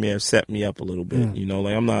like he may have set me up a little bit.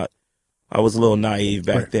 I was a little naive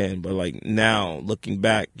back then, but like now looking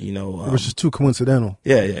back, it was just too coincidental.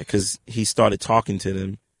 Yeah, because he started talking to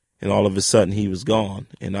them, and all of a sudden he was gone,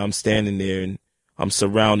 and I'm standing there, and I'm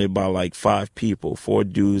surrounded by like 5 people, 4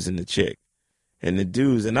 dudes and a chick, and the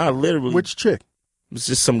dudes, and I literally which chick? It was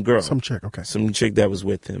just some girl, some chick, okay, some chick that was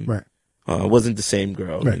with him. Right, it wasn't the same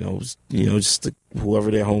girl, right. It was just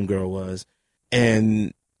whoever their homegirl was,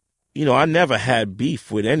 and I never had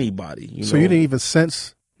beef with anybody. So you didn't even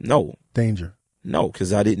sense danger? No,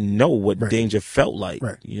 because I didn't know what danger felt like.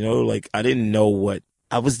 Right. Like I didn't know what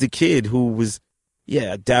I was the kid who was,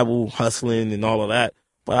 dabble hustling and all of that,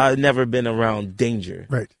 but I'd never been around danger.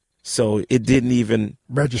 Right. So it didn't even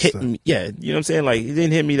register. Hit me. Yeah, you know what I'm saying? Like it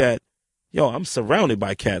didn't hit me that, I'm surrounded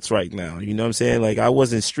by cats right now. You know what I'm saying? Like I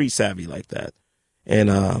wasn't street savvy like that. And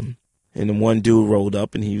then one dude rolled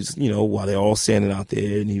up and he was, while they're all standing out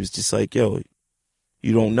there, and he was just like, yo,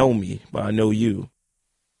 you don't know me, but I know you.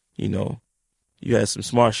 You had some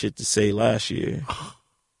smart shit to say last year.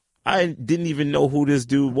 I didn't even know who this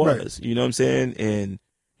dude was. Right. You know what I'm saying? And,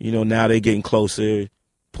 now they're getting closer,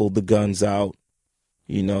 pulled the guns out,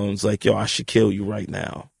 and it's like, yo, I should kill you right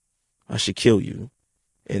now. I should kill you.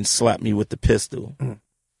 And slap me with the pistol. Mm.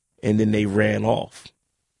 And then they ran off.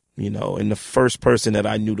 And the first person that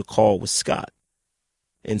I knew to call was Scott.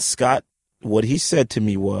 And Scott, what he said to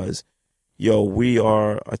me was, yo,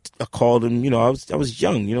 I called him, I was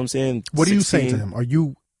young, you know what I'm saying? What are you saying to him? Are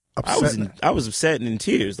you upset? I was upset and in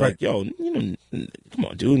tears. Right. Like, yo, come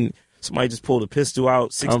on, dude. And somebody just pulled a pistol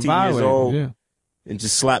out, 16 years old, and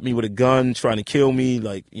just slapped me with a gun, trying to kill me,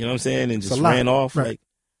 like, you know what I'm saying? And just ran off. Right. Like,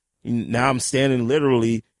 now I'm standing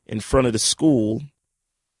literally in front of the school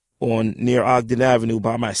near Ogden Avenue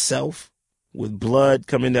by myself with blood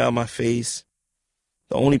coming down my face.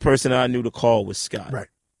 The only person I knew to call was Scott. Right.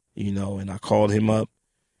 And I called him up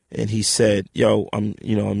and he said, yo, I'm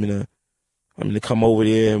gonna come over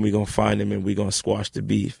there and we're gonna find him and we're gonna squash the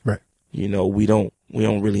beef. Right. We don't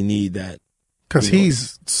really need that. Because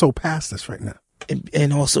he's so past this right now.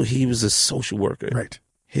 And also he was a social worker. Right.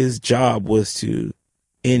 His job was to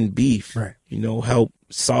end beef. Right. Help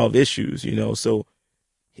solve issues, so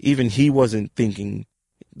even he wasn't thinking.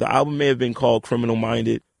 The album may have been called Criminal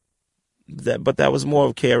Minded. but that was more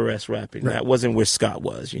of KRS rapping. That wasn't where Scott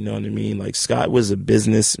was. You know what I mean? Like Scott was a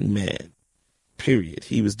businessman. Period.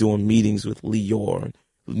 He was doing meetings with Lior,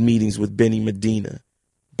 meetings with Benny Medina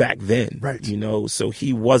back then. Right. You know, so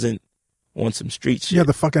he wasn't on some street shit. Yeah,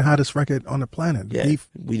 the fucking hottest record on the planet. Yeah, Beef.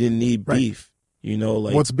 we didn't need beef. You know,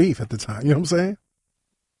 like what's beef at the time? You know what I'm saying?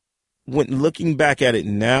 When looking back at it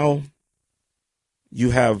now, you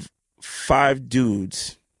have 5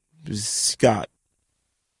 dudes: Scott,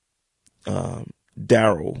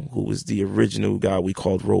 Daryl, who was the original guy we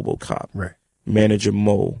called RoboCop, right? Manager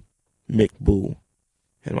Mo, Mick Boo,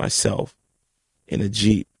 and myself in a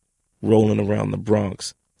Jeep rolling around the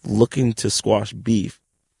Bronx looking to squash beef.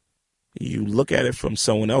 You look at it from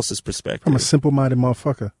someone else's perspective. From a simple-minded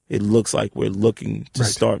motherfucker. It looks like we're looking to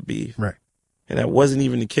start beef. Right. And that wasn't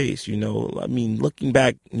even the case, you know. I mean, looking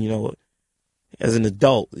back, you know, as an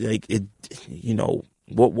adult, like it, you know,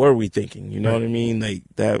 what were we thinking? You know what I mean? Like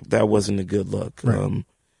that wasn't a good look. Right.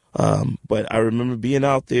 But I remember being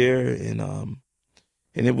out there and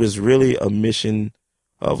it was really a mission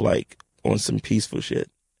of like on some peaceful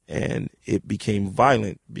shit. And it became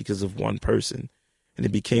violent because of one person. And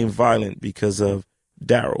it became violent because of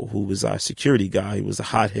Daryl, who was our security guy. He was a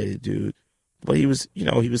hot-headed dude. But he was, you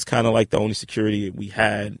know, he was kind of like the only security we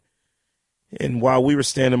had. And while we were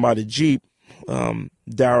standing by the Jeep,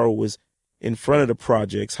 Daryl was in front of the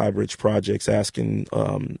projects, High Bridge Projects, asking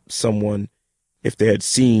someone if they had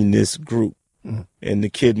seen this group. Mm-hmm. And the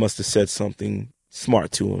kid must have said something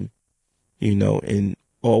smart to him, you know, and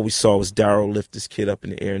all we saw was Daryl lift this kid up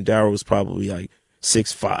in the air. And Daryl was probably like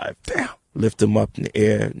 6'5". Damn. Lift him up in the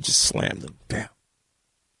air and just slammed him. Damn.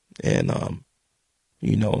 And,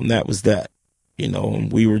 you know, and that was that. You know,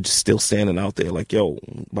 and we were just still standing out there like, yo,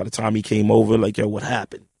 by the time he came over, like, yo, what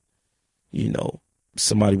happened? You know,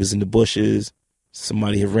 somebody was in the bushes,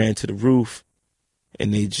 somebody had ran to the roof,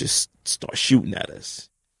 and they just start shooting at us.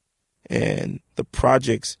 And the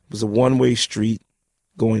projects was a one-way street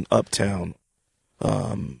going uptown.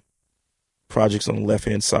 Projects on the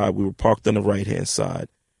left-hand side. We were parked on the right-hand side.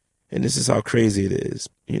 And this is how crazy it is.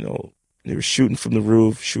 You know, they were shooting from the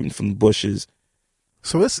roof, shooting from the bushes.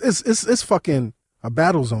 So it's fucking a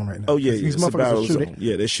battle zone right now. Oh yeah, These it's a motherfuckers battle are shooting. zone.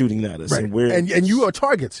 Yeah, they're shooting at us, Right. and you are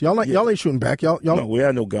targets. Y'all ain't shooting back. Y'all no, we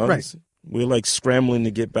had no guns. Right. We're like scrambling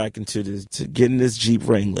to get back to get in this Jeep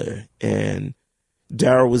Wrangler, and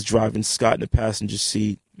Daryl was driving, Scott in the passenger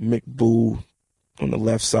seat, Mick Boo on the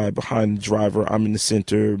left side behind the driver. I'm in the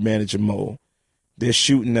center, Manager Mo. They're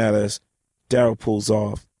shooting at us. Daryl pulls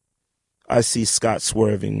off. I see Scott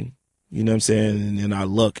swerving. You know what I'm saying? And then I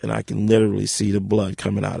look, and I can literally see the blood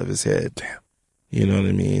coming out of his head. Damn. You know what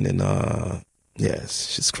I mean? And, yeah,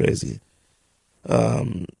 it's just crazy.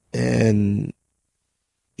 And,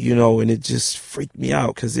 you know, and it just freaked me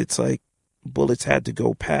out because it's like bullets had to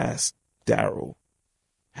go past Daryl.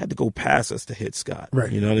 Had to go past us to hit Scott.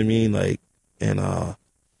 Right. You know what I mean? Like, and,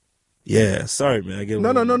 yeah, sorry, man. I get a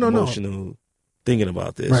little emotional thinking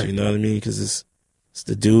about this. Right. You know what I mean? Because it's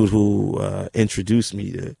the dude who introduced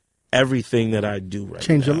me to everything that I do right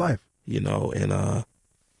Change now. your life. You know, and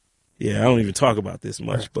yeah, I don't even talk about this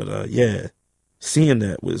much, but yeah, seeing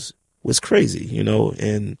that was crazy, you know,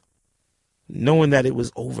 and knowing that it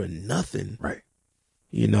was over nothing. Right.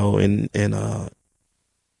 You know, and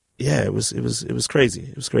yeah, it was crazy.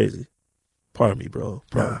 It was crazy. Pardon me, bro.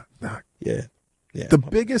 Nah. Yeah. The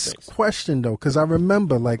biggest question though, because I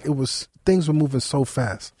remember like things were moving so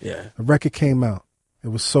fast. Yeah. The record came out. It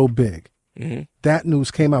was so big. Mm-hmm. That news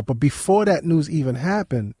came out. But before that news even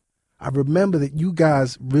happened, I remember that you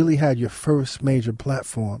guys really had your first major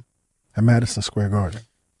platform at Madison Square Garden.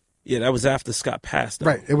 Yeah, that was after Scott passed. Though.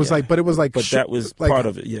 Right. It was like, but that was part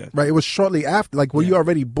of it. Yeah. Right. It was shortly after. Like, were you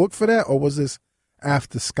already booked for that, or was this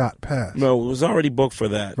after Scott passed? No, it was already booked for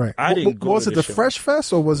that. Right. I didn't go. Was to it the show. Fresh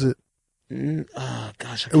Fest, or was it?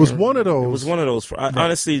 Gosh, it was one of those. It was one of those.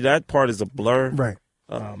 Honestly, that part is a blur. Right.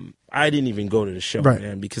 I didn't even go to the show, Right.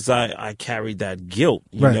 man, because I carried that guilt,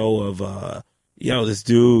 you Right. know, of this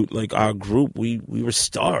dude, like our group, we were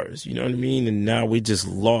stars, you know what I mean? And now we just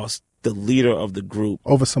lost the leader of the group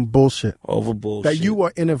Over some bullshit. over bullshit That you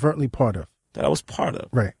were inadvertently part of. that I was part of.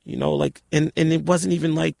 Right. You know, like and it wasn't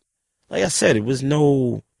even like I said, it was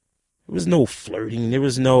no flirting. There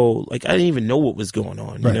was no I didn't even know what was going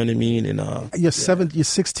on. You Right. know what I mean? And You're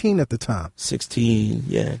 16 at the time. 16,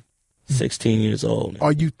 yeah. 16 years old.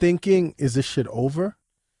 Are you thinking, is this shit over?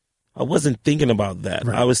 I wasn't thinking about that.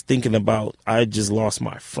 Right. I was thinking about I just lost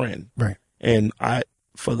my friend. Right. And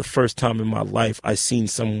for the first time in my life, I seen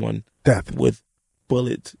someone Death. with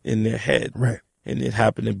bullets in their head. Right. And it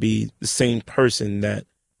happened to be the same person that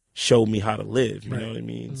showed me how to live. You know what I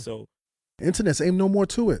mean? So Internet's ain't no more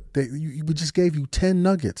to it. We just gave you 10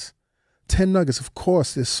 nuggets. 10 nuggets. Of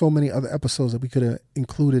course, there's so many other episodes that we could have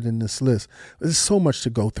included in this list. There's so much to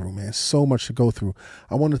go through, man. So much to go through.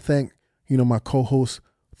 I want to thank, my co-hosts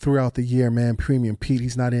throughout the year, man. Premium Pete,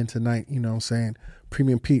 he's not in tonight, you know what I'm saying?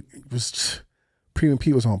 Premium Pete was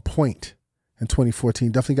on point in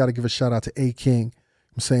 2014. Definitely got to give a shout out to A King.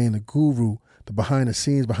 I'm saying the guru, the behind the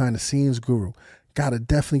scenes guru. Got to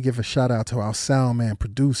definitely give a shout out to our sound man,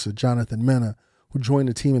 producer, Jonathan Mena, who joined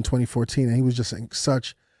the team in 2014. And he was just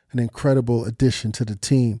such an incredible addition to the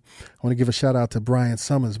team. I want to give a shout out to Brian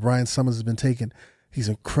Summers. Brian Summers has been taking these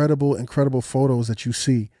incredible photos that you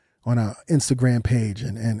see on our Instagram page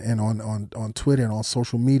and on Twitter and on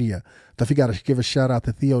social media. Definitely got to give a shout out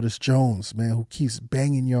to Theodis Jones, man, who keeps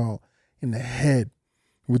banging y'all in the head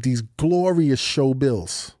with these glorious show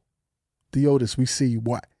bills. Theodis, we see you.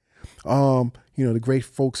 What? The great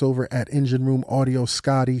folks over at Engine Room Audio,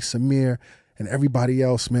 Scotty, Samir, and everybody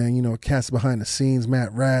else, man, cats behind the scenes,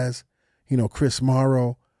 Matt Raz, Chris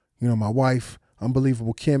Morrow, my wife,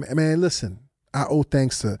 Unbelievable Kim. Man, listen, I owe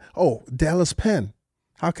thanks to, Dallas Penn.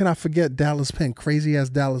 How can I forget Dallas Penn? Crazy ass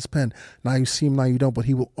Dallas Penn. Now you see him, now you don't, but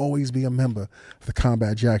he will always be a member of the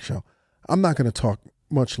Combat Jack Show. I'm not going to talk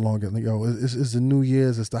much longer. It's the New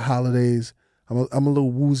Year's, it's the holidays. I'm a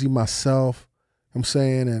little woozy myself. I'm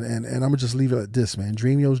saying, and I'm going to just leave it at this, man.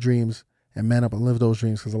 Dream those dreams and man up and live those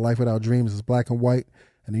dreams, because a life without dreams is black and white,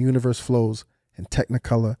 and the universe flows in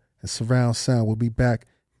Technicolor and surround sound. We'll be back.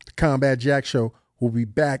 The Combat Jack Show will be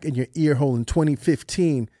back in your ear hole in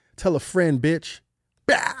 2015. Tell a friend, bitch.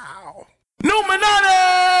 Bow!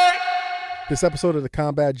 Illuminati! This episode of the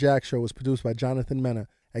Combat Jack Show was produced by Jonathan Mena,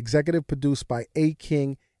 executive produced by A.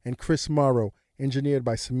 King and Chris Morrow, engineered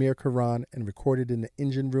by Samir Karan, and recorded in the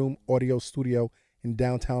Engine Room Audio Studio in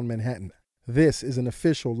downtown Manhattan. This is an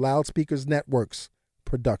official Loudspeakers Networks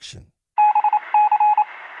production.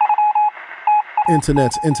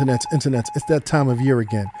 Internets. It's that time of year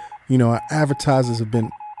again. Our advertisers have been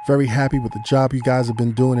very happy with the job you guys have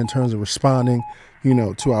been doing in terms of responding,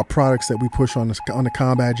 to our products that we push on the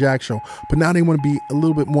Combat Jack Show. But now they want to be a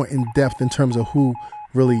little bit more in depth in terms of who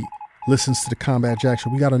really listens to the Combat Jack Show.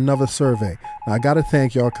 We got another survey. Now, I got to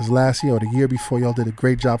thank y'all, because last year or the year before, y'all did a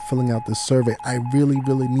great job filling out this survey. I really,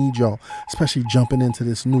 really need y'all, especially jumping into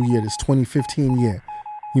this new year, this 2015 year.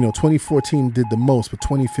 2014 did the most, but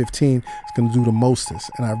 2015 is going to do the mostest.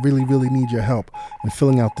 And I really, really need your help in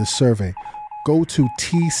filling out this survey. Go to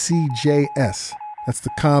TCJS. That's the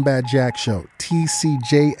Combat Jack Show.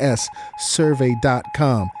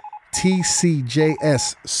 TCJSsurvey.com.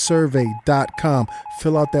 TCJSsurvey.com.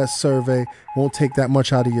 Fill out that survey. Won't take that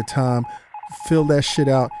much out of your time. Fill that shit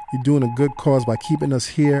out. You're doing a good cause by keeping us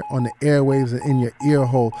here on the airwaves and in your ear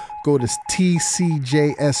hole. Go to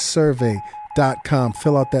TCJSsurvey.com.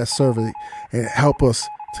 Fill out that survey and help us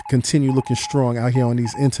to continue looking strong out here on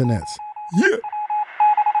these internets. Yeah.